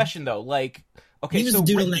 Here's my question though. Like, okay, so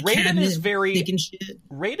Raiden is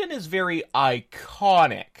very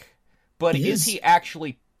iconic, but is he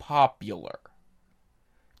actually popular?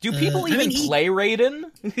 Do people even play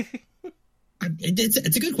Raiden?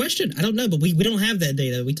 It's a good question. I don't know, but we don't have that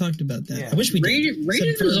data. We talked about that. Yeah. I wish we did.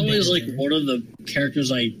 Raiden is always like one of the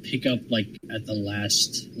characters I pick up like at the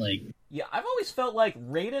last like. Yeah, I've always felt like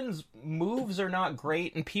Raiden's moves are not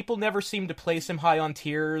great, and people never seem to place him high on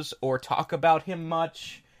tiers or talk about him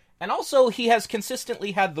much. And also, he has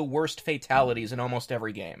consistently had the worst fatalities in almost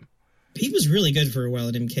every game. He was really good for a while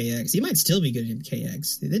at MKX. He might still be good at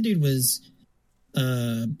MKX. That dude was,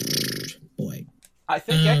 boy. I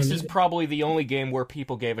think X is probably the only game where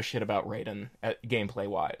people gave a shit about Raiden,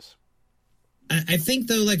 gameplay-wise. I think,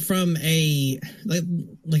 though, like, from a,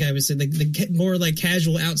 like I was saying, like, the more, like,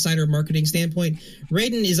 casual outsider marketing standpoint,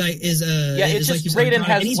 Raiden is it's just, like Raiden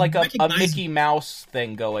has, like, a Mickey Mouse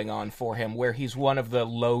thing going on for him, where he's one of the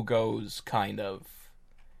logos, kind of.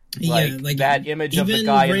 Like, like that image of the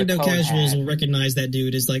guy in the cone casuals hat. will recognize that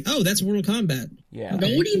dude as like, oh, that's Mortal Kombat. Yeah.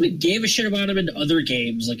 No one even gave a shit about him in other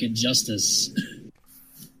games, like Injustice.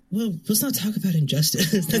 Well, let's not talk about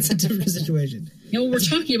Injustice. That's a different situation. No, we're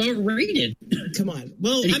talking about Raiden. Come on.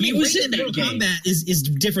 Well, I mean, Raiden in Mortal Kombat is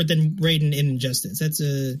different than Raiden in Injustice. That's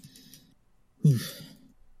a... Oof.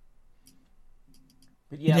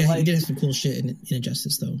 But yeah, he did have some cool shit in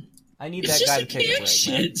Injustice, though. I need that guy to take a break,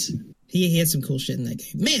 shit. Man. He had some cool shit in that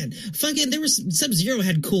game. Man, fucking, there was... Sub-Zero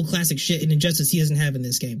had cool classic shit in Injustice he doesn't have in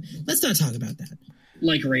this game. Let's not talk about that.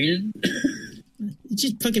 Like Raiden? It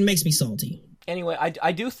just fucking makes me salty. Anyway,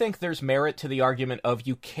 I do think there's merit to the argument of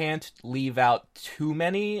you can't leave out too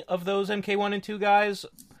many of those MK1 and 2 guys.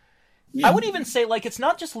 Yeah. I would even say, like, it's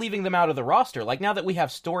not just leaving them out of the roster. Like, now that we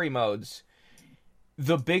have story modes,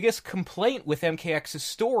 the biggest complaint with MKX's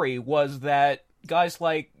story was that guys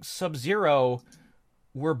like Sub-Zero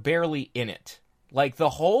were barely in it. Like,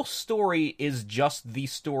 the whole story is just the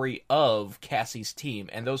story of Cassie's team,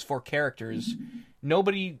 and those 4 characters...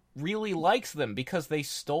 Nobody really likes them because they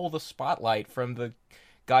stole the spotlight from the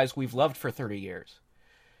guys we've loved for 30 years.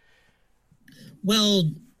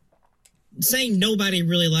 Well, saying nobody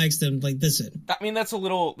really likes them, like, listen. I mean, that's a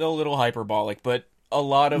little hyperbolic, but a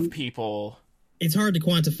lot of people... It's hard to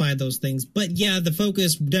quantify those things, but yeah, the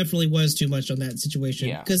focus definitely was too much on that situation.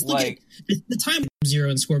 Yeah, because look at the time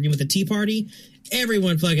Zero and Scorpion with the Tea Party,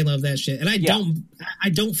 everyone fucking loved that shit. And I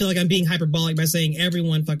don't feel like I'm being hyperbolic by saying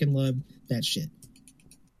everyone fucking loved that shit.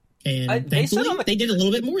 And they did a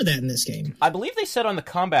little bit more of that in this game. I believe they said on the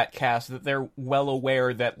Combat Cast that they're well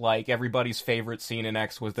aware that, like, everybody's favorite scene in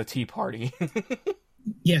X was the Tea Party.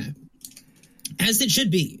 Yeah. As it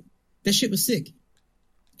should be. That shit was sick.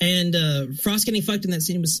 And Frost getting fucked in that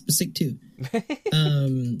scene was sick, too.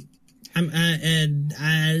 That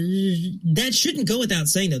shouldn't go without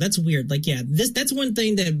saying, though. That's weird. Like, yeah, that's one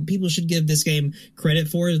thing that people should give this game credit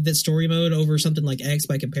for, that story mode over something like X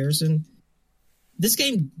by comparison. This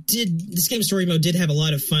game's story mode did have a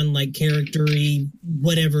lot of fun, like, character-y,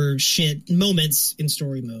 whatever shit moments in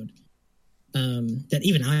story mode that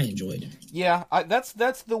even I enjoyed. Yeah, that's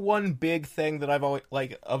the one big thing that I've always,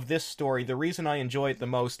 like, of this story. The reason I enjoy it the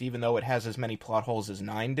most, even though it has as many plot holes as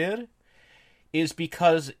 9 did, is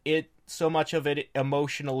because so much of it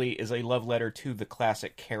emotionally is a love letter to the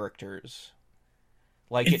classic characters.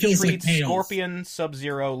 Like, it treats like Scorpion,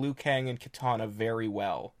 Sub-Zero, Liu Kang, and Kitana very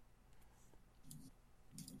well.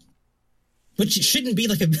 Which shouldn't be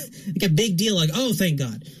like a big deal, like, oh, thank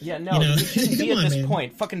God. Yeah, no, it shouldn't be at this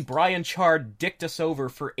point. Fucking Brian Chard dicked us over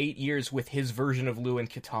for 8 years with his version of Liu and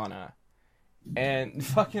Kitana. And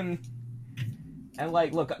fucking... And,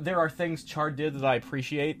 like, look, there are things Chard did that I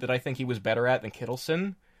appreciate, that I think he was better at than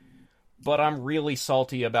Kittleson, but I'm really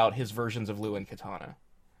salty about his versions of Liu and Katana.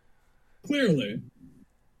 Clearly.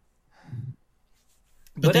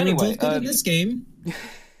 But anyway, in this game,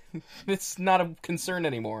 it's not a concern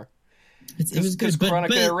anymore. It was good, because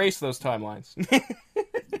Chronica erased those timelines.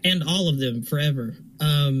 And all of them forever.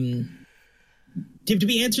 Did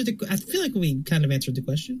we answer I feel like we kind of answered the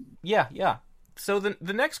question. Yeah. So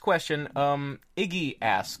the next question, Iggy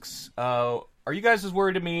asks, are you guys as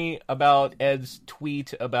worried as me about Ed's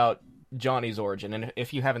tweet about Johnny's origin. And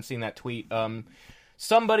if you haven't seen that tweet,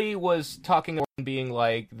 somebody was talking about being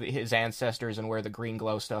like his ancestors and where the green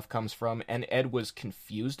glow stuff comes from, and Ed was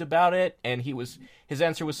confused about it, and his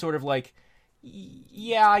answer was sort of like,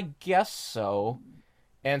 yeah, I guess so.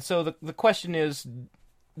 And so the question is,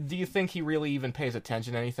 do you think he really even pays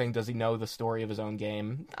attention to anything? Does he know the story of his own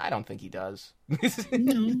game? I don't think he does.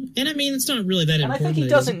 No, and I mean, it's not really that important. And I think he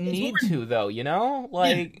doesn't need to, though, you know?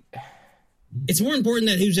 Like... Yeah. It's more important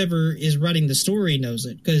that whoever is writing the story knows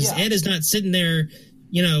it, because Ed is not sitting there,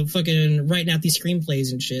 you know, fucking writing out these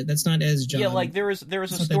screenplays and shit. That's not Ed's job. Yeah, like there is a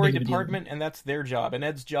story department, and that's their job. And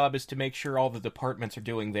Ed's job is to make sure all the departments are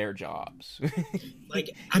doing their jobs. Like,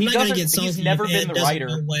 I'm not gonna get salty. He's never been the writer.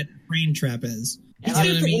 Know what Brain Trap is? He's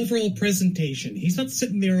there for overall presentation. He's not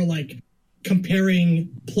sitting there like comparing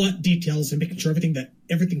plot details and making sure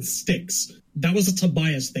everything sticks. That was a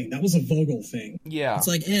Tobias thing. That was a Vogel thing. Yeah. It's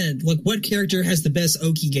like, Ed, like, what character has the best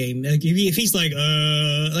Oki game? Like, if he's like,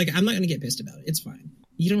 I'm not going to get pissed about it. It's fine.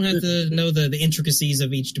 You don't have to know the intricacies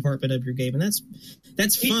of each department of your game, and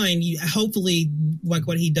that's fine. Hopefully, like,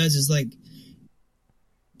 what he does is, like,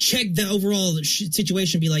 check the overall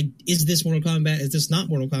situation, be like, is this Mortal Kombat? Is this not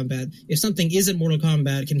Mortal Kombat? If something isn't Mortal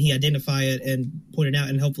Kombat, can he identify it and point it out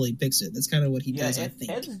and hopefully fix it? That's kind of what he does, I think.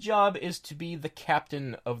 Ed's job is to be the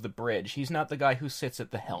captain of the bridge. He's not the guy who sits at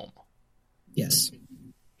the helm. Yes.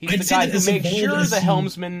 He's the guy who makes sure the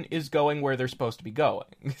helmsman is going where they're supposed to be going.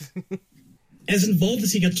 As involved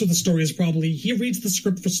as he gets with the story is probably, he reads the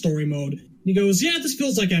script for story mode, and he goes, yeah, this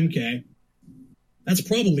feels like MK. That's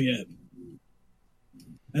probably it.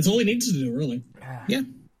 That's all he needs to do, really. Yeah.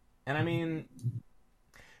 And I mean,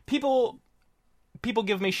 people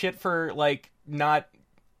give me shit for, like, not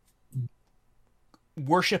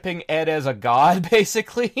worshipping Ed as a god,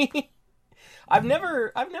 basically. I've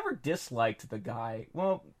never disliked the guy.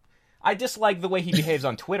 Well, I dislike the way he behaves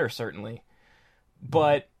on Twitter, certainly.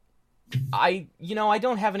 But I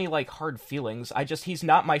don't have any, like, hard feelings. He's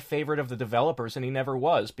not my favorite of the developers, and he never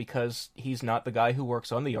was, because he's not the guy who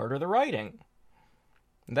works on the art or the writing.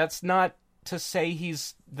 That's not to say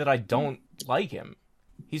that I don't like him.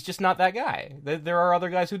 He's just not that guy. There are other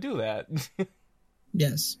guys who do that.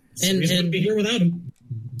 Yes. And wouldn't be here without him.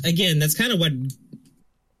 Again, that's kind of what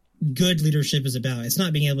good leadership is about. It's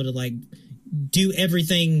not being able to, like, do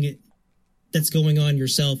everything that's going on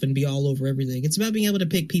yourself and be all over everything. It's about being able to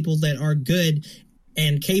pick people that are good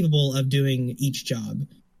and capable of doing each job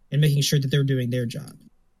and making sure that they're doing their job.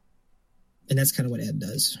 And that's kind of what Ed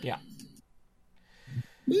does. Yeah.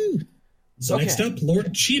 Woo. So next up,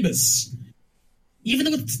 Lord Chibis. Even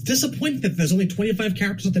though it's disappointing that there's only 25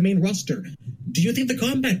 characters on the main roster, do you think the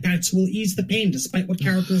combat packs will ease the pain despite what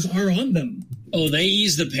characters are on them? Oh, they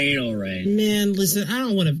ease the pain all right. Man, listen, I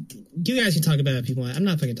don't want to... You guys can talk about it if you want. I'm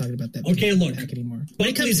not fucking talking about that okay, look, pack anymore. When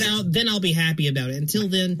it comes out, then I'll be happy about it. Until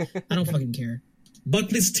then, I don't fucking care.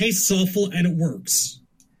 Buckley's tastes awful and it works.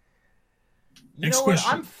 Next question.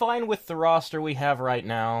 I'm fine with the roster we have right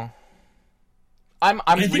now. I'm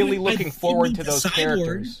really looking forward to those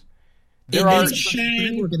characters. There are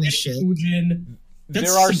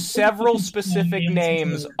several specific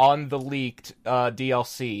names on the leaked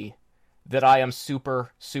DLC that I am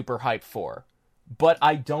super, super hyped for. But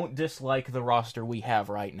I don't dislike the roster we have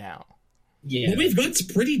right now. Yeah. What we've got's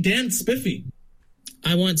pretty damn spiffy.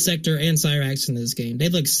 I want Sector and Cyrax in this game. They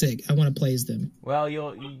look sick. I want to play as them.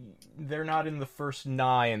 Well, they're not in the first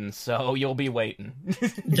 9, so you'll be waiting.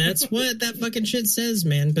 That's what that fucking shit says,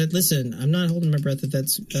 man. But listen, I'm not holding my breath that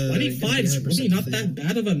that's 25 is really not that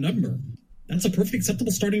bad of a number. That's a perfectly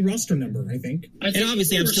acceptable starting roster number, I think. And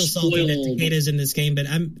obviously, I'm still salty that Takeda's in this game, but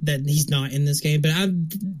that he's not in this game. But I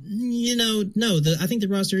think the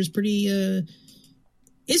roster is pretty.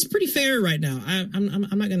 It's pretty fair right now. I'm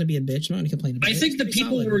not going to be a bitch. I'm not going to complain about it. I think the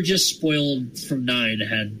people who were just spoiled from 9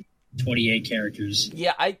 had 28 characters.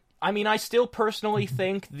 Yeah, I mean, I still personally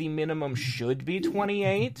think the minimum should be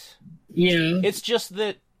 28. Yeah. It's just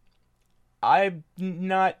that I'm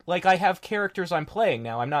not, like, I have characters I'm playing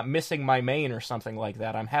now. I'm not missing my main or something like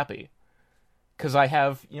that. I'm happy. Because I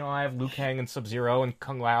have Liu Kang and Sub-Zero and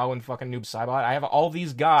Kung Lao and fucking Noob Saibot. I have all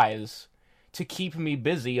these guys to keep me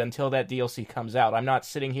busy until that DLC comes out. I'm not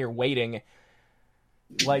sitting here waiting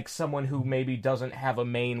like someone who maybe doesn't have a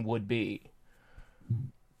main would be.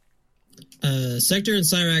 Sector and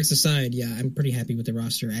Cyrax aside, yeah, I'm pretty happy with the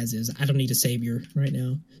roster as is. I don't need a savior right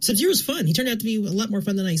now. Sub-Zero's fun. He turned out to be a lot more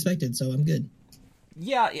fun than I expected, so I'm good.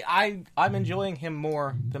 Yeah, I'm enjoying him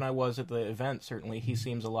more than I was at the event, certainly. He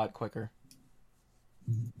seems a lot quicker.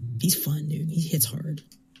 He's fun, dude. He hits hard.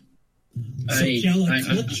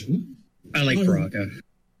 I like Baraka.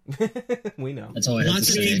 We know. That's all I have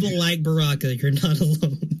Lots to of say. people like Baraka. You're not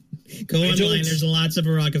alone. Go online. There's lots of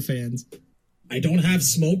Baraka fans. I don't have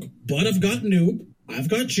Smoke, but I've got Noob. I've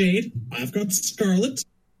got Jade. I've got Scarlet.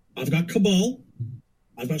 I've got Cabal.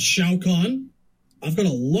 I've got Shao Kahn. I've got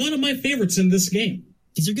a lot of my favorites in this game.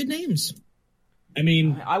 These are good names. I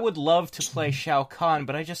mean, I would love to play Shao Kahn,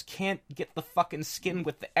 but I just can't get the fucking skin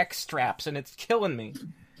with the X straps, and it's killing me.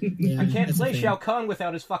 Yeah, I can't play Shao Kahn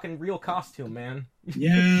without his fucking real costume, man.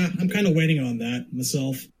 Yeah, I'm kind of waiting on that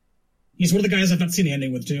myself. He's one of the guys I've not seen the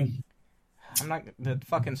ending with, too. I'm not... The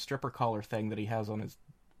fucking stripper collar thing that he has on his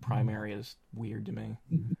primary is weird to me.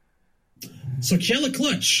 So, Kiela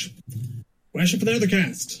Clutch, question for the other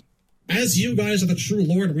cast. As you guys are the true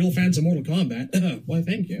lore and real fans of Mortal Kombat, why,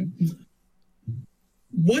 thank you.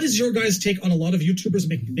 What is your guys' take on a lot of YouTubers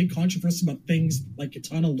making big controversy about things like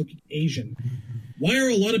Kitana looking Asian? Why are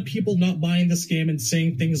a lot of people not buying this game and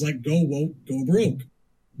saying things like, go woke, go broke?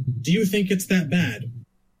 Do you think it's that bad?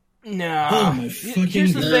 No. Oh my fucking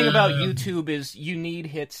Here's the thing about YouTube is you need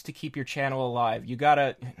hits to keep your channel alive. You've got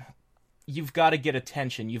to get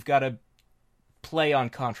attention. You've got to play on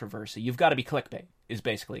controversy. You've got to be clickbait, is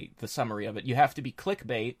basically the summary of it. You have to be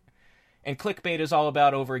clickbait, and clickbait is all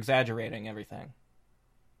about over-exaggerating everything.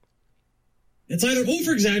 It's either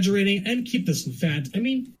over-exaggerating and keep this in fact. I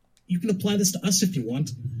mean, you can apply this to us if you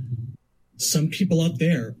want. Some people out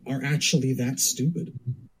there are actually that stupid.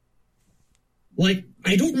 Like,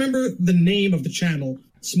 I don't remember the name of the channel,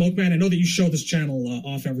 Smoke Man. I know that you show this channel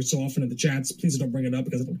off every so often in the chats. Please don't bring it up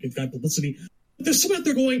because I don't give that publicity. But there's someone out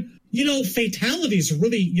there going, fatalities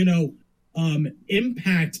really,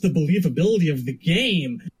 impact the believability of the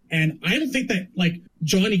game. And I don't think that,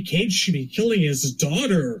 Johnny Cage should be killing his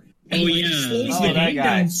daughter. And, slows the game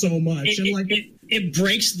down so much. It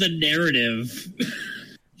breaks the narrative.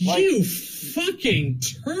 You fucking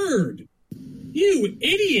turd. You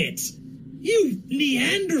idiot. You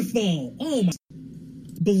Neanderthal. Oh my.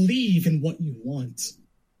 Believe in what you want.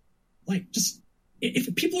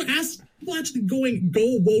 If people actually going,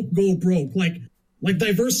 go woke, go broke, like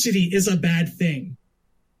diversity is a bad thing.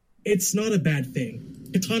 It's not a bad thing.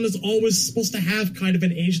 Kitana's always supposed to have kind of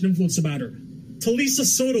an Asian influence about her. Talisa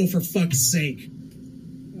Soto, for fuck's sake.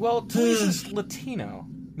 Well, Talisa's Latino.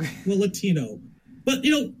 Well, Latino. But,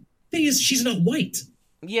 thing is, she's not white.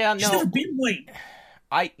 Yeah, no. She's never been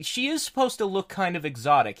white. She is supposed to look kind of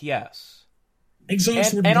exotic, yes.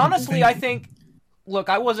 Exotic. And honestly, I think... Look,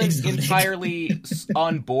 I wasn't entirely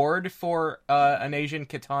on board for an Asian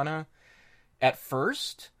Kitana at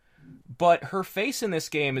first, but her face in this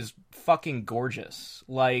game is fucking gorgeous.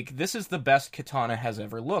 This is the best Kitana has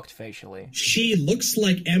ever looked facially. She looks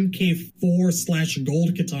like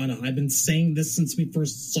MK4/Gold Kitana. I've been saying this since we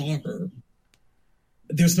first saw her.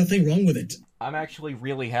 There's nothing wrong with it. I'm actually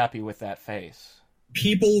really happy with that face.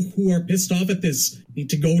 People who are pissed off at this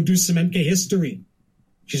need to go do some MK history.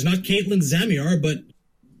 She's not Caitlyn Zamiar, but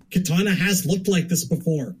Kitana has looked like this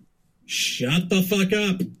before. Shut the fuck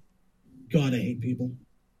up. God, I hate people.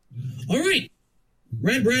 All right.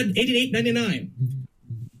 Red 88.99.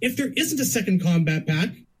 If there isn't a second combat pack,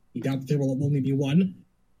 you doubt that there will only be one,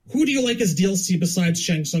 who do you like as DLC besides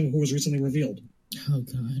Shang Tsung, who was recently revealed? Oh,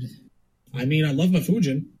 God. I mean, I love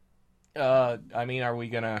Mifujin. Are we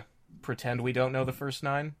gonna pretend we don't know the first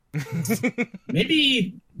 9?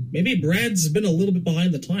 Maybe Brad's been a little bit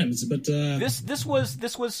behind the times, but this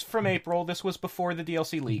was from April. This was before the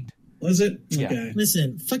DLC leaked. Was it? Yeah. Okay.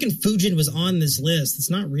 Listen, fucking Fujin was on this list. It's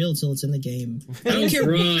not real till it's in the game. I don't care.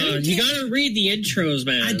 You gotta read the intros,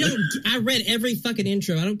 man. I read every fucking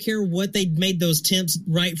intro. I don't care what they made those temps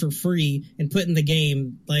write for free and put in the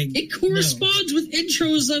game. It corresponds with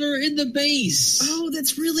intros that are in the base. Oh,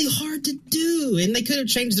 that's really hard to do. And they could have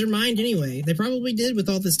changed their mind anyway. They probably did with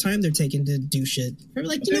all this time they're taking to do shit. They're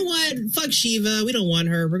like, you know what? Fuck Shiva. We don't want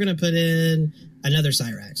her. We're gonna put in another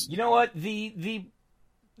Cyrax. You know what?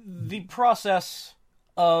 The process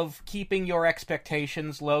of keeping your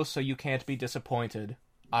expectations low so you can't be disappointed,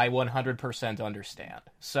 I 100% understand.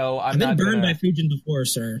 So I've been burned by Fujin before,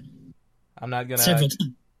 sir. I'm not gonna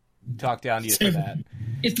talk down to you for that.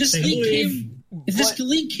 If this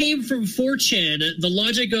leak came from 4chan, the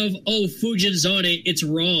logic of Fujin's on it, it's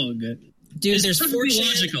wrong. Dude, there's 4chan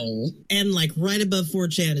logical, and right above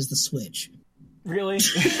 4chan is the Switch. Really?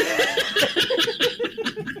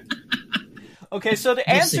 Okay, so to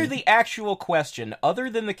answer the actual question, other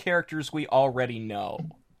than the characters we already know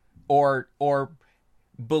or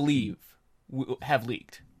believe have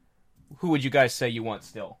leaked, who would you guys say you want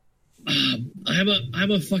still? I'm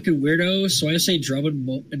a fucking weirdo, so I say Drum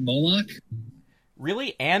and Moloch.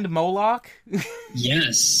 Really? And Moloch?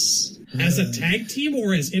 Yes. As a tag team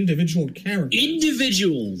or as individual characters?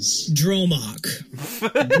 Individuals. Dromok.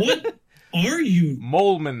 What? are you?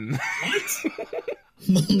 Moleman. What?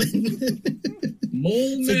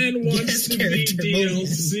 Moleman wants to be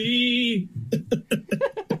DLC.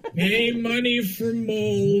 Pay money for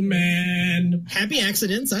Moleman. Happy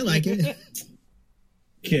accidents. I like it.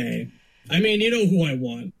 Okay. I mean, you know who I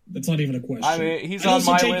want. That's not even a question. I mean, he's on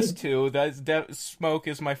my list too. Smoke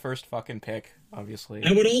is my first fucking pick, obviously.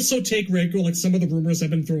 I would also take Reiko, like some of the rumors have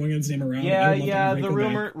been throwing his name around. Yeah, the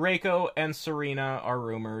rumor, Reiko and Serena are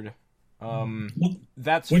rumored.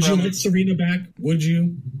 That's Would you like Serena back? Would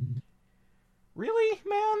you? Really,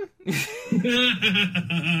 man?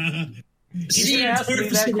 See, ask me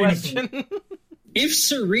that question. If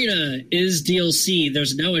Serena is DLC,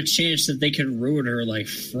 there's now a chance that they can ruin her like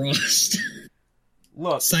Frost.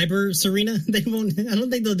 Look, Cyber Serena, they won't. I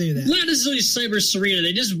don't think they'll do that. Not necessarily Cyber Serena.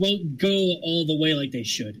 They just won't go all the way like they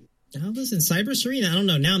should. Oh, listen, Cyber Serena. I don't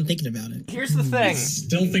know. Now I'm thinking about it. Here's the thing. I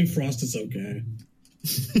still think Frost is okay.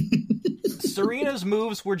 Serena's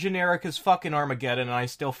moves were generic as fucking Armageddon, and I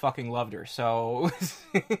still fucking loved her. So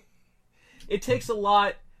it takes a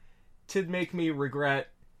lot to make me regret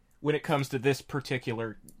when it comes to this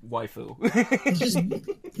particular waifu. Just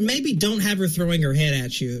maybe don't have her throwing her head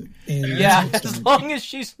at you. And yeah, as long as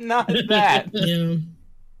she's not that. You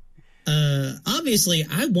know, obviously,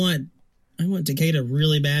 I want Takeda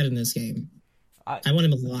really bad in this game. I want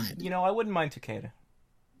him a lot. You know, I wouldn't mind Takeda.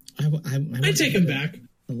 I'd take him back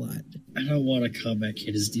a lot. I don't want a Combat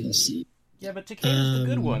Kid as DLC. Yeah, but Takeda's the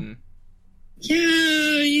good one. Yeah,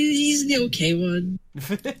 he's the okay one.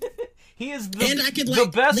 He is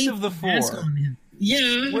the best of the four.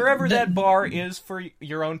 Yeah. Wherever that bar is for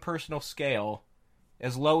your own personal scale,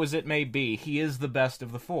 as low as it may be, he is the best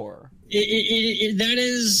of the four. That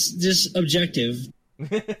is just objective.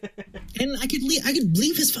 And I could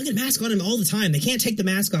leave his fucking mask on him all the time. They can't take the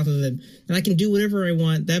mask off of him, and I can do whatever I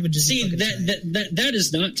want. That would just that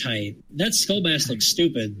is not tight. That skull mask looks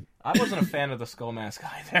stupid. I wasn't a fan of the skull mask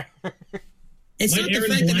either. It's not the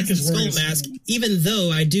fact that it's the skull mask, even though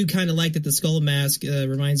I do kind of like that the skull mask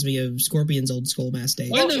reminds me of Scorpion's old skull mask day.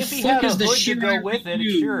 Well, if he had a hood to go with it,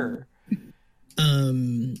 sure.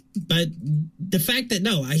 But the fact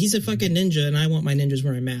that he's a fucking ninja, and I want my ninjas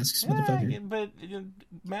wearing masks, motherfucker. But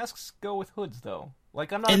masks go with hoods, though.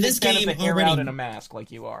 Like I'm not a big fan of the hair out in a mask,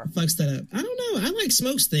 like you are. Fucks that up. I don't know. I like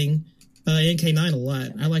Smoke's thing, NK9 a lot.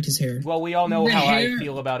 I liked his hair. Well, we all know how I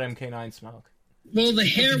feel about MK9 Smoke. Well, the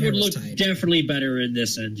hair would look definitely better in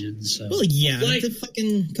this engine. So. Well, yeah, like,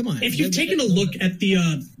 come on. If you've taken a look at the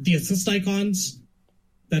assist icons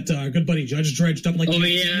that good buddy Judge dredged up, like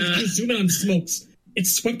you zoom in on Smoke's,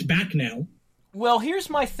 it's swept back now. Well, here's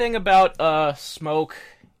my thing about Smoke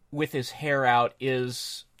with his hair out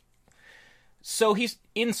is, so he's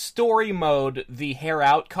in story mode. The hair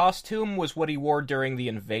out costume was what he wore during the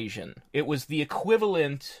invasion. It was the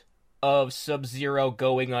equivalent of Sub-Zero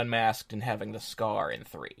going unmasked and having the scar in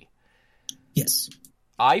 3. Yes.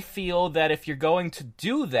 I feel that if you're going to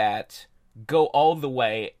do that, go all the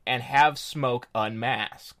way and have Smoke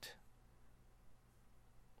unmasked.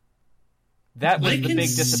 That was the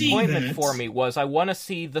big disappointment for me, was I want to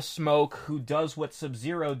see the Smoke who does what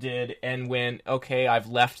Sub-Zero did and when, okay, I've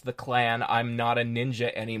left the clan, I'm not a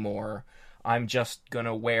ninja anymore, I'm just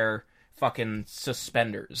gonna wear fucking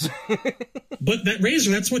suspenders. But that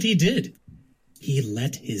Razor, that's what he did. He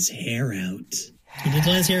let his hair out. He did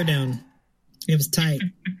let his hair down. It was tight.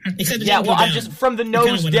 Except I'm just from the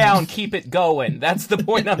nose down, keep it going. That's the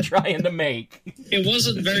point I'm trying to make. It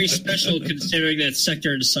wasn't very special considering that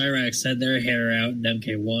Sector and Cyrax had their hair out in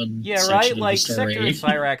MK1. Yeah, right? Like, Sector and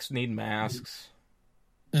Cyrax need masks.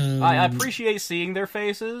 I appreciate seeing their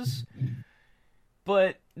faces,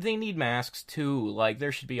 but they need masks too. Like,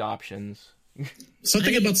 there should be options.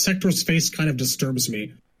 Something about Sector's face kind of disturbs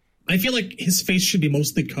me. I feel like his face should be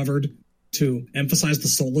mostly covered to emphasize the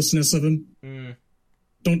soullessness of him.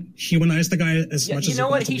 Don't humanize the guy as much as you know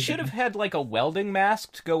what? He should have had like a welding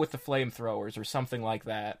mask to go with the flamethrowers or something like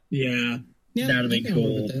that. Yeah, that'd be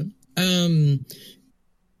cool.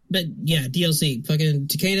 But yeah, DLC, fucking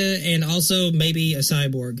Takeda, and also maybe a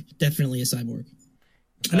cyborg. Definitely a cyborg.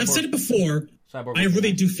 And I've said it before. I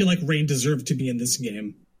really do feel like Rain deserved to be in this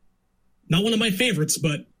game. Not one of my favorites,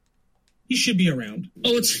 but he should be around.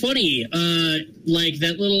 Oh, it's funny. Like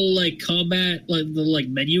that little combat, the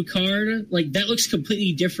menu card, that looks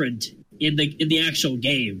completely different in the actual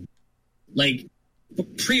game. Like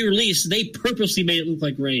pre-release, they purposely made it look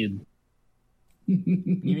like Rain.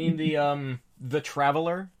 You mean the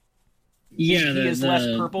Traveler? Yeah, he is less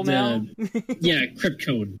purple now. Yeah, Crypt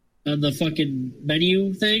Code on the fucking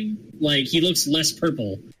menu thing. Like he looks less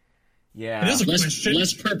purple. Yeah,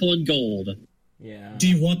 less purple and gold. Yeah. Do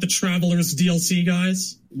you want the Travelers DLC,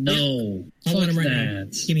 guys? No. I want him right now.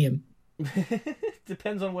 Give me him.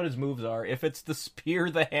 Depends on what his moves are. If it's the spear,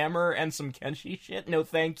 the hammer, and some Kenshi shit, no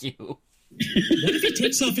thank you. What if he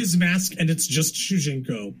takes off his mask and it's just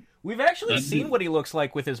Shujinko? We've actually seen what he looks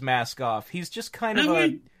like with his mask off. He's just kind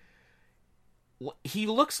of he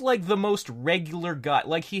looks like the most regular guy.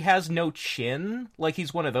 Like, he has no chin. Like,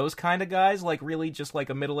 he's one of those kind of guys. Like, really just like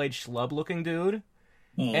a middle-aged schlub-looking dude.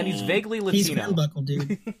 Aww. And he's vaguely Latino. He's Hornbuckle,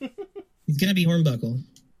 dude. He's gonna be Hornbuckle.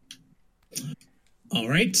 All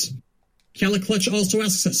right. Caliclutch also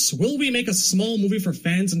asks us, will we make a small movie for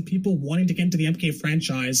fans and people wanting to get into the MK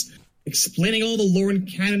franchise, explaining all the lore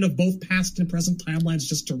and canon of both past and present timelines,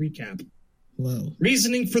 just to recap? Whoa.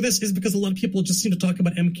 Reasoning for this is because a lot of people just seem to talk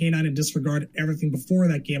about MK9 and disregard everything before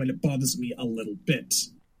that game, and it bothers me a little bit.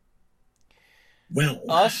 Well,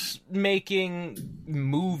 us making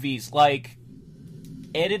movies, like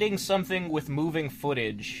editing something with moving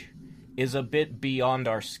footage, is a bit beyond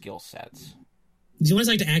our skill sets. Do you want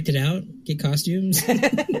us to act it out? Get costumes?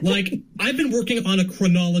 Like, I've been working on a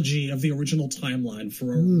chronology of the original timeline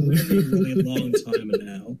for a really, really long time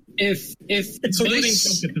now. If it's a running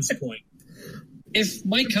joke at this point. If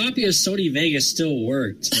my copy of Sony Vegas still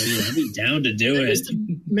worked, I'd be down to do it. Just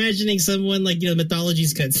imagining someone like,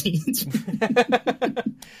 Mythology's cutscenes.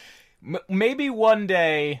 Maybe one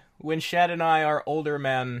day, when Shad and I are older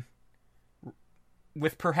men,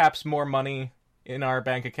 with perhaps more money in our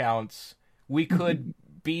bank accounts, we could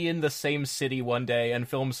be in the same city one day and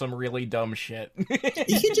film some really dumb shit.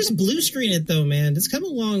 You can just blue screen it, though, man. It's come a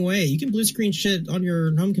long way. You can blue screen shit on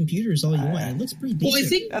your home computers all you want. It looks pretty decent. Well, I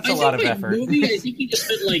think that's a lot of effort. Movie, I think you just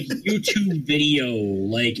meant like YouTube video,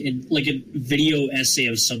 like a video essay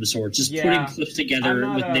of some sort, just putting clips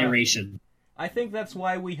together with narration. I think that's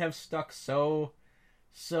why we have stuck so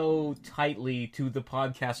tightly to the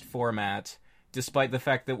podcast format, despite the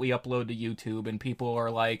fact that we upload to YouTube and people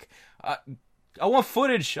are like, I want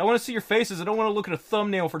footage. I want to see your faces. I don't want to look at a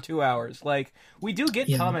thumbnail for 2 hours. Like, we do get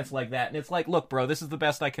comments like that, and it's like, look, bro, this is the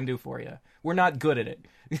best I can do for you. We're not good at it.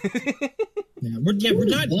 We're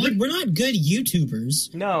not good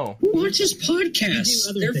YouTubers. No. Who watches podcasts?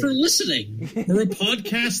 They're for listening. We're a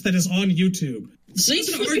podcast that is on YouTube. There's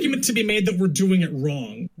an argument to be made that we're doing it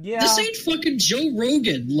wrong. Yeah. This ain't fucking Joe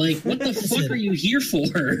Rogan. Like, what the fuck are you here for?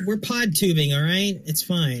 We're pod tubing, all right? It's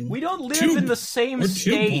fine. We don't live in the same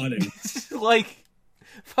state. Like,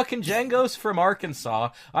 fucking Django's from Arkansas,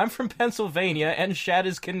 I'm from Pennsylvania, and Shad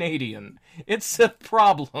is Canadian. It's a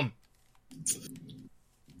problem.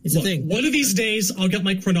 It's a thing. One of these days, I'll get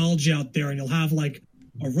my chronology out there, and you'll have, like,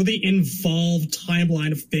 a really involved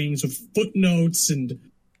timeline of things with footnotes and,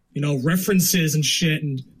 references and shit,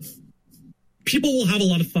 and people will have a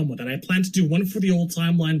lot of fun with it. I plan to do one for the old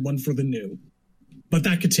timeline, one for the new. But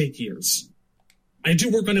that could take years. I do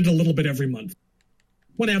work on it a little bit every month.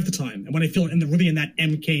 When I have the time, and when I feel really in that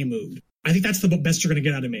MK mood. I think that's the best you're going to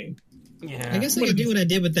get out of me. Yeah. I guess I could do what I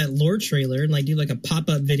did with that lore trailer and do like a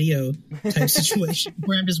pop-up video type situation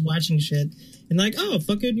where I'm just watching shit and like, oh,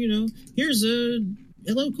 fucking, here's a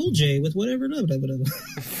LL Cool J with whatever. It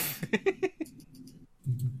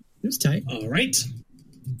was tight. All right.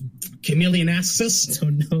 Chameleon asks us,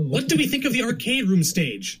 what do we think of the arcade room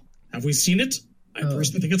stage? Have we seen it? I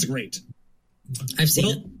personally think it's great. I've seen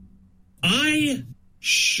it. I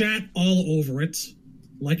shat all over it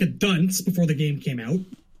like a dunce before the game came out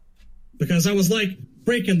because I was like,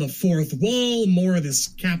 breaking the fourth wall, more of this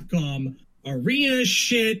Capcom arena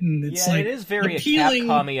shit, and it's it is very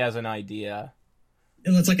Capcom-y as an idea.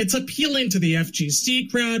 And it's appealing to the FGC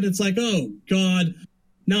crowd. It's like, oh god,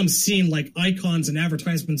 now I'm seeing like icons and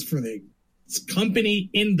advertisements for the company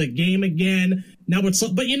in the game again. Now it's,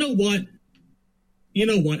 but you know what?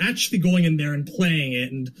 Actually going in there and playing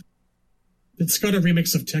it, and it's got a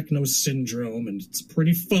remix of Techno Syndrome, and it's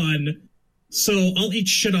pretty fun. So I'll eat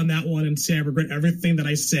shit on that one and say I regret everything that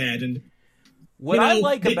I said. And what I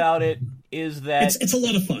like about it is that it's a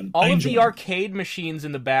lot of fun. All of the arcade machines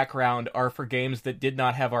in the background are for games that did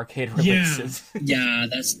not have arcade releases. Yeah,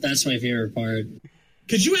 that's my favorite part.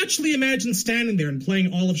 Could you actually imagine standing there and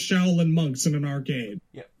playing all of Shaolin Monks in an arcade?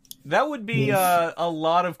 Yeah, that would be a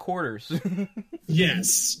lot of quarters.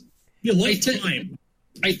 Yes, you lifetime.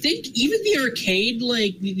 I think even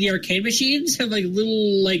the arcade machines have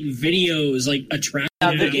little videos a track.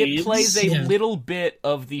 It plays a little bit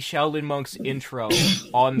of the Shaolin Monks intro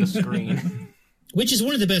on the screen, which is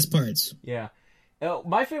one of the best parts. Yeah.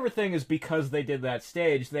 My favorite thing is because they did that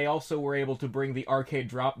stage, they also were able to bring the arcade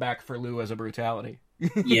drop back for Lou as a brutality.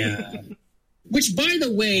 Yeah. Which, by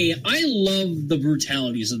the way, I love the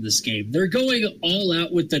brutalities of this game. They're going all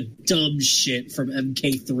out with the dumb shit from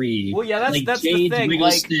MK3. Well, yeah, that's Jade's the thing.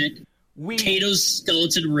 Like, Kato's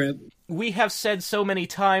skeleton rip. We have said so many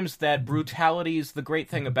times that brutalities, the great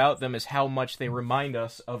thing about them is how much they remind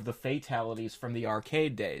us of the fatalities from the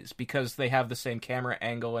arcade days, because they have the same camera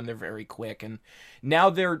angle and they're very quick, and now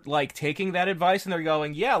they're, like, taking that advice and they're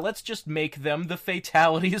going, yeah, let's just make them the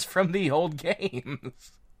fatalities from the old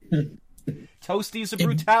games. Toasty's a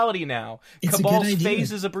brutality now. Cabal's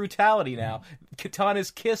phase is a brutality now.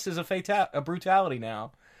 Katana's kiss is a brutality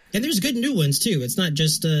now. And there's good new ones too. It's not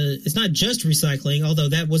just recycling, although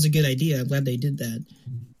that was a good idea. I'm glad they did that.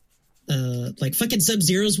 Like fucking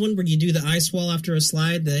Sub-Zero's one where you do the ice wall after a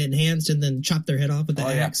slide, the enhanced, and then chop their head off with the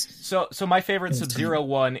axe. Yeah. So my favorite Sub-Zero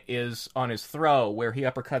one is on his throw, where he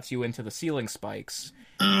uppercuts you into the ceiling spikes.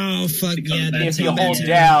 Oh fuck yeah! If you hold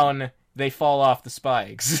down, they fall off the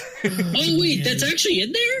spikes. Oh wait, that's actually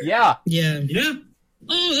in there? Yeah. Yeah.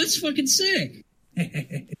 Oh, that's fucking sick.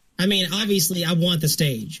 I mean, obviously, I want the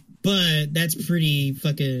stage, but that's pretty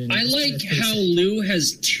fucking... I like how Liu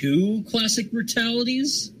has two classic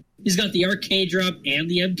brutalities. He's got the arcade drop and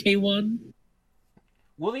the MK1.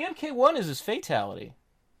 Well, the MK1 is his fatality.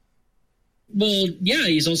 Well, yeah,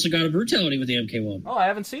 he's also got a brutality with the MK1. Oh, I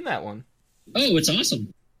haven't seen that one. Oh, it's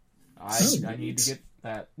awesome. I need to get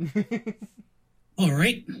that. All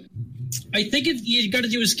right. I think you got to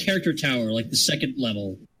do his character tower, like the second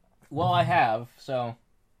level. Well, I have, so...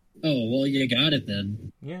 Oh, well, you got it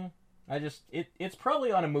then. Yeah, it's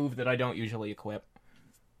probably on a move that I don't usually equip.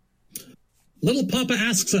 Little Papa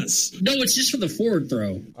asks us. No, it's just for the forward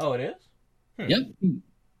throw. Oh, it is? Yep.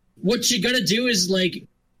 What you gotta do is, like,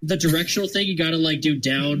 the directional thing, you gotta, like, do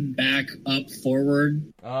down, back, up,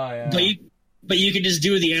 forward. Oh, yeah. But you can just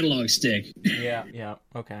do the analog stick. Yeah,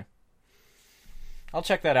 okay. I'll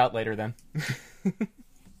check that out later, then.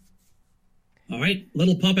 All right,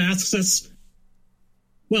 Little Papa asks us...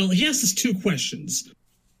 Well, he asked us two questions.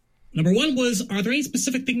 Number one was, are there any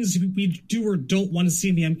specific things we do or don't want to see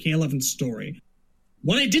in the MK11 story?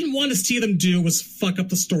 What I didn't want to see them do was fuck up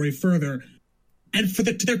the story further. And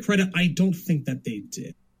to their credit, I don't think that they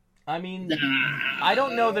did. I mean, I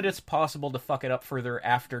don't know that it's possible to fuck it up further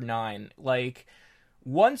after 9. Like,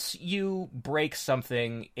 once you break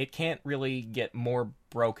something, it can't really get more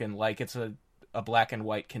broken, like it's a black and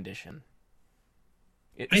white condition.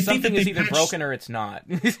 Something is either broken or it's not.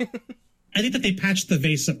 I think that they patched the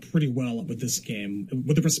vase up pretty well with this game,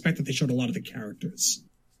 with the respect that they showed a lot of the characters.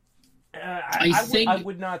 I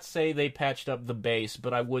would not say they patched up the base,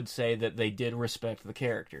 but I would say that they did respect the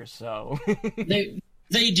characters. So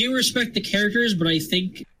they do respect the characters, but I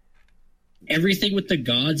think everything with the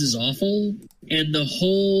gods is awful, and the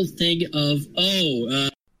whole thing of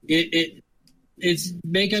it's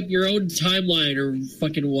make up your own timeline or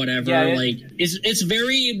fucking whatever. Yeah, it's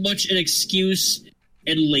very much an excuse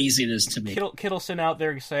and laziness to me. Kittleson out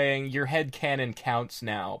there saying your headcanon counts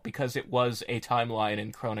now because it was a timeline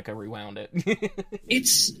and Chronica rewound it.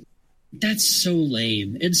 That's so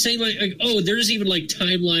lame. And saying like there's even like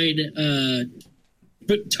timelines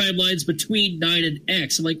between 9 and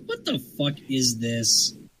X. I'm like, what the fuck is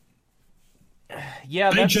this? Yeah,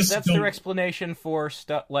 that's their explanation for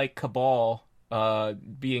stuff like Cabal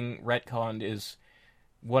being retconned is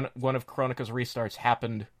one of Chronica's restarts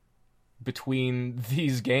happened between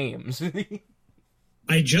these games.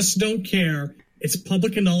 I just don't care. It's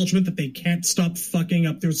public acknowledgement that they can't stop fucking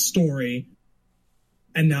up their story,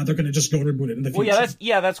 and now they're going to just go reboot it in the future.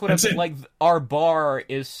 Well, that's what I'm saying. Like, our bar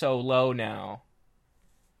is so low now.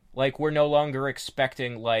 Like, we're no longer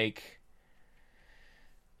expecting, like...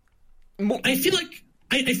 I feel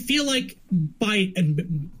like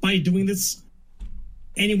by doing this,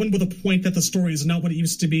 anyone with a point that the story is not what it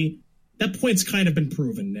used to be, that point's kind of been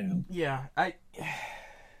proven now. Yeah,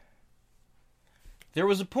 there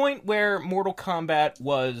was a point where Mortal Kombat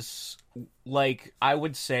was, like, I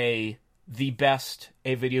would say, the best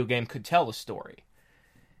a video game could tell a story.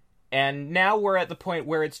 And now we're at the point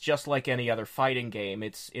where it's just like any other fighting game.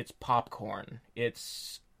 It's popcorn.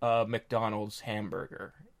 It's a McDonald's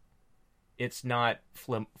hamburger. It's not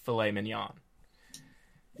filet mignon.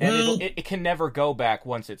 And it can never go back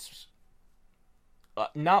once it's...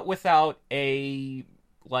 not without a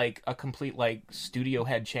complete, like, studio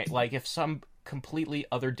head change. Like, if some completely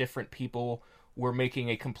other different people were making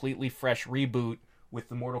a completely fresh reboot with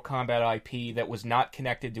the Mortal Kombat IP that was not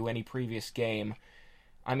connected to any previous game,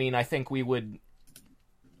 I mean, I think we would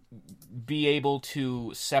be able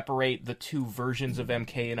to separate the two versions of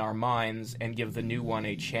MK in our minds and give the new one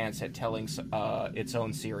a chance at telling its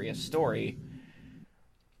own serious story.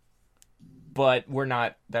 but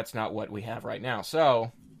that's not what we have right now.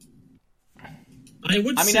 So I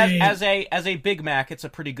mean, say, as a Big Mac, it's a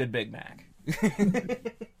pretty good Big Mac.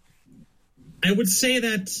 I would say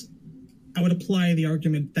that I would apply the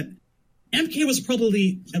argument that MK was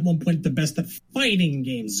probably at one point the best that fighting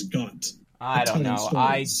games got. I don't know.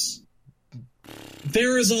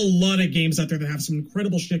 There is a lot of games out there that have some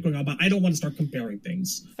incredible shit going on, but I don't want to start comparing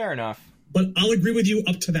things. Fair enough. But I'll agree with you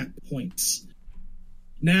up to that point.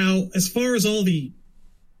 Now, as far as all the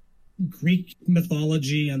Greek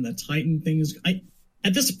mythology and the Titan things,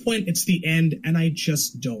 at this point, it's the end, and I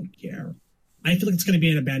just don't care. I feel like it's going to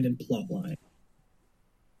be an abandoned plotline.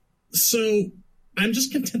 So, I'm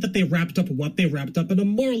just content that they wrapped up what they wrapped up in a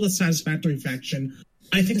more or less satisfactory fashion.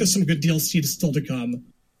 I think there's some good DLC still to come.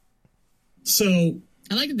 So,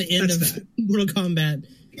 I like at the end of Mortal Kombat.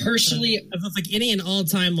 Personally, of like any and all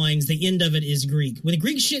timelines, the end of it is Greek. When the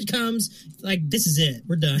Greek shit comes, like, this is it.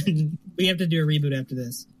 We're done. We have to do a reboot after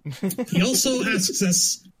this. He also asks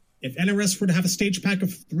us, if NRS were to have a stage pack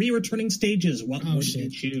of 3 returning stages, what would you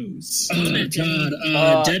choose? Oh my god.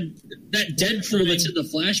 That Deadpool that's in the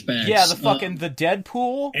flashbacks. Yeah, the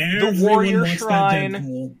Deadpool, the Warrior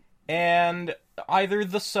Shrine, and either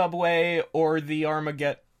the Subway or the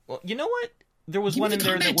Armageddon. Well, you know what? There was one in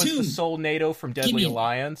there that was the Soul NATO from Deadly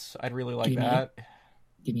Alliance. I'd really like that.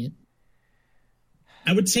 Give me it.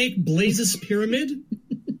 I would take Blaze's Pyramid,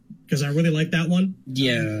 because I really like that one.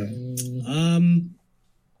 Yeah.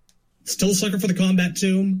 Still a sucker for the Combat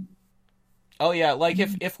Tomb. Oh yeah, like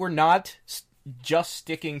if we're not just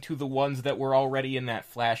sticking to the ones that were already in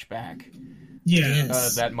that flashback. Yeah.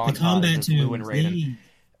 That montage of Blue and Raiden.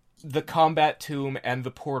 The Combat Tomb and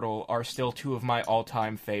the Portal are still 2 of my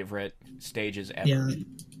all-time favorite stages ever. Yeah.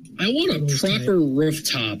 I want a proper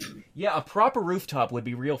rooftop. Yeah, a proper rooftop would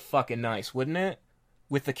be real fucking nice, wouldn't it?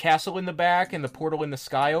 With the castle in the back and the portal in the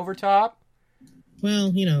sky over top.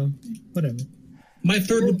 Well, whatever. My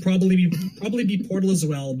third would probably be Portal as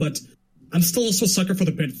well, but I'm still also a sucker for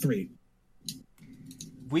the Pit 3.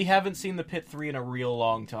 We haven't seen the Pit 3 in a real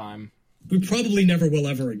long time. We probably never will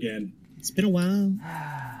ever again. It's been a while.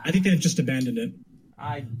 I think they've just abandoned it.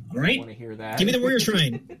 I don't want to hear that. Give me the Warrior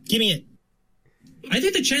Shrine. Give me it. I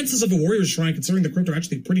think the chances of a Warrior Shrine, considering the crypt, are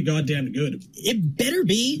actually pretty goddamn good. It better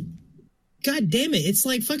be. God damn it. It's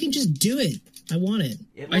like, fucking just do it. I want it.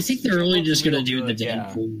 I think they're only just going to do the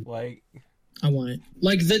Deadpool. Yeah. Like, I want it.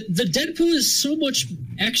 Like, the Deadpool is so much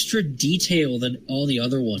extra detail than all the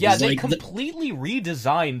other ones. Yeah, they completely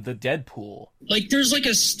redesigned the Deadpool. Like, there's like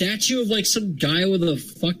a statue of like some guy with a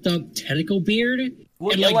fucked up tentacle beard.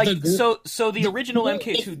 Well, and, yeah, so the original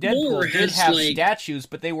MK2 Deadpool did have statues,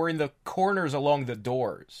 but they were in the corners along the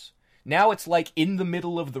doors. Now it's like in the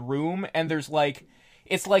middle of the room, and there's like,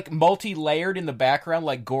 it's like multi-layered in the background,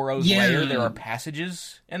 like Goro's lair. There are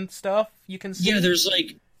passages and stuff you can see. Yeah, there's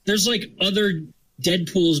like other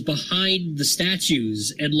Deadpools behind the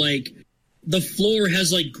statues, and like the floor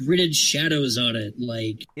has like gridded shadows on it.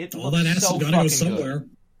 Like, all that ass gotta go somewhere.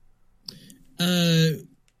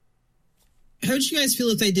 How would you guys feel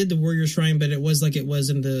if they did the Warrior Shrine, but it was like it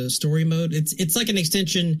was in the story mode? It's like an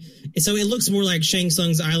extension, so it looks more like Shang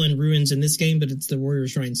Tsung's Island Ruins in this game, but it's the Warrior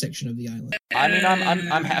Shrine section of the island. I mean,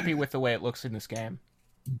 I'm happy with the way it looks in this game.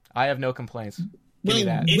 I have no complaints. Give me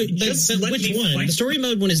that. But which one? The story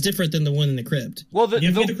mode one is different than the one in the crypt. Well,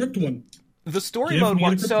 the crypt one. The story mode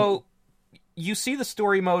one. So you see the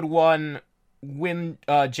story mode one when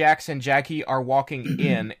Jax and Jackie are walking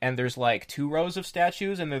in, and there's like 2 rows of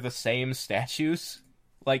statues, and they're the same statues,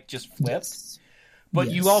 like just flipped. Yes.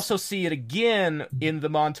 But you also see it again in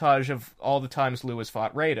the montage of all the times Lewis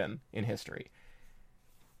fought Raiden in history.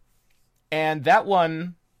 And that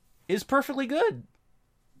one is perfectly good.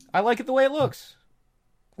 I like it the way it looks.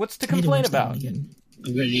 What's to complain about? I'm going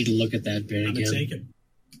to need to look at that bit again. I'm going to take it.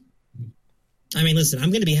 I mean, listen,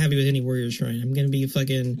 I'm going to be happy with any Warrior Shrine. I'm going to be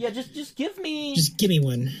fucking... Yeah, just give me... Just give me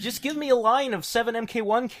one. Just give me a line of 7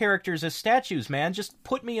 MK1 characters as statues, man. Just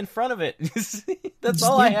put me in front of it. That's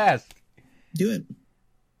all I ask. Do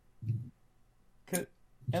it.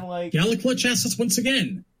 And like... Galaclutch asks us once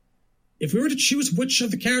again, if we were to choose which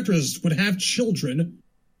of the characters would have children,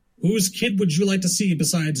 whose kid would you like to see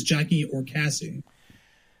besides Jackie or Cassie?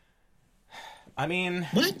 I mean...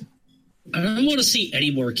 What? I don't want to see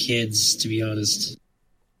any more kids, to be honest.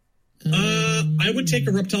 I would take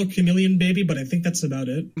a reptile chameleon baby, but I think that's about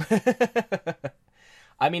it.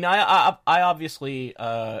 I mean, I obviously,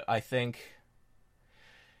 I think...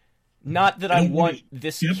 Not that I want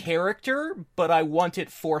this character, but I want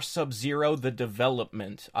it for Sub-Zero, the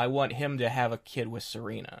development. I want him to have a kid with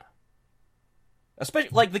Serena. Especially,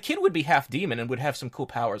 like, the kid would be half demon and would have some cool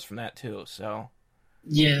powers from that, too, so...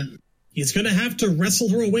 Yeah. He's going to have to wrestle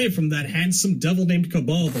her away from that handsome devil named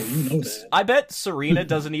Cabal, though. You know that. I bet Serena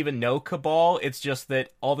doesn't even know Cabal. It's just that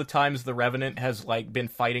all the times the Revenant has, like, been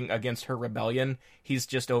fighting against her rebellion, he's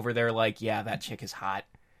just over there like, yeah, that chick is hot.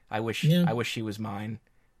 I wish she was mine.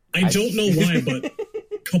 I don't know why, but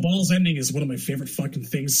Cabal's ending is one of my favorite fucking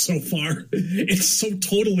things so far. It's so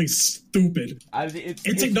totally stupid.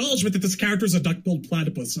 It's acknowledgement that this character is a duck-billed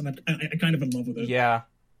platypus, and I kind of in love with it. Yeah.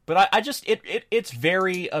 But it's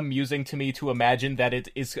very amusing to me to imagine that it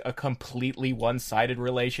is a completely one-sided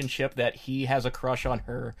relationship, that he has a crush on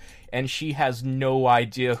her, and she has no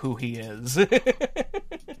idea who he is.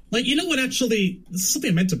 Like, you know what, actually, this is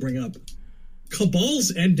something I meant to bring up.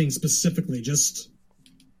 Cabal's ending specifically, just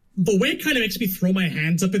the way it kind of makes me throw my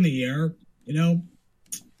hands up in the air, you know?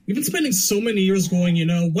 We've been spending so many years going, you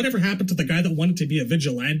know, whatever happened to the guy that wanted to be a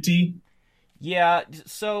vigilante? Yeah,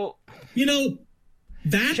 so... You know...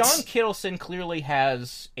 That's... John Kittleson clearly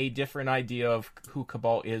has a different idea of who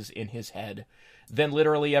Cabal is in his head than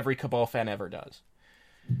literally every Cabal fan ever does.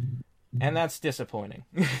 And that's disappointing.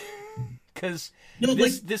 Because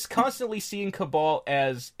this constantly seeing Cabal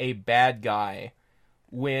as a bad guy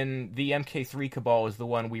when the MK3 Cabal is the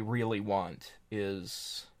one we really want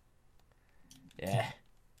is...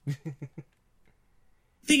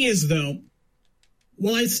 Thing is, though,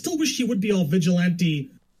 while I still wish he would be all vigilante,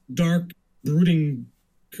 dark, brooding,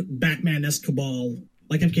 Batman-esque Cabal,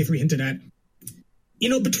 like MK3 hinted at, you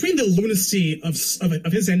know, between the lunacy of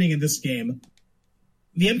his ending in this game,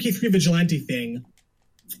 the MK3 vigilante thing,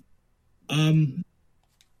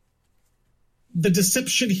 the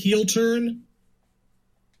deception heel turn,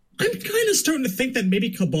 I'm kind of starting to think that maybe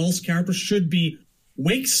Cabal's character should be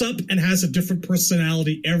wakes up and has a different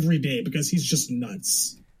personality every day because he's just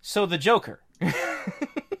nuts. So the Joker.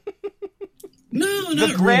 No,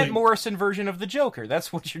 not the Grant really. Morrison version of the Joker.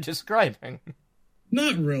 That's what you're describing.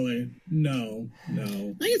 Not really. No. I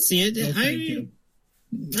can see it. No, thank you.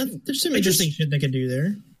 There's some interesting shit they could do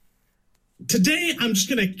there. Today, I'm just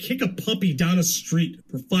gonna kick a puppy down a street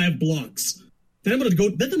for 5 blocks. Then I'm gonna go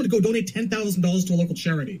donate $10,000 to a local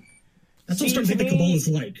charity. That's what I'm starting to think the Cabal is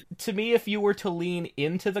like. To me, if you were to lean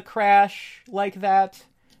into the Crash like that,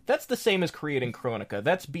 that's the same as creating Chronica.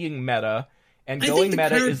 That's being meta. And going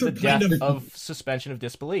meta is the death of suspension of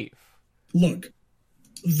disbelief. Look,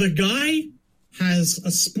 the guy has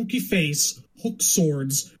a spooky face, hooked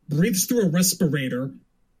swords, breathes through a respirator.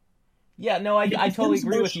 Yeah, no, I totally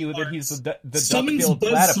agree with you that he's the summons duck-billed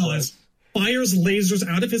platypus. Fires lasers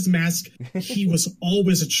out of his mask. He was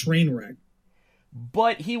always a train wreck.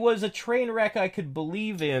 But he was a train wreck I could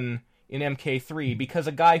believe in MK3, because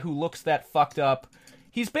a guy who looks that fucked up,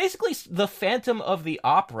 he's basically the Phantom of the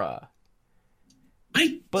Opera.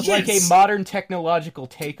 Like a modern technological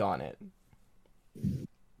take on it.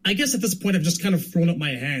 I guess at this point I've just kind of thrown up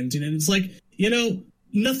my hands, and it's like, you know,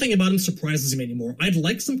 nothing about him surprises me anymore. I'd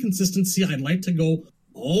like some consistency. I'd like to go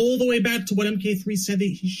all the way back to what MK3 said that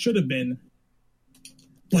he should have been,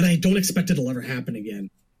 but I don't expect it'll ever happen again.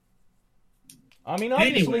 I mean,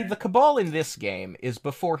 obviously, the Cabal in this game is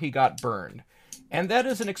before he got burned, and that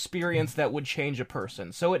is an experience that would change a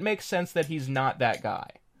person, so it makes sense that he's not that guy.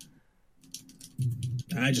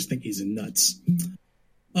 I just think he's nuts.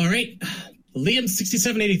 All right,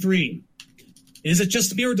 Liam6783. Is it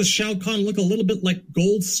just me, or does Shao Kahn look a little bit like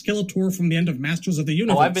Gold Skeletor from the end of Masters of the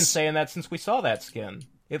Universe? Oh, I've been saying that since we saw that skin.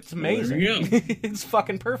 It's amazing. Well, there you go. It's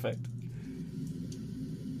fucking perfect.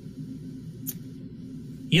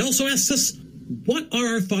 He also asks us, what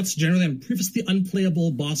are our thoughts generally on previously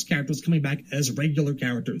unplayable boss characters coming back as regular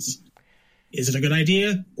characters? Is it a good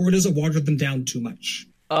idea, or does it water them down too much?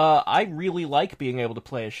 I really like being able to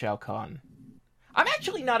play as Shao Kahn. I'm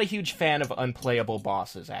actually not a huge fan of unplayable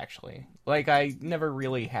bosses, actually. Like, I never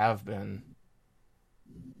really have been.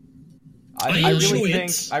 I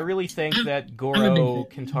really think that Goro,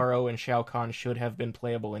 Kintaro, and Shao Kahn should have been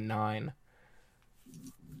playable in 9.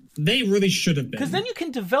 They really should have been. Because then you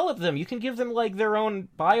can develop them. You can give them, like, their own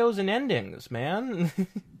bios and endings, man.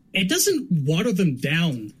 It doesn't water them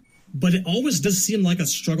down, but it always does seem like a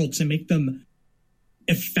struggle to make them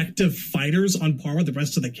effective fighters on par with the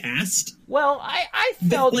rest of the cast. Well, I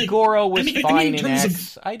felt Goro was fine in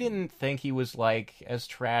X. I didn't think he was, like, as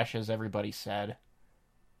trash as everybody said.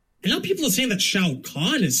 And now people are saying that Shao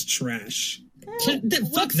Kahn is trash. Fuck those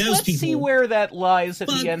people. Let's see where that lies at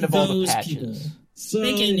the end of all the patches. So,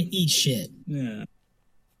 they can eat shit. Yeah.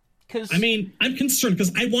 I mean, I'm concerned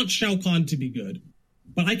because I want Shao Kahn to be good,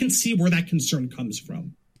 but I can see where that concern comes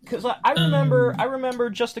from. Because I remember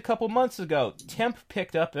just a couple months ago, Temp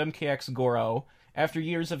picked up MKX Goro after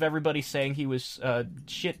years of everybody saying he was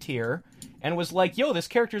shit tier, and was like, yo, this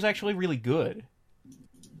character's actually really good.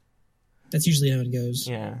 That's usually how it goes.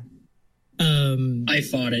 Yeah. I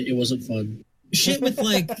fought it. It wasn't fun. Shit with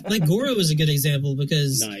like Goro is a good example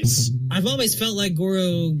because I've always felt like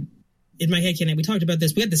Goro in my head. We talked about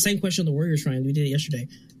this. We had the same question on the Warrior Shrine. We did it yesterday,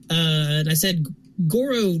 and I said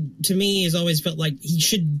Goro to me has always felt like he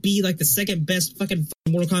should be like the second best fucking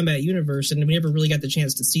Mortal Kombat universe, and we never really got the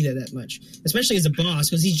chance to see that much, especially as a boss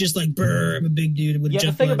because he's just like, I'm a big dude. With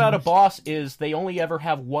the thing about a boss is they only ever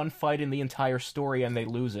have one fight in the entire story, and they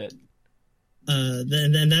lose it.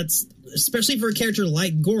 Then that's especially for a character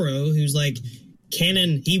like Goro, who's like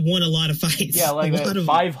canon. He won a lot of fights. Yeah, like a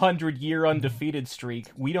 500-year undefeated streak.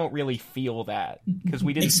 We don't really feel that because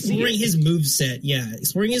we didn't exploring his moveset. Yeah,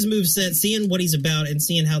 exploring his moveset, seeing what he's about, and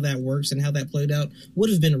seeing how that works and how that played out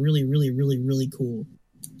would have been really, really, really, really cool.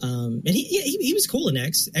 And he was cool in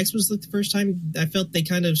X. X was like the first time I felt they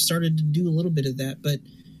kind of started to do a little bit of that, but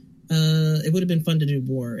it would have been fun to do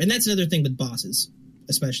more. And that's another thing with bosses.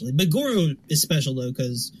 Especially, but Goro is special though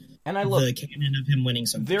because the canon of him winning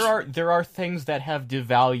something. There are things that have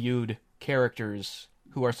devalued characters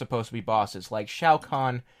who are supposed to be bosses. Like Shao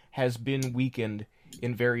Kahn has been weakened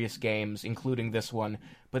in various games, including this one,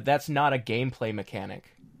 but that's not a gameplay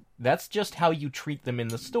mechanic. That's just how you treat them in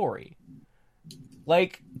the story.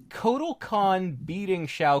 Like Kotal Kahn beating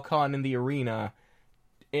Shao Kahn in the arena,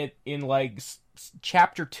 in like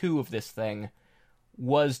chapter 2 of this thing,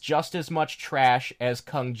 was just as much trash as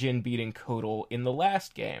Kung Jin beating Kotal in the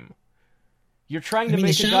last game. You're trying to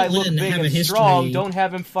make a guy look big and strong, don't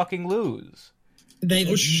have him fucking lose.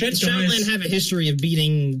 Shaolin have a history of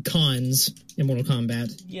beating Khans in Mortal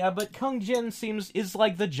Kombat. Yeah, but Kung Jin is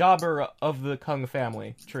like the jobber of the Kung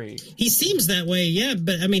family tree. He seems that way, yeah,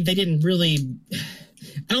 but I mean, they didn't really...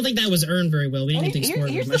 I don't think that was earned very well. We didn't get to explore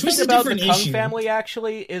it very much. Here's the thing about the Kung family,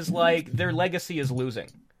 actually, is like, their legacy is losing.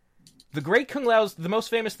 The Great Kung Lao's, the most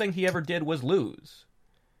famous thing he ever did was lose.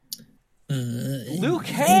 Liu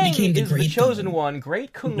Kang is the chosen one.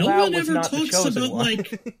 Great Kung Lao was not the chosen one.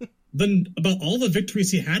 About all the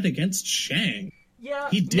victories he had against Shang. Yeah,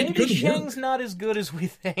 he did maybe good Shang's work. not as good as we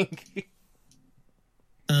think.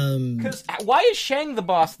 Because why is Shang the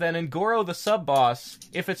boss then and Goro the sub-boss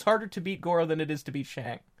if it's harder to beat Goro than it is to beat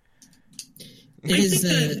Shang?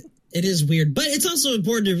 It is weird, but it's also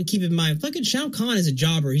important to keep in mind, fucking Shao Kahn is a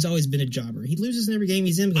jobber. He's always been a jobber. He loses in every game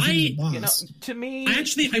he's in because he's the boss. To me, I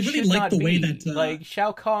really like the way that... like,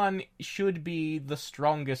 Shao Kahn should be the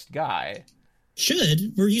strongest guy.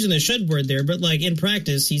 Should? We're using the should word there, but, like, in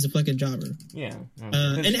practice, he's a fucking jobber. Yeah.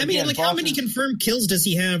 And, I mean, like, how many confirmed kills does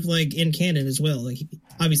he have, like, in canon as well? Like,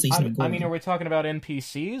 obviously he's not I mean, are we talking about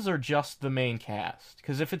NPCs or just the main cast?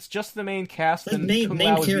 Because if it's just the main cast, then Kung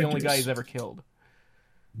Lao is the only guy he's ever killed.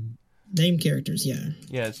 Named characters, yeah.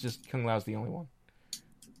 Yeah, it's just Kung Lao's the only one.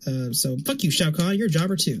 So, fuck you, Shao Kahn. You're a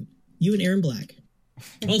jobber, too. You and Aaron Black.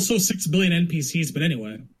 Also 6 billion NPCs, but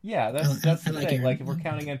anyway. Yeah, that's the thing. Like, if we're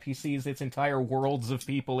counting NPCs, it's entire worlds of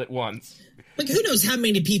people at once. Like, who knows how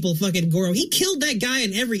many people fucking Goro... He killed that guy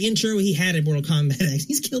in every intro he had in Mortal Kombat X.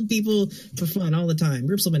 He's killed people for fun all the time.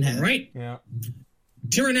 Ripselman has. All right. Yeah.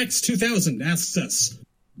 Tyrannex 2000 asks us,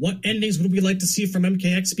 what endings would we like to see from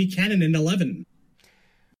MKX be canon in 11?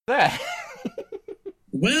 That.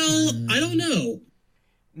 Well, I don't know.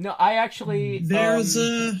 No, I actually...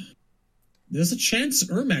 There's a chance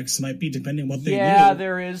Ermax might be, depending on what they do. Yeah,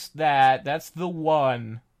 there is that. That's the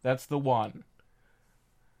one. Other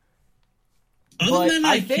but than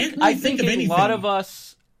I think a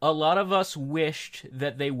lot of us wished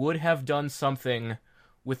that they would have done something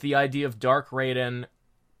with the idea of Dark Raiden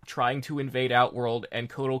trying to invade Outworld and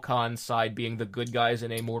Kotal Khan's side being the good guys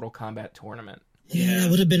in a Mortal Kombat tournament. Yeah, it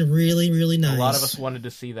would have been really, really nice. A lot of us wanted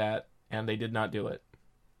to see that, and they did not do it.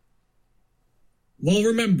 Well,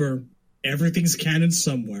 remember, everything's canon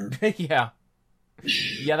somewhere. Yeah.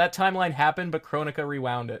 Yeah, that timeline happened, but Kronika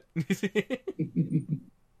rewound it.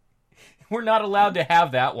 We're not allowed to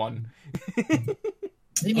have that one.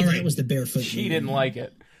 Maybe that was the barefoot. She didn't like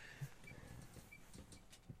it.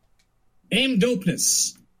 Aim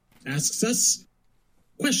Dopeness asks us,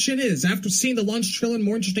 question is, after seeing the launch trailer and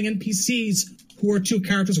more interesting NPCs, who are 2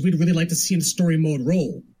 characters we'd really like to see in story mode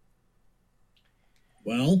role?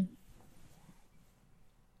 Well,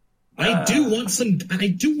 I do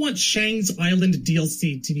want Shang's Island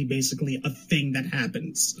DLC to be basically a thing that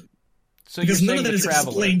happens. So because none of that is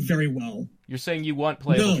explained very well. You're saying you want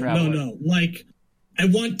playable Traveler? No. Like, I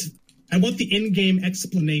want the in-game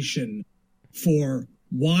explanation for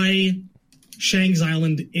why Shang's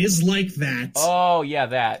Island is like that. Oh, yeah,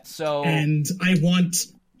 that. So, and I want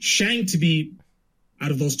Shang to be, out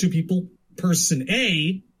of those 2 people, person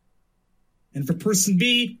A, and for person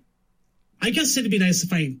B, I guess it'd be nice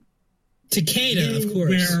if I... Takeda, of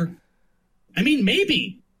course. I mean,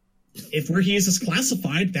 maybe. If where he is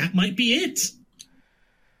classified, that might be it.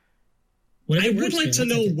 I would like to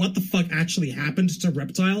know what the fuck actually happened to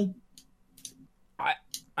Reptile.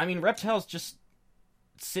 I mean, Reptile's just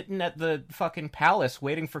sitting at the fucking palace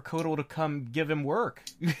waiting for Kotal to come give him work.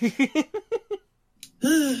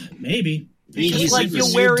 Maybe. He's like,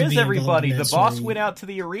 where is everybody? The boss went out to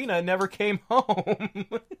the arena and never came home.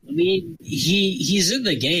 I mean, he's in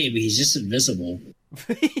the game. He's just invisible.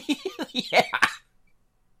 Yeah.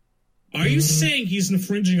 Are you saying he's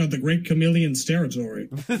infringing on the Great Chameleon's territory?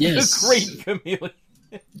 Yes. The Great Chameleon.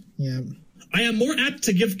 Yeah. I am more apt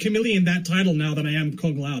to give Chameleon that title now than I am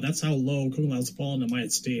Kung Lao. That's how low Kung Lao's fallen in my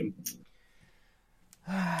esteem.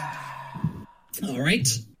 All right.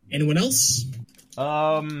 Anyone else?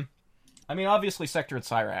 I mean, obviously Sector and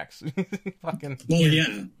Cyrax. Fucking. Well,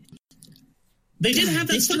 yeah. They did have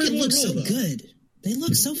that. They fucking look so good. They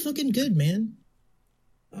look so fucking good, man.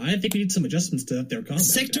 I think we need some adjustments to their combat.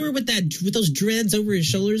 Sector with those dreads over his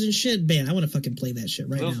shoulders and shit. Man, I want to fucking play that shit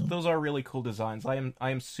now. Those are really cool designs. I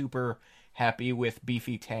am super happy with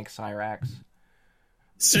beefy tank Cyrax.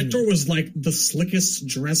 Sector was like the slickest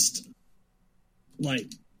dressed, like,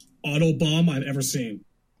 Autobomb I've ever seen.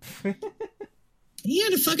 He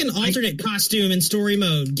had a fucking alternate costume in story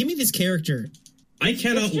mode. Give me this character. I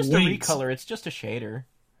cannot wait. It's just a recolor. It's just a shader.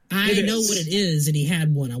 I know what it is, and he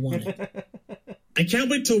had one. I want it. I can't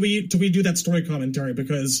wait till we do that story commentary,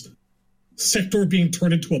 because Sector being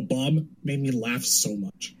turned into a bomb made me laugh so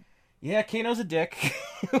much. Yeah, Kano's a dick.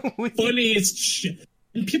 Funniest shit.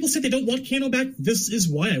 And people say they don't want Kano back. This is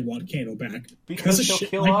why I want Kano back. Because he'll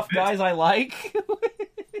kill off guys I like?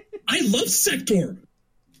 I love Sector.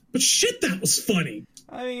 But shit, that was funny.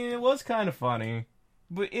 I mean, it was kind of funny.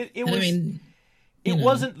 But it was... I mean... It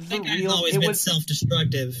wasn't the real... Always been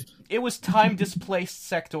self-destructive. It was time-displaced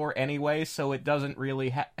Sector anyway, so it doesn't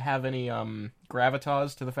really have any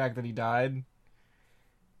gravitas to the fact that he died.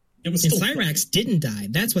 It was and Cyrax didn't die.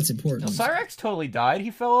 That's what's important. No, Cyrax totally died.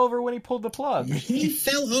 He fell over when he pulled the plug. He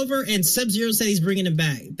fell over, and Sub-Zero said he's bringing him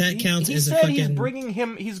back. That counts as a fucking... He said he's bringing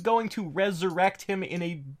him... He's going to resurrect him in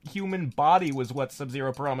a human body, was what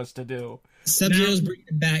Sub-Zero promised to do. Sub-Zero's bringing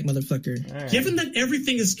him back, motherfucker. Right. Given that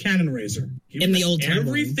everything is Canon Razor. In the old timeline.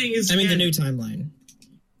 Everything is the new timeline.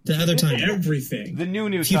 The other timeline. Everything. The new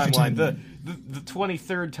timeline. The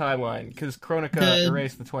 23rd timeline, because Chronica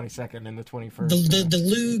erased the 22nd and the 21st. The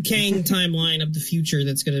Liu Kang timeline of the future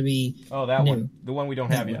that's going to be that new. one. The one we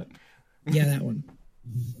don't have yet. Yeah, that one.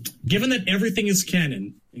 Given that everything is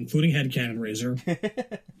canon, including headcanon Razor,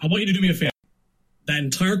 I want you to do me a favor. That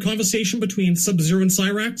entire conversation between Sub-Zero and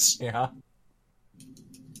Cyrax, yeah.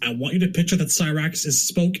 I want you to picture that Cyrax is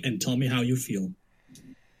Smoke and tell me how you feel.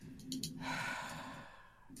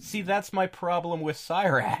 See, that's my problem with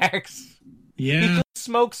Cyrax. Yeah. He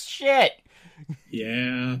smokes shit.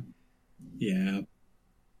 Yeah.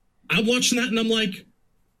 I'm watching that and I'm like,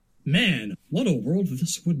 man, what a world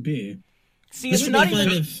this would be. See, it's not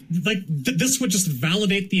even... this would just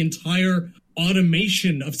validate the entire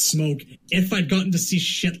automation of Smoke if I'd gotten to see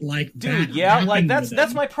shit like that. Dude, yeah, like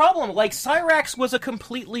that's my problem. Like, Cyrax was a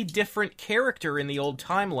completely different character in the old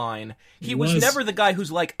timeline. He was never the guy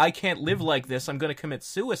who's like, I can't live like this, I'm gonna commit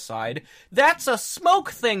suicide. That's a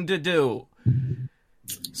Smoke thing to do.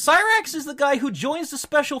 Cyrax is the guy who joins the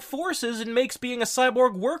Special Forces and makes being a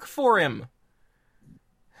cyborg work for him.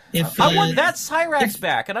 I want that Cyrax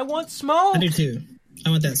back, and I want Smoke. I do too. I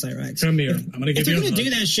want that Cyrax. Come here. I'm gonna give you a hug. If they're gonna do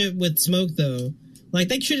that shit with Smoke, though, like,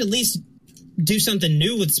 they should at least do something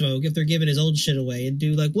new with Smoke if they're giving his old shit away, and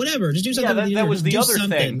do, like, whatever. Just do something new. That was the other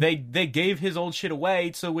thing. They gave his old shit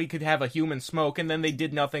away so we could have a human Smoke, and then they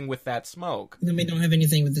did nothing with that Smoke. And then we don't have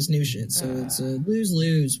anything with this new shit, so it's a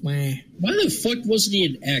lose-lose. Why the fuck wasn't he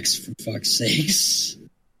an X, for fuck's sakes?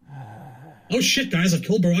 Oh shit, guys, I've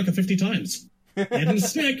killed Baraka 50 times. And a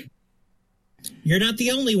stick. You're not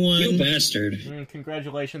the only one. You bastard.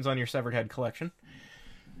 Congratulations on your severed head collection.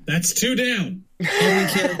 That's 2 down.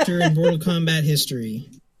 Every character in Mortal Kombat history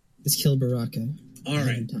has killed Baraka. All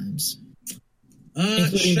right. Times.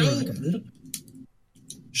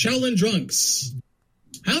 Shaolin Drunks.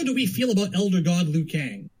 How do we feel about Elder God Liu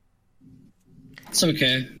Kang? It's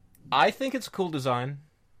okay. I think it's a cool design.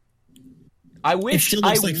 I wish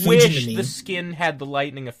the skin had the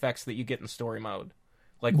lightning effects that you get in story mode.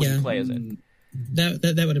 Like when you play as it. That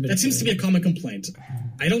would have been. That seems to be a common complaint.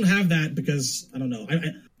 I don't have that because I don't know.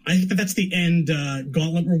 I think that's the end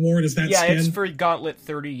Gauntlet reward. Is that skin? Yeah, it's for Gauntlet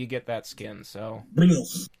 30. You get that skin. So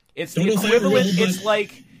it's don't the equivalent. It's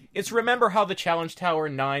like remember how the Challenge Tower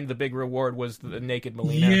 9, the big reward was the naked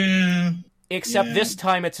Melina. Yeah. Except this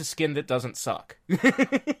time it's a skin that doesn't suck.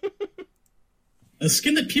 a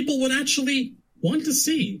skin that people would actually want to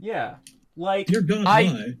see. Yeah. Like, Dear God,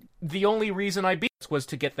 why? The only reason I beat this was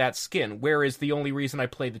to get that skin, whereas the only reason I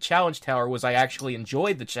played the Challenge Tower was I actually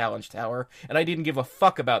enjoyed the Challenge Tower, and I didn't give a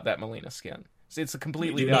fuck about that Mileena skin. So it's a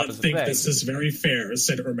completely the opposite thing. I think this is very fair,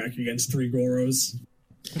 said Ermac against 3 Goros.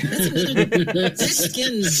 That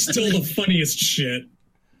skin's still the funniest shit.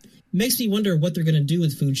 Makes me wonder what they're going to do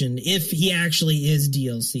with Fujin if he actually is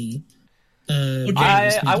DLC.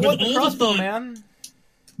 I want the crossbow, man.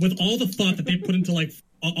 With all the thought that they put into like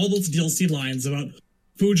all those DLC lines about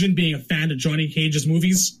Fujin being a fan of Johnny Cage's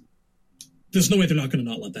movies, there's no way they're not going to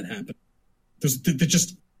not let that happen.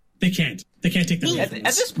 They can't. They can't take that. Well, at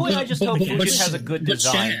this point, I just hope Fujin has a good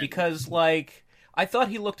design because, like, I thought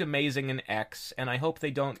he looked amazing in X, and I hope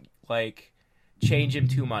they don't like change him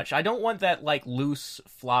too much. I don't want that like loose,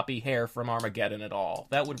 floppy hair from Armageddon at all.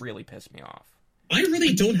 That would really piss me off. I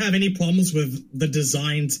really don't have any problems with the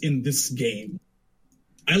designs in this game.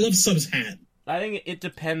 I love Sub's hat. I think it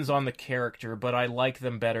depends on the character, but I like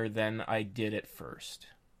them better than I did at first.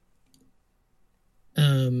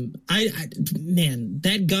 Man,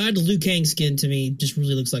 that God Liu Kang skin to me just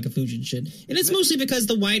really looks like a Fujin shit. And it's mostly because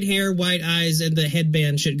the white hair, white eyes, and the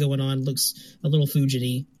headband shit going on looks a little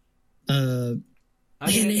Fujin-y. And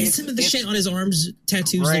some of the shit on his arms,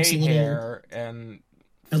 tattoos looks a little... hair and...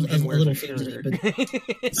 a little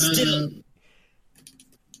Fujin-y, but still...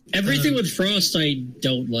 Everything with Frost I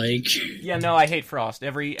don't like. Yeah, no, I hate Frost.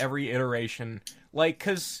 Every iteration. Like,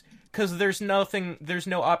 cause there's no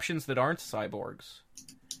options that aren't cyborgs.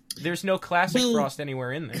 There's no classic Frost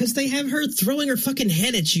anywhere in there. Because they have her throwing her fucking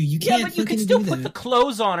head at you. You can't. Yeah, but you can still put the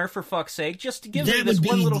clothes on her, for fuck's sake, just to give her this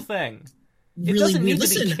one little thing. It doesn't need to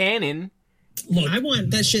be canon. Look, I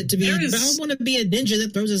want that shit to be... I want to be a ninja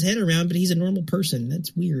that throws his head around, but he's a normal person.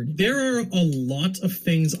 That's weird. There are a lot of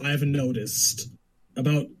things I've noticed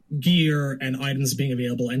about gear and items being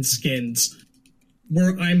available and skins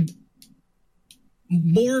where I'm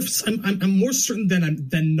more certain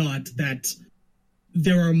than not that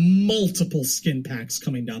there are multiple skin packs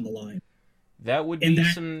coming down the line. That would be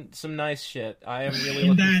some nice shit. I am really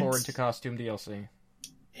looking forward to costume DLC.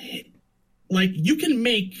 Like, you can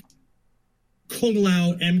make Kung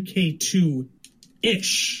Lao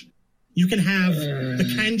MK2-ish. You can have the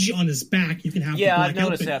kanji on his back. You can have the black I've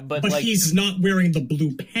noticed outfit, that, but like, he's not wearing the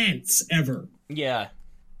blue pants ever. Yeah.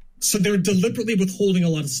 So they're deliberately withholding a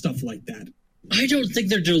lot of stuff like that. I don't think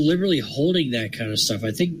they're deliberately holding that kind of stuff.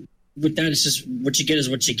 I think with that, it's just what you get is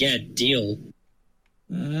what you get. Deal.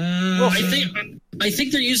 Well, I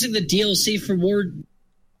think they're using the DLC for more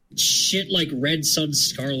shit like Red Sun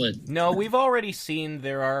Scarlet. No, we've already seen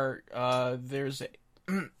there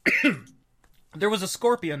was a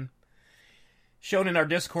Scorpion shown in our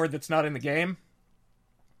Discord that's not in the game.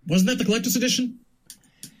 Wasn't that the collector's edition?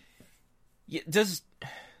 Yeah,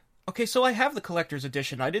 okay, so I have the collector's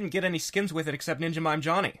edition. I didn't get any skins with it except Ninja Mime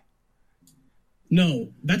Johnny. No,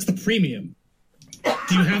 that's the premium.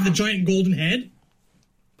 Do you have the giant golden head?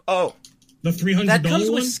 Oh. The $300 that comes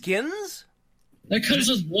one? with skins? That comes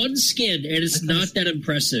with one skin, and it's not that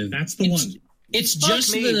impressive. That's the one. It's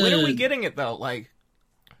just the... When are we getting it, though? Like,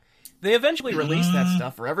 they eventually released that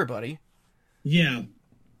stuff for everybody. Yeah.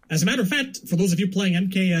 As a matter of fact, for those of you playing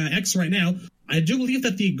MKX right now, I do believe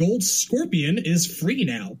that the Gold Scorpion is free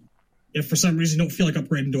now. If for some reason you don't feel like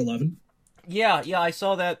upgrading to 11. Yeah, I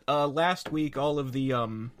saw that last week. All of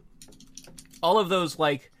those,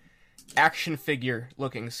 like, action figure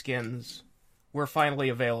looking skins were finally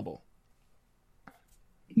available.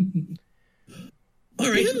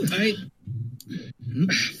 All right.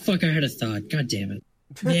 Fuck, I had a thought. God damn it.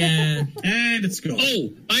 Yeah. And it's gone. Oh,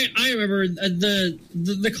 I remember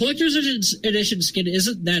the collector's edition skin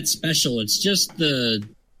isn't that special. It's just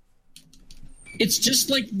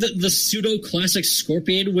like the pseudo classic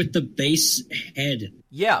Scorpion with the base head.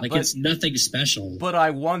 Yeah, like it's nothing special. But I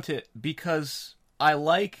want it because I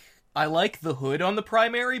like the hood on the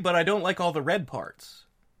primary, but I don't like all the red parts.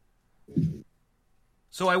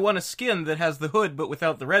 So I want a skin that has the hood but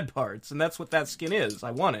without the red parts, and that's what that skin is.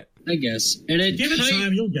 I want it. I guess. And give it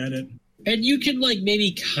time, you'll get it. And you can like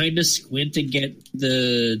maybe kind of squint and get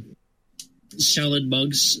the Shaolin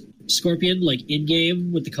Monks Scorpion like in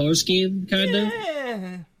game with the color scheme, kind of.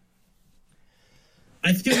 Yeah.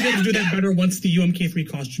 I think we're going to do that better once the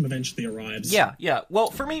UMK3 costume eventually arrives. Yeah.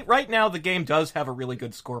 Well, for me, right now, the game does have a really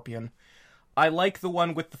good Scorpion. I like the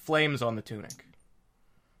one with the flames on the tunic.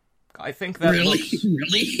 I think that looks...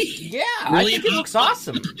 Really? Yeah, really? I think it looks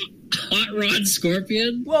awesome. Hot Rod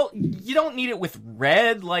Scorpion? Well, you don't need it with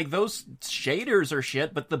red, like those shaders are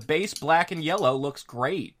shit, but the base black and yellow looks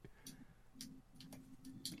great.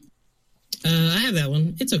 I have that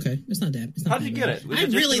one. It's okay. It's not bad. How did you get it? I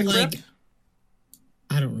really like.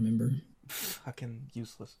 I don't remember. Fucking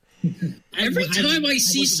useless. Every time I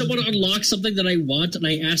see someone unlock something that I want and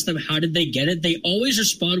I ask them how did they get it, they always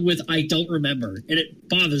respond with "I don't remember," and it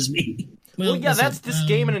bothers me. Well, yeah, that's this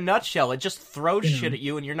game in a nutshell. It just throws shit at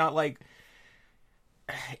you, and you're not like,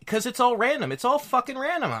 because it's all random. It's all fucking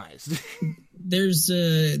randomized. There's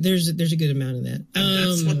a good amount of that.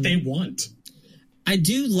 That's what they want. I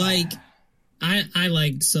do like. I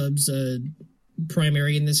like Sub's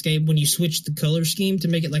primary in this game. When you switch the color scheme to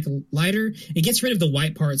make it like a lighter, it gets rid of the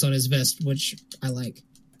white parts on his vest, which I like.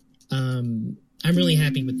 I'm really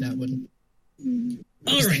happy with that one.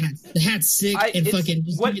 All right, the hat's sick and fucking.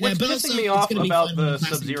 What's pissing me off about the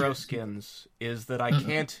Sub-Zero skins is that I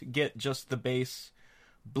can't get just the base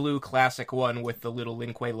blue classic one with the little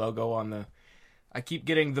Linkway logo on the. I keep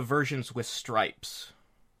getting the versions with stripes.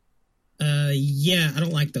 Yeah, I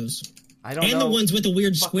don't like those. I don't know. The ones with the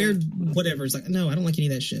weird square whatever. It's like, no, I don't like any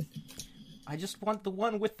of that shit. I just want the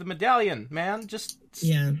one with the medallion, man. Just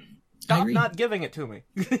stop not giving it to me.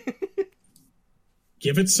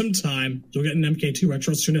 Give it some time. You'll get an MK2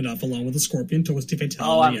 retro soon enough, along with a Scorpion, Twisty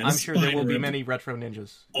Fatality. I'm sure there will be many retro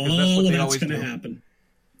ninjas. All of that's going to happen.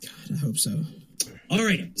 God, I hope so. All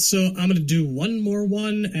right, so I'm going to do one more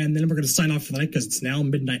one, and then we're going to sign off for the night because it's now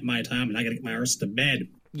midnight my time, and I got to get my arse to bed.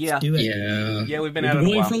 Yeah. Do it. Yeah, we've been at it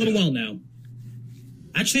going for a little while now.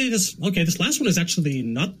 Actually, this last one is actually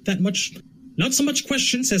not so much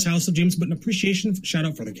question, says House of James, but an appreciation shout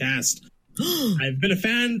out for the cast. I've been a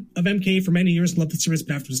fan of MK for many years and loved the series,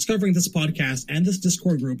 but after discovering this podcast and this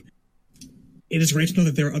Discord group, it is great to know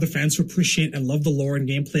that there are other fans who appreciate and love the lore and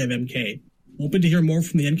gameplay of MK. Hoping to hear more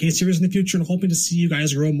from the MK series in the future and hoping to see you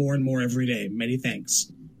guys grow more and more every day. Many thanks.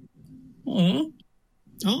 Aww.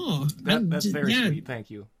 Oh, that's very sweet.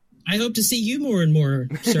 Thank you. I hope to see you more and more,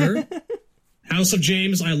 sir. House of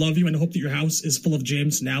James, I love you and hope that your house is full of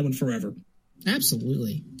James now and forever.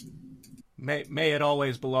 Absolutely. May it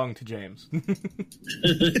always belong to James.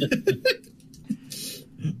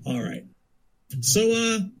 All right.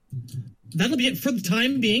 So, that'll be it for the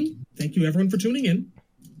time being. Thank you, everyone, for tuning in.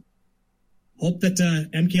 Hope that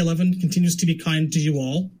MK11 continues to be kind to you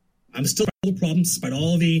all. I'm still having all the problems despite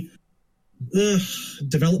all the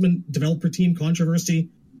developer team controversy.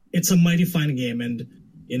 It's a mighty fine game, and,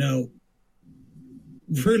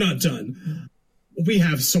 we're not done. We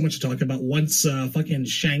have so much to talk about once fucking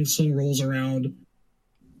Shang Tsung rolls around.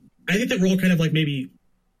 I think that we're all kind of like maybe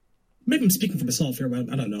I'm speaking for myself here,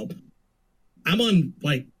 but I don't know. I'm on,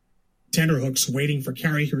 tenterhooks waiting for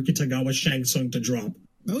Kari-Hiraki Tagawa's Shang Tsung to drop.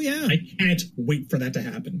 Oh, yeah. I can't wait for that to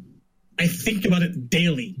happen. I think about it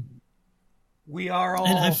daily. We are all...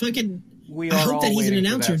 And I hope that he's an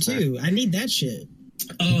announcer, too. I need that shit.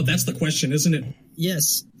 Oh, that's the question, isn't it?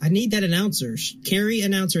 Yes. I need that announcer. Carry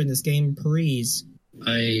announcer in this game, please.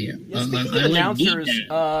 Announcers,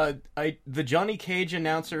 the Johnny Cage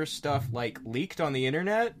announcer stuff, leaked on the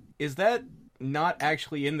internet. Is that not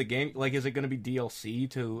actually in the game? Is it going to be DLC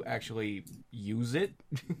to actually use it?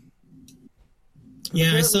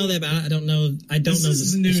 Yeah, I saw that, but I don't know. This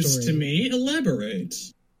is news to me. Elaborate.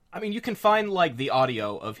 I mean, you can find, the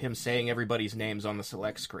audio of him saying everybody's names on the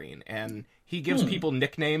select screen, and he gives people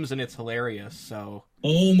nicknames, and it's hilarious, so...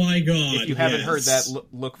 Oh my god, if you haven't heard that,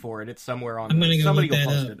 look for it. It's somewhere on somebody will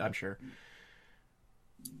post it, I'm sure.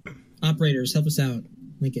 Operators, help us out.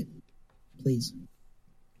 Link it. Please.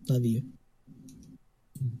 Love you.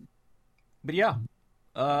 But yeah.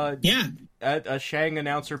 Yeah. A Shang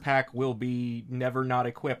announcer pack will be never not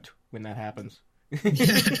equipped when that happens.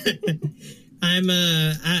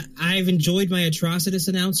 I've enjoyed my Atrocitus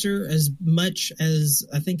announcer as much as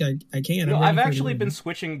I think I can. I've actually been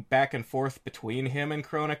switching back and forth between him and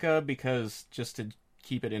Kronika because just to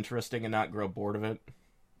keep it interesting and not grow bored of it.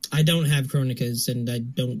 I don't have Kronikas and I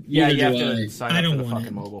don't. Yeah, you have to sign up for the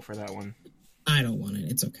fucking mobile for that one. I don't want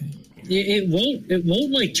it. It's okay. It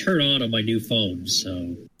won't turn on my new phone,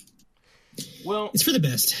 so. Well, it's for the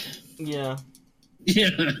best. Yeah. Yeah.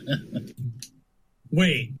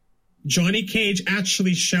 Wait, Johnny Cage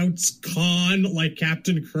actually shouts Khan like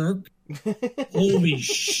Captain Kirk? Holy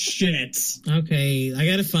shit. Okay, I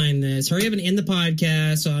gotta find this. Hurry up and end the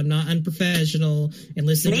podcast so I'm not unprofessional and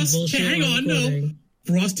listening to bullshit. Hang on, no.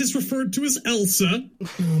 Frost is referred to as Elsa.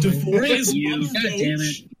 Devore is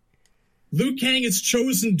Coach. Liu Kang is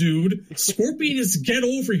Chosen Dude. Scorpion is Get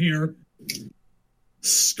Over Here.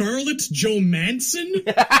 Scarlet Joe Manson?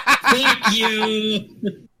 Fuck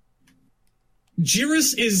you.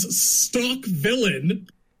 Jiris is Stock Villain.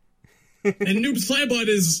 And Noob Saibot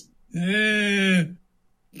is...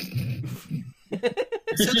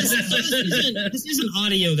 This isn't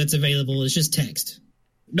audio that's available. It's just text.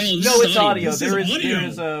 No, it's audio. There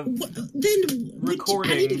is a then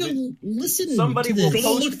recording. I need to go listen. Somebody to will this.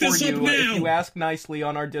 post for you if you ask nicely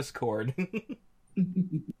on our Discord.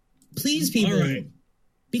 Please, people,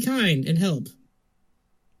 be kind and help.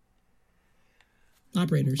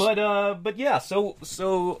 Operators. But yeah. So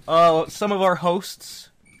some of our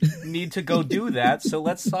hosts need to go do that. So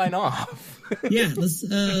let's sign off. Yeah. Let's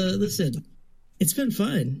listen. It's been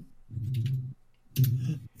fun.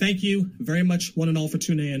 Thank you very much, one and all, for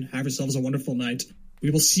tuning in. Have yourselves a wonderful night. We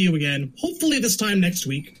will see you again, hopefully this time next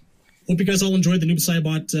week. Hope you guys all enjoyed the Noob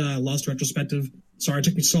Saibot Lost Retrospective. Sorry it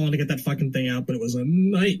took me so long to get that fucking thing out, but it was a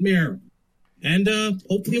nightmare. And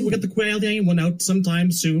hopefully we'll get the Quail one out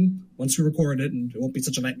sometime soon, once we record it, and it won't be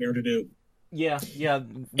such a nightmare to do. Yeah.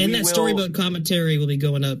 And that storybook commentary will be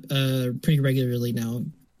going up pretty regularly now.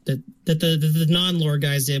 That the non-lore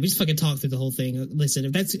guys did. We just fucking talk through the whole thing. Listen,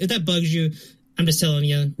 if that bugs you, I'm just telling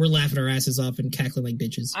you, we're laughing our asses off and cackling like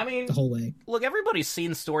bitches. I mean, the whole way. Look, everybody's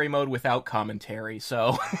seen story mode without commentary,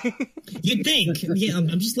 so you'd think. Yeah, I'm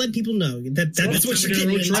just letting people know that's what you're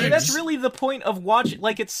getting into. I mean, that's really the point of watching.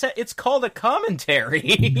 Like it's called a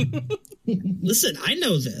commentary. Listen, I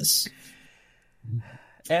know this.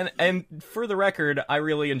 And for the record, I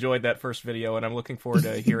really enjoyed that first video, and I'm looking forward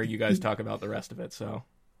to hearing you guys talk about the rest of it. So.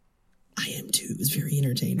 I am too. It was very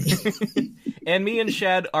entertaining. And me and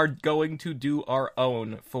Shad are going to do our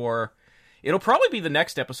own for... It'll probably be the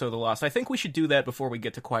next episode of The Lost. I think we should do that before we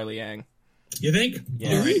get to Kuai Liang. You think?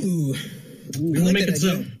 Yeah. All right. We'll make it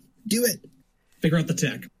so. Do it. Figure out the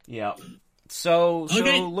tech. Yeah. So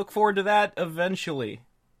okay. Look forward to that eventually.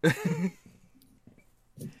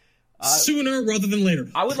 Sooner rather than later.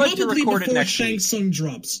 I would like to record it next week. Shang Tsung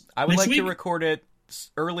drops. I would like to record it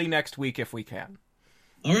early next week if we can.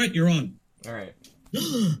 All right, you're on. All right.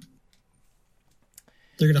 They're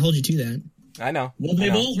going to hold you to that. I know. Well,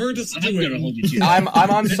 they've all heard us do it. I'm going to hold you to that.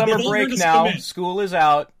 I'm on summer break now. School is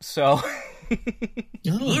out, so... All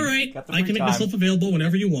right. I can make myself available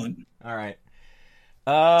whenever you want. All right.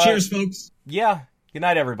 Cheers, folks. Yeah. Good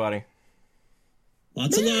night, everybody.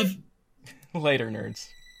 Lots of love. Later, nerds.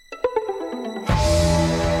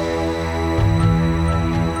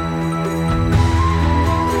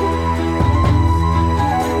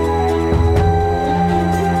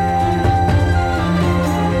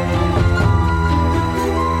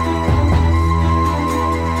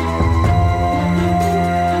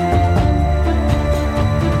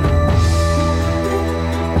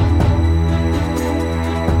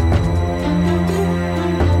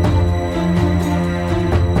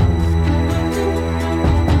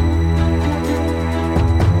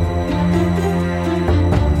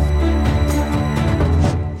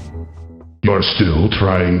 You're still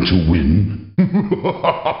trying to win?